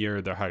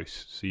near their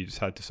house, so you just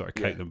had to sort of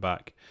count them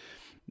back.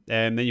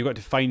 Then you've got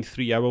to find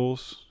 3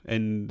 owls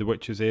in the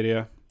witch's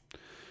area.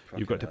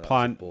 You've got to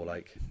plant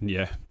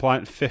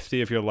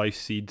 50 of your life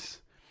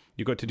seeds.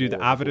 You've got to do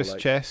the avarice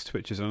chest,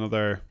 which is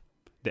another.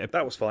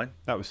 That was fine.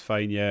 That was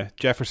fine. Yeah,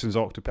 Jefferson's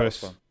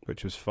octopus,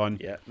 which was fun.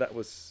 Yeah, that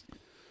was.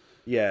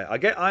 Yeah,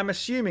 I'm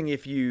assuming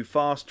if you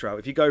fast travel,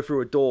 if you go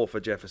through a door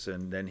for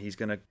Jefferson, then he's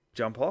going to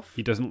jump off.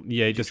 He doesn't.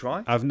 Yeah, Did you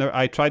try?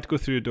 I tried to go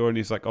through a door, and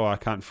he's like, "Oh, I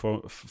can't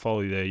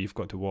follow you there. You've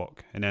got to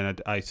walk." And then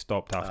I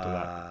stopped after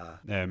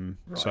that.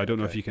 So I don't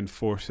know if you can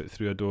force it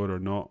through a door or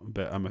not,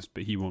 but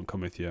he won't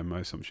come with you.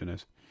 My assumption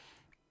is.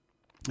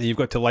 And you've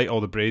got to light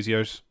all the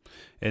braziers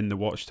in the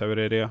watchtower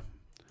area.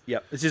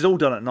 Yep, this is all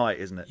done at night,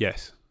 isn't it?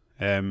 Yes.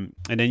 And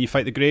then you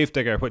fight the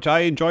Gravedigger, which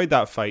I enjoyed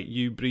that fight.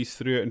 You breezed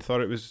through it and thought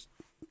it was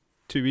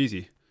too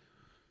easy.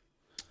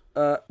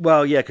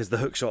 Well, yeah, because the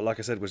hookshot, like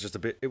I said, was just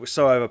it was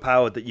so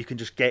overpowered that you can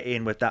just get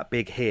in with that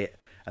big hit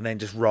and then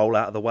just roll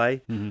out of the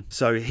way. Mm-hmm.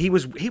 So he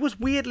was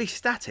weirdly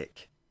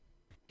static.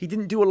 He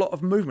didn't do a lot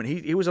of movement.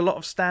 He was a lot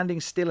of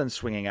standing still and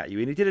swinging at you.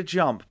 And he did a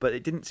jump, but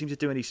it didn't seem to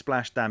do any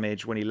splash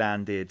damage when he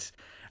landed.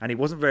 And he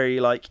wasn't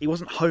he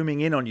wasn't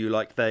homing in on you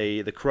like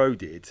the crow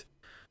did.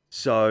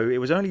 So it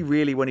was only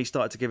really when he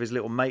started to give his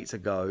little mates a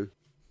go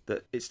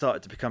that it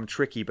started to become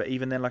tricky. But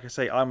even then, like I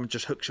say, I'm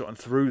just hookshotting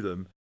through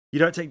them. You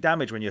don't take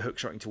damage when you're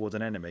hookshotting towards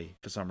an enemy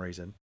for some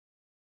reason.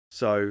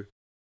 So,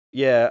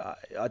 yeah,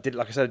 I did.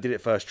 Like I said, I did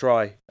it first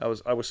try. I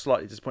was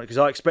slightly disappointed because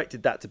I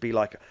expected that to be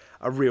like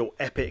a real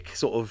epic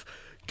sort of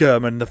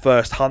German the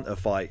First Hunter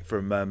fight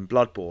from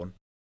Bloodborne.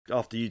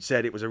 After you'd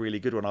said it was a really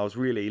good one, I was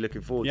really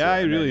looking forward to it. Yeah,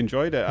 I really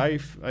enjoyed it. I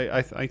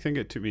think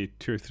it took me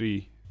 2 or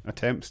 3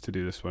 attempts to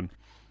do this one.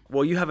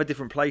 Well, you have a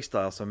different play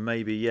style, so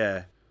maybe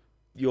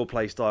your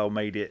play style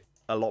made it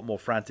a lot more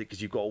frantic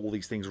because you've got all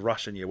these things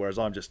rushing you, whereas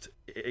I'm just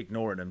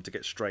ignoring them to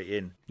get straight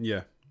in.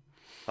 Yeah.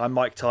 I'm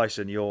Mike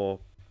Tyson, you're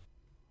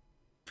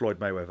Floyd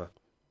Mayweather.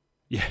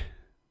 Yeah.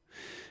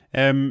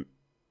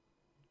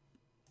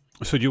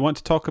 So do you want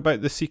to talk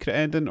about the secret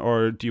ending,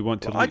 or do you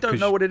want to... I don't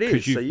know what it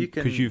is, so you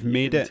can... Because you've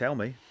made it. Tell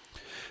me.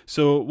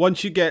 So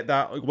once you get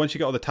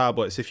all the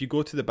tablets, if you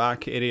go to the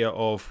back area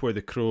of where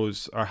the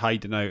crows are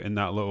hiding out in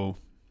that little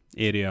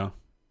area...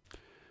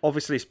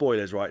 Obviously,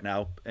 spoilers right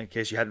now, in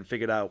case you hadn't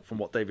figured out from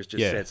what David's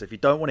just said. So if you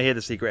don't want to hear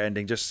the secret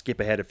ending, just skip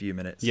ahead a few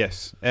minutes.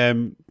 Yes.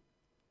 So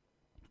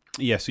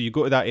you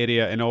go to that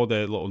area and all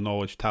the little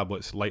knowledge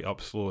tablets light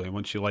up slowly. And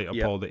once you light up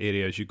all the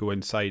areas, you go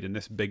inside and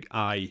this big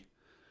eye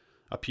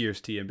appears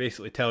to you and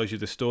basically tells you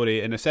the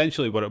story. And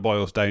essentially what it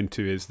boils down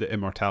to is that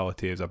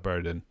immortality is a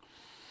burden.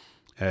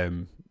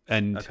 And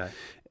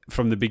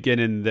from the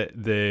beginning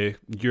that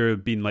you're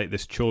being like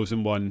this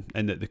chosen one,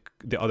 and that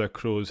the other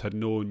crows had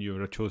known you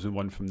were a chosen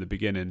one from the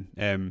beginning.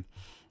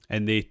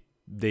 And they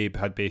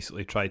had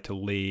basically tried to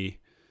lay,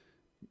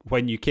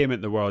 when you came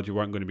into the world, you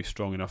weren't going to be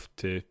strong enough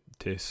to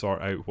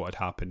sort out what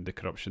had happened, the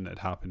corruption that had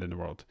happened in the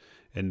world,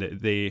 and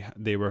that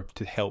they were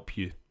to help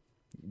you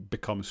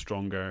become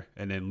stronger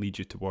and then lead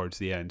you towards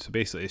the end. So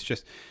basically, it's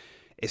just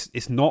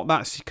it's not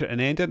that secret an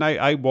ending.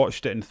 I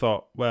watched it and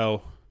thought,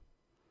 well,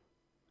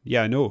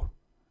 yeah, I know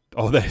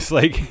all this,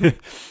 like,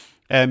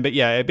 but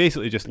yeah, it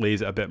basically just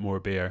lays it a bit more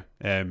bare,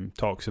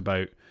 talks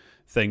about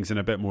things in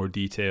a bit more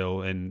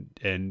detail, and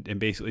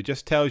basically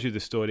just tells you the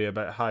story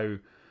about how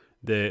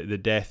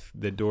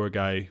the door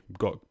guy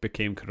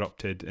became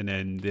corrupted, and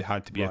then they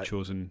had to be a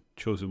chosen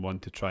one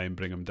to try and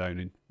bring him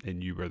down,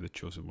 and you were the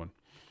chosen one,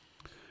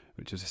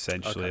 which is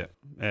essentially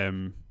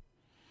it.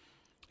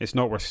 It's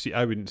not worth.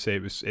 I wouldn't say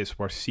it's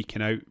worth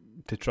seeking out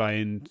to try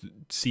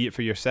and see it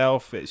for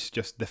yourself. It's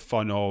just the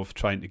fun of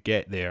trying to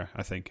get there,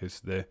 I think, is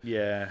the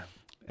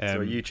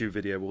so a YouTube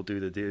video will do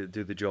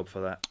the job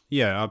for that.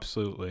 Yeah,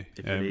 absolutely.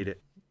 If you need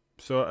it.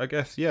 So I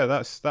guess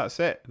that's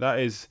it. That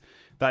is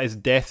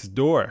Death's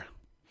Door.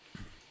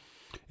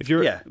 If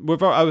you're,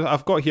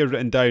 I've got here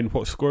written down,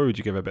 what score would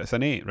you give it? It's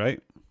an 8,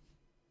 right?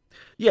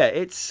 Yeah,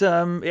 it's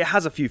it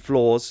has a few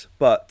flaws,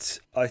 but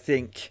I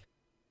think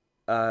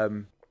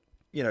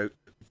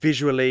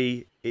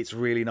visually it's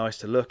really nice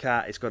to look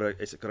at. It's got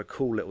a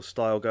cool little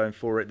style going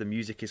for it. The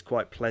music is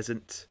quite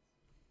pleasant,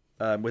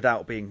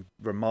 without being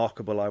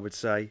remarkable, I would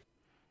say.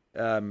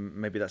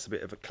 Maybe that's a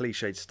bit of a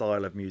cliched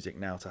style of music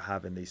now to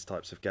have in these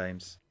types of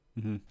games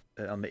on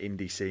the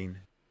indie scene.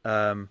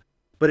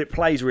 But it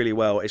plays really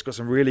well. It's got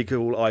some really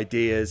cool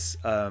ideas.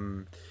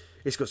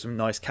 It's got some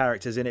nice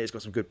characters in it. It's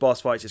got some good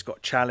boss fights. It's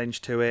got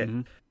challenge to it,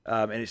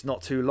 and it's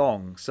not too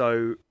long.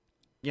 So,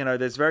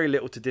 there's very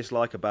little to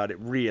dislike about it,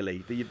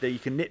 really. You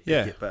can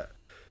nitpick it, but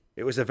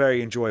it was a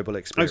very enjoyable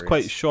experience. I was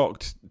quite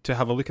shocked to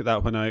have a look at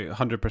that when I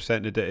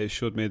 100%ed it. It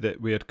showed me that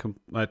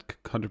I'd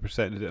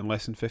 100%ed it in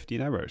less than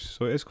 15 hours.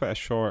 So it is quite a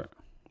short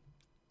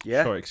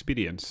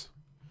experience.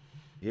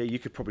 Yeah, you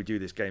could probably do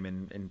this game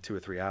in 2 or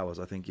 3 hours,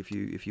 I think, if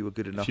you were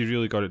good enough. If you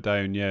really got it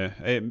down, yeah.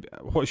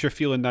 What's your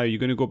feeling now? Are you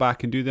going to go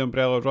back and do the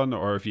Umbrella Run,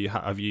 or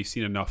have you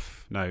seen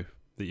enough now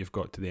that you've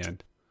got to the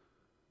end?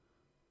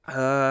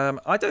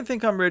 I don't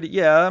think I'm ready.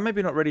 Yeah, I'm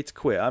maybe not ready to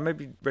quit. I'm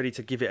maybe ready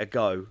to give it a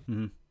go.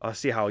 Mm-hmm. I'll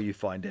see how you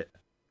find it.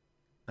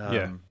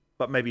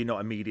 But maybe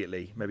not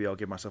immediately. Maybe I'll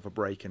give myself a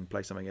break and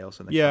play something else.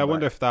 And then I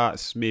wonder if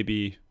that's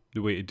maybe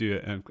the way to do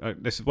it. And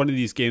this is one of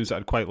these games that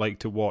I'd quite like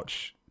to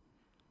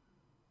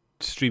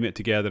stream it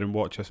together and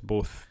watch us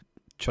both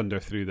chunder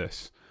through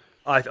this.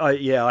 I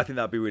think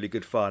that'd be really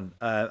good fun.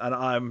 And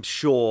I'm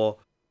sure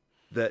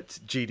that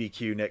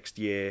GDQ next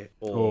year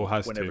or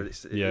whenever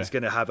it's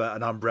going to have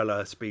an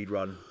Umbrella speed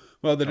run.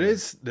 Well,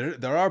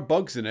 there are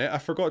bugs in it. I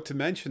forgot to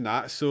mention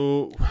that.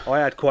 So I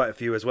had quite a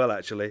few as well,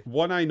 actually.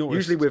 One I noticed,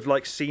 usually with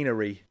like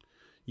scenery.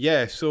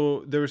 Yeah,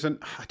 so there was I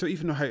don't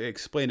even know how to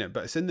explain it,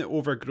 but it's in the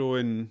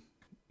Overgrown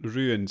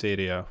Ruins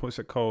area. What's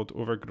it called?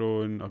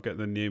 Overgrown. I'll get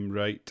the name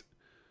right.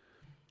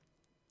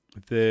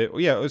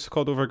 It's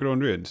called Overgrown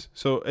Ruins.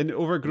 So in the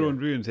Overgrown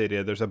Ruins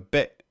area, there's a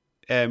bit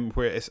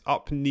where it's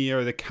up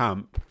near the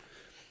camp,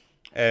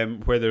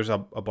 where there's a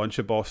bunch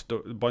of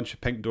a bunch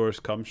of pink doors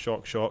come,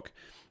 shock.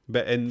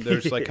 But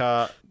there's like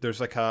a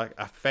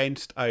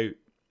fenced out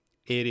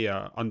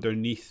area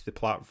underneath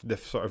the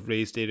sort of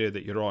raised area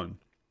that you're on,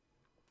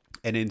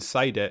 and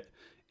inside it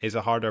is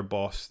a harder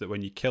boss that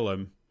when you kill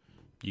him,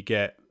 you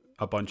get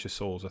a bunch of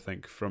souls. I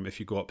think from if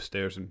you go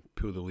upstairs and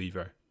pull the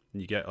lever,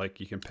 and you get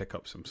you can pick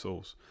up some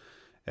souls.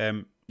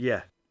 I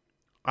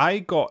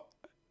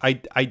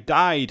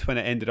died when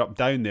I ended up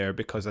down there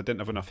because I didn't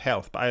have enough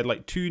health, but I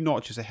had 2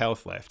 notches of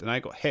health left, and I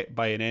got hit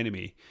by an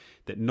enemy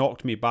that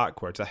knocked me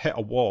backwards. I hit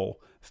a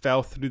wall,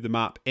 fell through the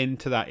map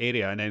into that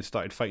area, and then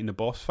started fighting the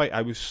boss fight.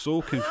 I was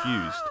so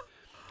confused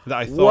that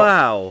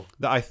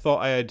I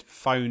thought I had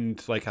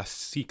found a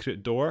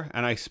secret door,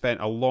 and I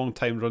spent a long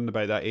time running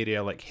about that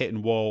area,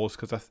 hitting walls,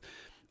 because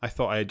I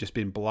thought I had just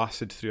been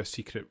blasted through a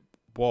secret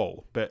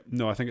wall. But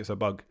no, I think it's a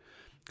bug,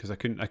 because I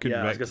couldn't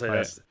rectify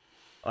it.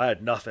 I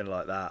had nothing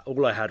like that.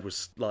 All I had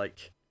was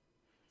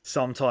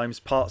sometimes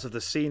parts of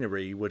the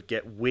scenery would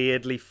get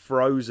weirdly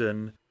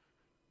frozen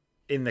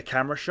in the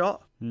camera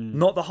shot,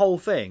 not the whole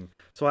thing.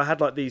 So I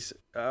had these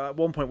at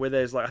one point where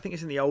there's I think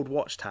it's in the old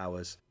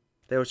watchtowers.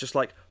 There was just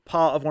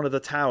part of one of the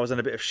towers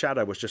and a bit of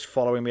shadow was just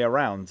following me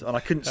around, and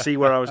I couldn't see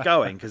where I was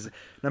going because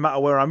no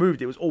matter where I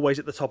moved, it was always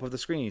at the top of the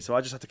screen. So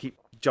I just had to keep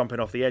jumping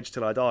off the edge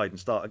till I died and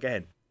start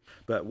again.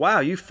 But wow,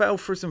 you fell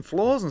through some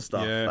floors and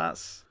stuff. Yeah.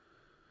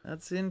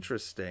 That's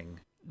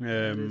interesting.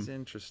 It is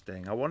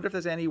interesting. I wonder if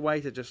there's any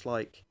way to just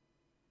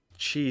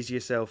cheese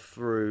yourself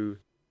through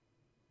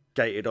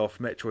gated off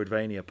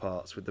Metroidvania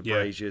parts with the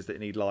braziers that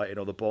need lighting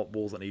or the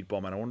walls that need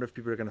bombing. I wonder if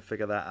people are going to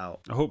figure that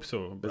out. I hope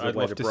so. But I'd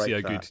love to see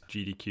a good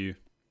GDQ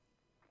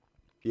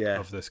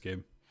of this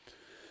game.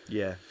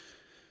 Yeah.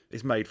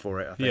 It's made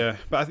for it, I think. Yeah,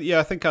 but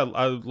I think I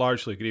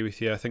largely agree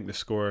with you. I think the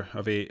score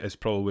of 8 is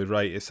probably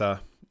right. It's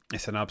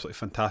it's an absolutely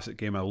fantastic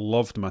game. I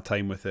loved my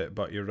time with it,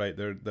 but you're right,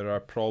 there are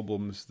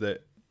problems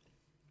that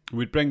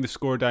would bring the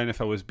score down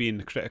if I was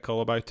being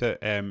critical about it.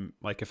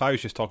 Like if I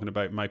was just talking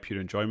about my pure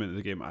enjoyment of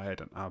the game, I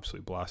had an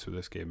absolute blast with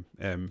this game.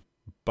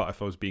 But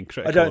if I was being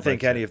critical, I don't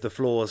think any of the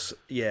flaws,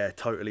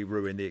 totally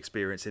ruin the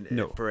experience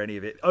for any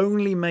of it.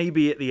 Only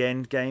maybe at the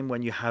end game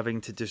when you're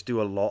having to just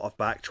do a lot of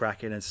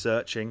backtracking and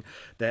searching.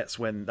 That's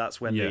when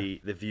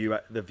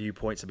the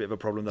viewpoint's a bit of a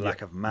problem. The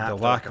lack of map, the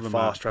lack of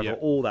fast travel,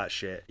 all that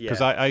shit. Yeah,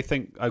 because I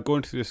think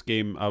going through this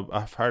game,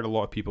 I've heard a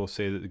lot of people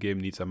say that the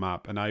game needs a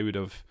map, and I would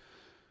have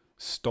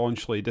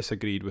staunchly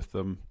disagreed with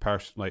them,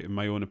 like in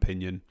my own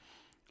opinion,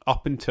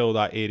 up until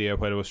that area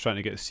where I was trying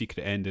to get a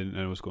secret ending and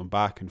I was going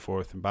back and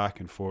forth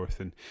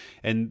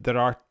and there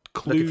are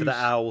clues looking for the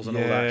owls and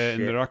all that shit.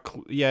 And there are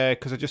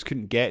because I just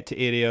couldn't get to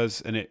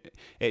areas, and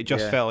it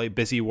just felt like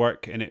busy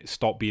work, and it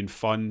stopped being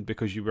fun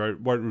because you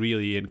weren't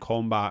really in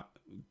combat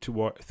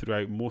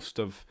throughout most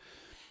of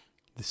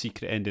the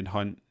secret ending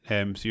hunt.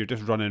 So you're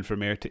just running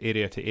from area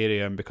to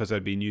area, and because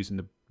I'd been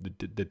using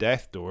the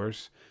death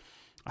doors,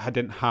 I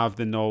didn't have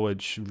the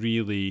knowledge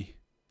really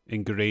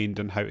ingrained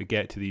on how to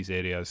get to these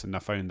areas, and I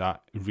found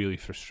that really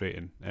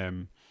frustrating.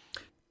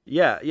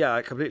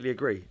 I completely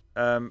agree.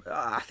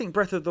 I think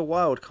Breath of the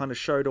Wild kind of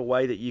showed a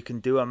way that you can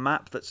do a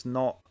map that's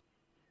not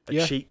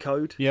a cheat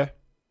code. Yeah,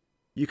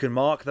 you can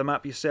mark the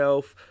map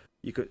yourself.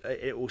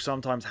 It will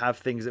sometimes have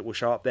things that will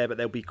show up there, but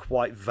they'll be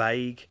quite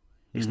vague.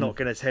 It's not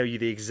going to tell you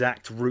the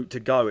exact route to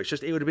go. It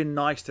would have been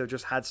nice to have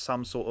just had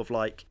some sort of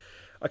like,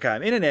 okay,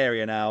 I'm in an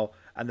area now,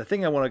 and the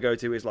thing I want to go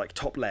to is like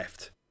top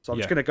left. So I'm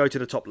just going to go to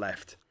the top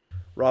left,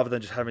 rather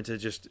than just having to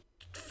just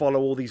follow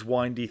all these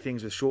windy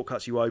things with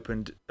shortcuts you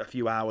opened a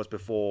few hours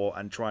before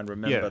and try and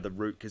remember the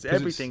route, because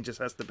everything just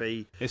has to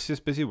be. It's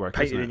just busy work,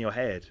 painted in your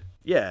head.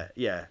 Yeah.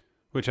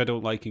 Which I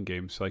don't like in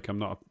games. Like I'm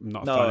not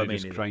a fan of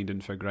just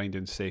grinding for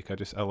grinding's sake.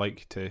 I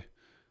like to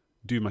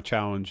do my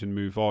challenge and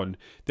move on.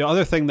 The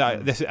other thing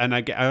that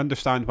I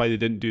understand why they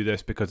didn't do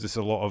this, because there's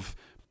a lot of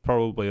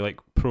probably like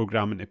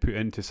programming to put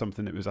into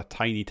something that was a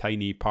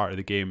tiny part of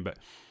the game, but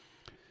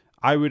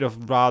I would have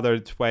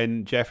rathered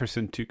when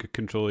Jefferson took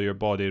control of your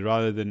body,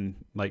 rather than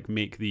like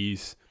make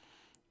these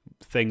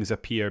things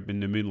appear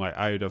in the moonlight.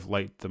 I would have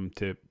liked them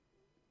to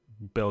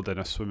build in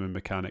a swimming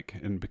mechanic,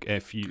 and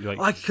if you like,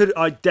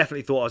 I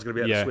definitely thought I was going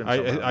to be able to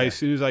swim. As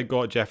soon as I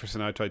got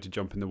Jefferson, I tried to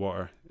jump in the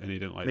water, and he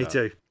didn't like that. Me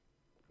too.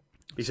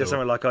 He said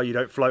something like, "Oh, you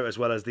don't float as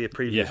well as the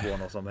previous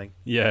one," or something.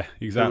 Yeah,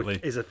 exactly.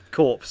 Is a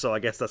corpse, so I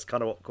guess that's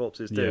kind of what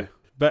corpses do. Yeah.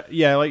 But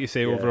yeah, like you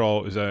say, overall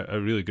it was a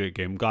really great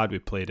game. Glad we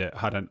played it.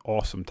 Had an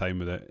awesome time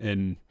with it.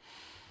 And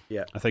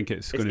I think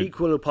it's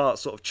equal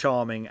parts sort of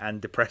charming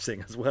and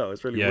depressing as well.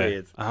 It's really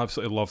weird. I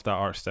absolutely loved that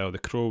art style. The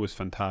crow was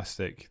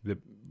fantastic.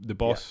 The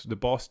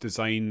boss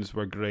designs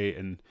were great,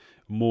 and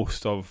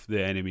most of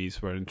the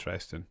enemies were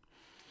interesting.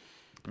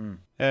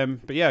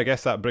 But yeah, I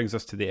guess that brings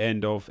us to the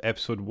end of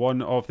episode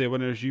 1 of the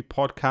Winners U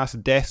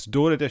podcast, Death's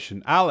Door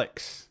edition.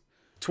 Alex,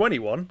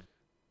 21.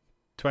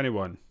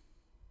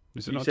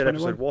 Is it you not said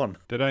 21? episode 1.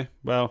 Did I?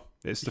 Well,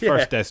 it's the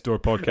first Death's Door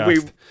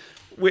podcast.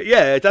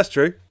 Yeah, that's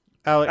true.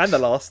 Alex, and the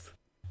last.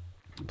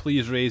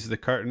 Please raise the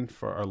curtain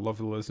for our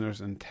lovely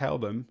listeners and tell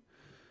them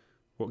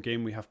what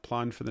game we have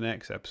planned for the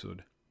next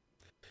episode.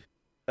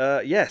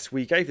 Yes,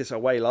 we gave this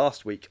away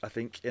last week, I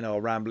think, in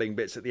our rambling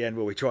bits at the end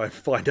where we try and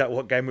find out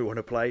what game we want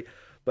to play.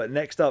 But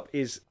next up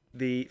is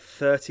the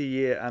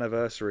 30-year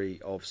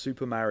anniversary of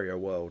Super Mario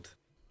World.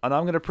 And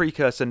I'm going to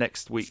precursor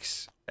next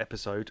week's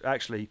episode.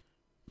 Actually,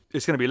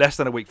 it's going to be less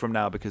than a week from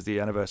now, because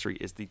the anniversary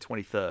is the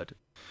 23rd.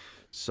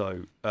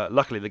 So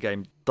luckily the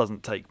game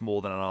doesn't take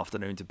more than an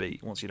afternoon to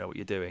beat once you know what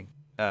you're doing,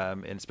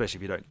 and especially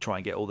if you don't try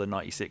and get all the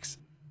 96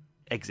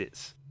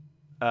 exits.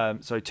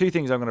 So 2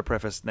 things I'm going to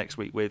preface next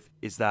week with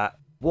is that,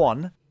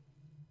 1,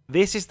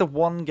 this is the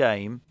one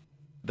game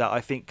that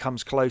I think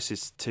comes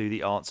closest to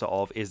the answer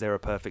of, is there a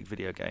perfect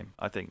video game?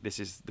 I think this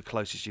is the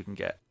closest you can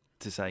get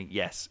to saying,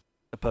 yes,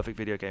 a perfect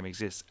video game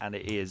exists, and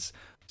it is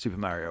Super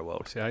Mario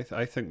World. See,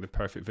 I think the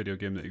perfect video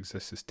game that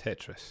exists is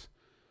Tetris.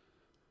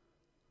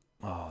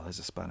 Oh, there's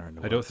a spanner in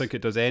the works. I don't think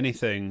it does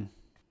anything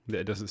that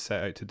it doesn't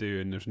set out to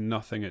do, and there's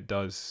nothing it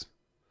does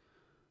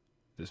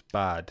that's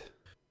bad.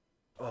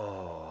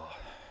 Oh,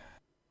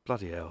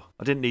 bloody hell.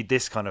 I didn't need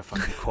this kind of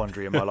fucking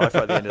quandary in my life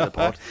at the end of the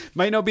pod.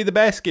 Might not be the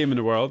best game in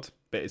the world,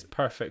 but it's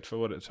perfect for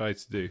what it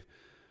tries to do.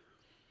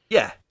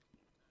 Yeah.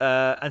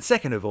 And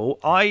second of all,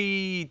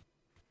 I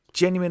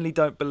genuinely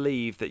don't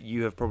believe that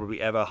you have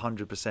probably ever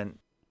 100%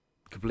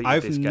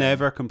 completed this game. I've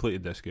never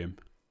completed this game.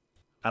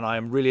 And I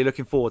am really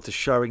looking forward to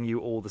showing you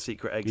all the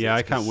secret exits. Yeah,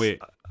 I can't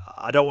wait.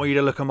 I don't want you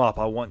to look them up.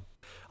 I want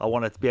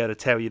to be able to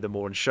tell you them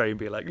more and show you and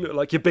be like, look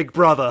like your big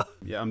brother.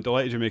 Yeah, I'm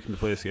delighted you're making me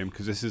play this game,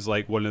 because this is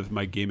like one of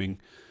my gaming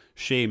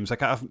shames.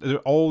 Like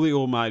all the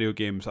old Mario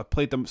games, I've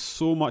played them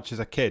so much as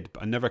a kid,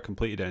 but I never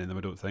completed any of them,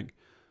 I don't think.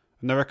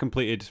 I never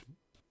completed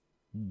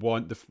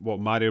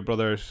Mario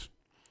Brothers,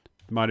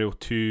 Mario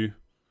 2,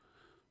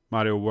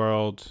 Mario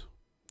World,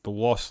 the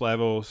Lost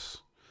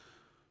Levels.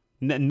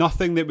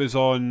 Nothing that was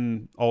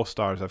on All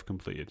Stars I've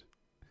completed.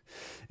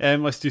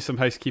 Let's do some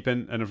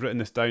housekeeping, and I've written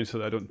this down so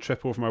that I don't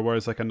trip over my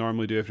words like I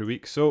normally do every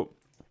week. So,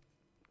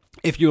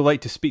 if you would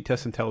like to speak to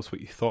us and tell us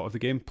what you thought of the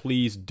game,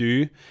 please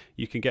do.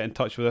 You can get in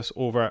touch with us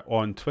over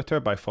on Twitter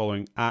by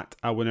following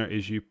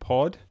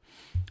 @awinnerisyoupod.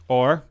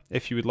 Or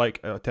if you would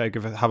like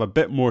to have a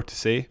bit more to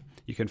say,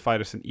 you can fire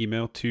us an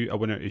email to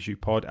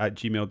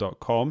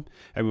awinnerisyoupod@gmail.com,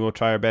 and we will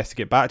try our best to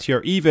get back to you,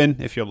 or even,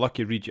 if you're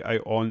lucky, read you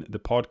out on the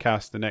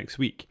podcast the next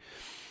week.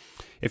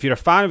 If you're a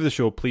fan of the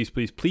show, please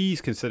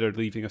consider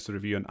leaving us a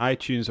review on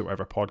iTunes or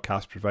whatever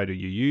podcast provider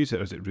you use,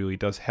 as it really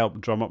does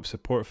help drum up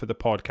support for the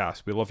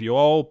podcast. We love you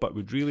all, but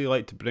we'd really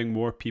like to bring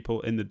more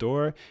people in the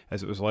door,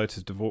 as it was allowed us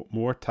to devote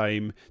more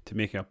time to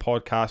making a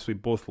podcast we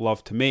both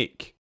love to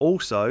make.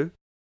 Also,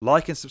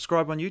 like and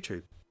subscribe on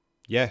YouTube.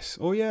 Yes.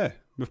 Oh yeah,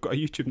 we've got a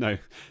YouTube now.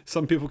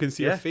 Some people can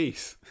see our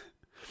face.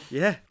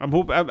 Yeah.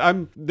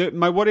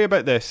 My worry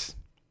about this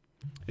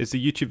is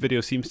the YouTube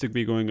video seems to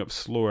be going up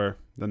slower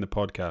than the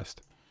podcast.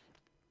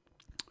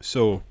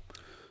 So,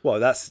 well,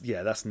 that's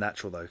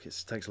natural though.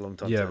 It takes a long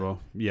time.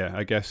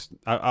 I guess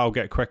I'll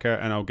get quicker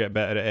and I'll get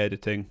better at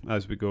editing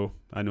as we go.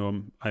 I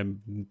know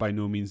I'm by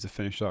no means the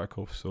finished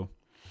article, so.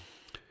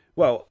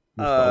 Well,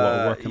 we've got a lot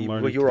of work and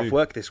learning. Well, you're off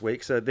work this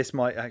week, so this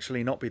might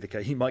actually not be the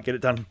case. You might get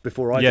it done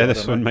before I do. Yeah,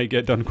 this one might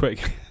get done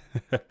quick.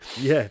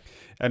 Yeah.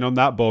 And on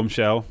that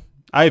bombshell,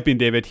 I've been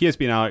David. He has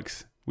been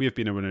Alex. We have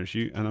been A Winner's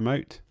You, and I'm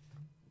out.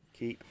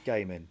 Keep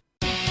gaming.